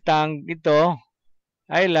mother tongue, ito,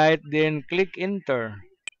 highlight, then click enter.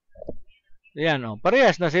 Ayan, oh,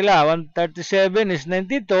 parehas na sila. 137 is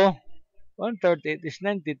 92, 138 is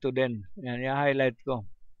 92 din. Ayan, i-highlight ko.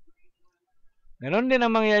 Ganon din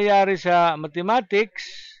ang mangyayari sa mathematics.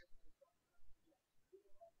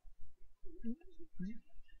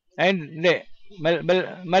 Ay, hindi.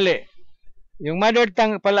 Mali. Yung mother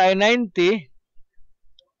tongue pala ay 90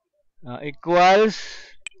 equals,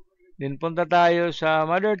 then punta tayo sa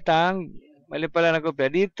mother tongue, mali pala na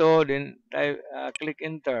kopya dito, then click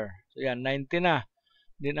enter. So yan, 90 na.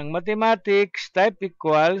 Then ang mathematics, type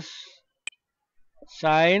equals,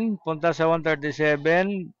 sign, punta sa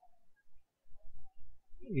 137,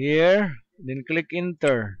 here, then click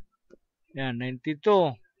enter. Yan,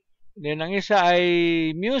 92. Then ang isa ay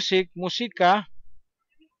music, musika.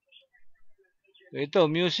 So ito,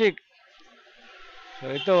 music.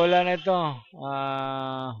 So ito, wala na ito.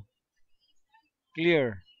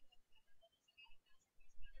 Clear.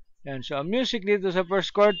 Yan, so ang music dito sa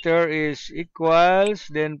first quarter is equals,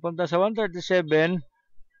 then punta sa 137,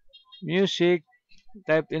 music,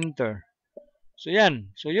 type enter. So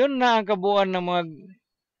yan. So yun na ang kabuuan ng mga,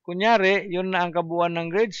 kunyari, yun na ang kabuuan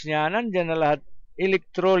ng grades niya. Nandyan na lahat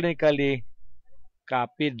electronically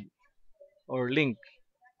copied or linked.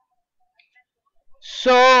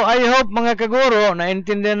 So, I hope mga kaguro,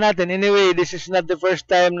 naintindihan natin. Anyway, this is not the first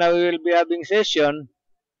time na we will be having session.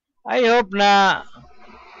 I hope na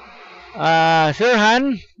Sir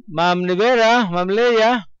Han, Ma'am Nivera, Ma'am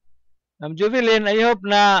Leia, Ma'am Jubilin, I hope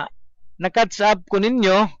na na-catch up ko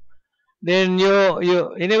ninyo. Then,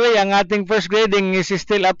 anyway, ang ating first grading is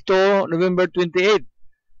still up to November 28.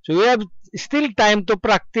 So, we have still time to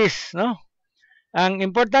practice, no? Ang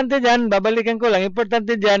importante dyan, babalikan ko lang,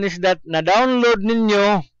 importante dyan is that na-download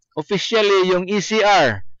ninyo officially yung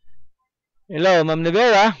ECR. Hello, Ma'am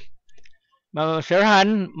Nivera, Ma'am Sir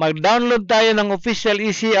Han, mag-download tayo ng official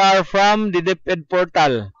ECR from the DepEd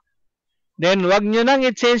portal. Then, wag nyo nang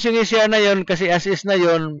i-change yung ECR na yon kasi as is na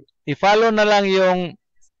yon, i-follow na lang yung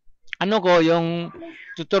yung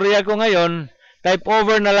tutorial ko ngayon, type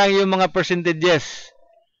over na lang yung mga percentages.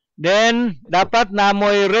 Then, dapat na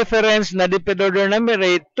mo'y reference na DepEd order number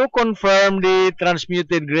 8 to confirm the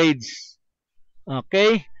transmuted grades.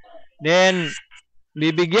 Okay? Then,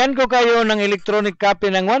 bibigyan ko kayo ng electronic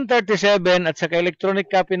copy ng 137 at saka electronic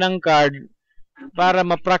copy ng card para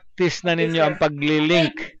ma-practice na ninyo ang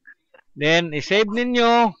pag-link. Then, i-save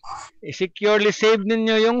ninyo, i-securely save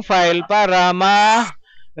ninyo yung file para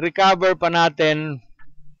ma-recover pa natin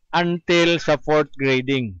until sa 4th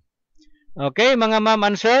grading. Okay, mga ma'am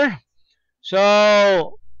and sir? So,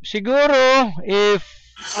 siguro, if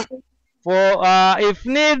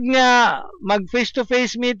need nga mag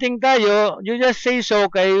face-to-face meeting tayo, you just say so,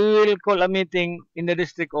 kaya we will call a meeting in the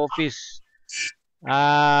district office.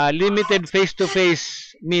 Limited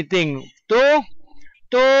face-to-face meeting to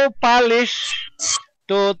polish,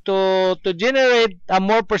 to generate a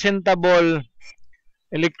more presentable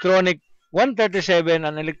electronic 137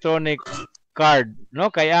 and electronic card,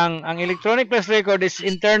 no? Kaya ang electronic class record is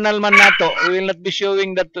internal man nato. We will not be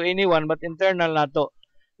showing that to anyone, but internal nato.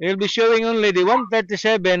 We will be showing only the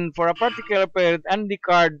 137 for a particular parent and the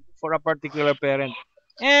card for a particular parent.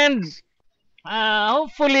 And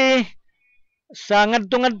hopefully sa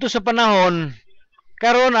ngadto-ngadto sa panahon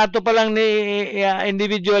karon ato pa lang ni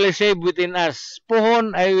individually save within us.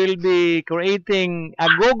 Pohon, I will be creating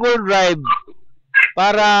a Google Drive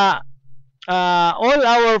para all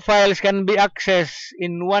our files can be accessed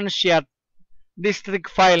in one shot. District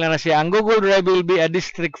file na siya. Ang Google Drive will be a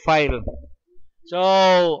district file.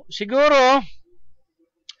 So, siguro,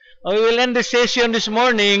 we will end the session this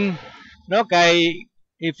morning, no, kay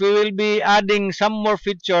if we will be adding some more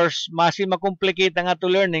features, makomplicate ang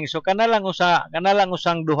ato learning. So, kanalang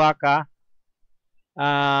usang duha ka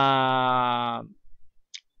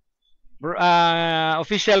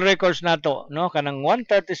official records nato, no, kanang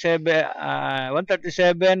 137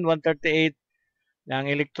 138 ng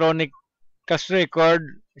electronic cash record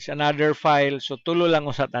is another file, so tulo lang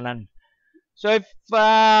usa tanan. So if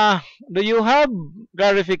do you have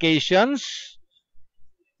clarifications?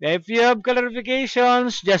 If you have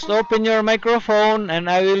clarifications, just open your microphone and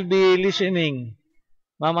I will be listening.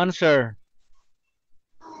 Ma'am, answer.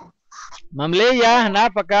 Ma'am Leia,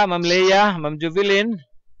 napa ka? Ma'am Leia, Ma'am Jubilin.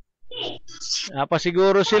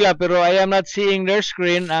 Napasiguro sila pero I am not seeing their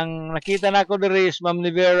screen. Ang nakita na ko diri is Ma'am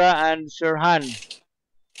Nivera and Sir Han.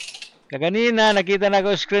 Kaganina, nakita na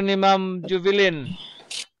ko screen ni Ma'am Jubilin.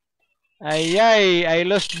 Ay, I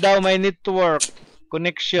lost daw my network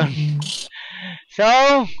connection. So,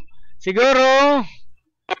 siguro,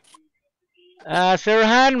 Sir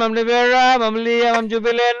Han, Ma'am Rivera, Ma'am Leah, Ma'am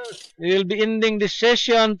Jubilin, we will be ending this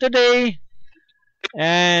session today.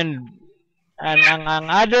 And ang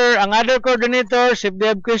other coordinators, if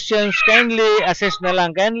they have questions, kindly assist na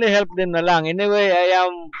lang, kindly help them na lang. Anyway, I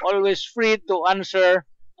am always free to answer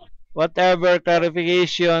whatever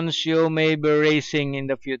clarifications you may be raising in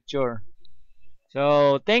the future.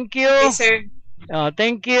 So, thank you. Yes, sir.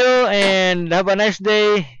 Thank you and have a nice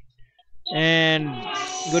day and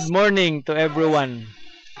good morning to everyone.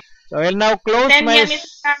 So I will now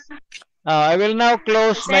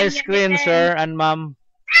close my screen, sir and ma'am.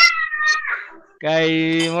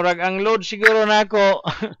 Kay murag ang load siguro nako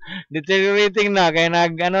deteriorating na kay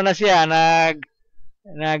nag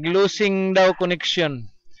losing daw connection.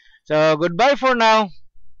 So goodbye for now.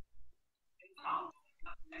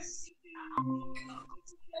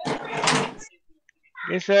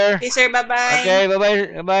 Yes, sir. Yes, sir. Bye-bye. Okay,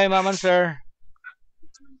 bye-bye. Bye, ma'am and sir.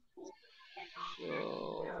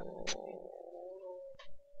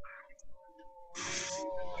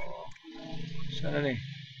 Sana ni?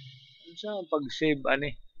 Saan pag-save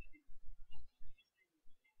ani?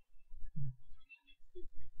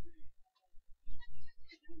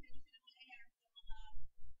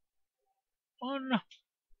 Oh no.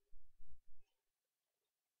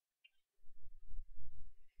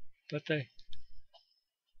 Patay.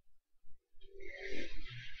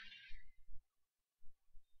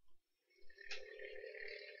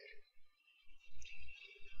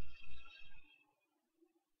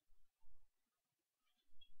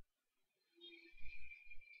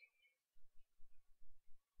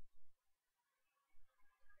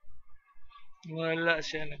 Wala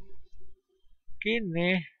siya na.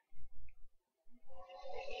 Kini.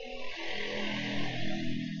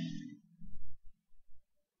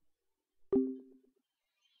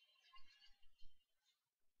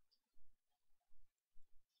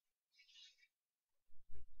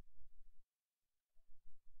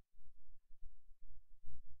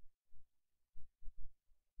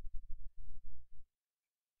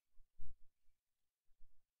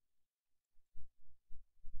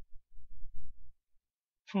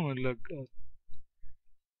 Log out.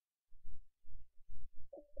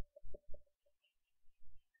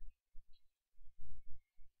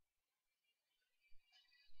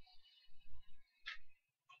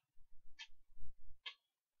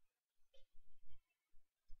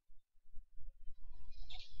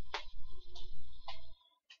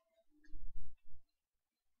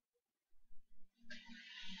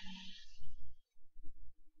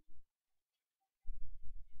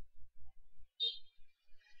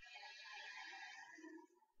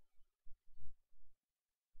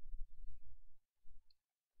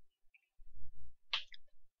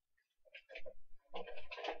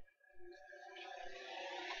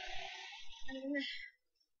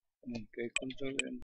 Okay, control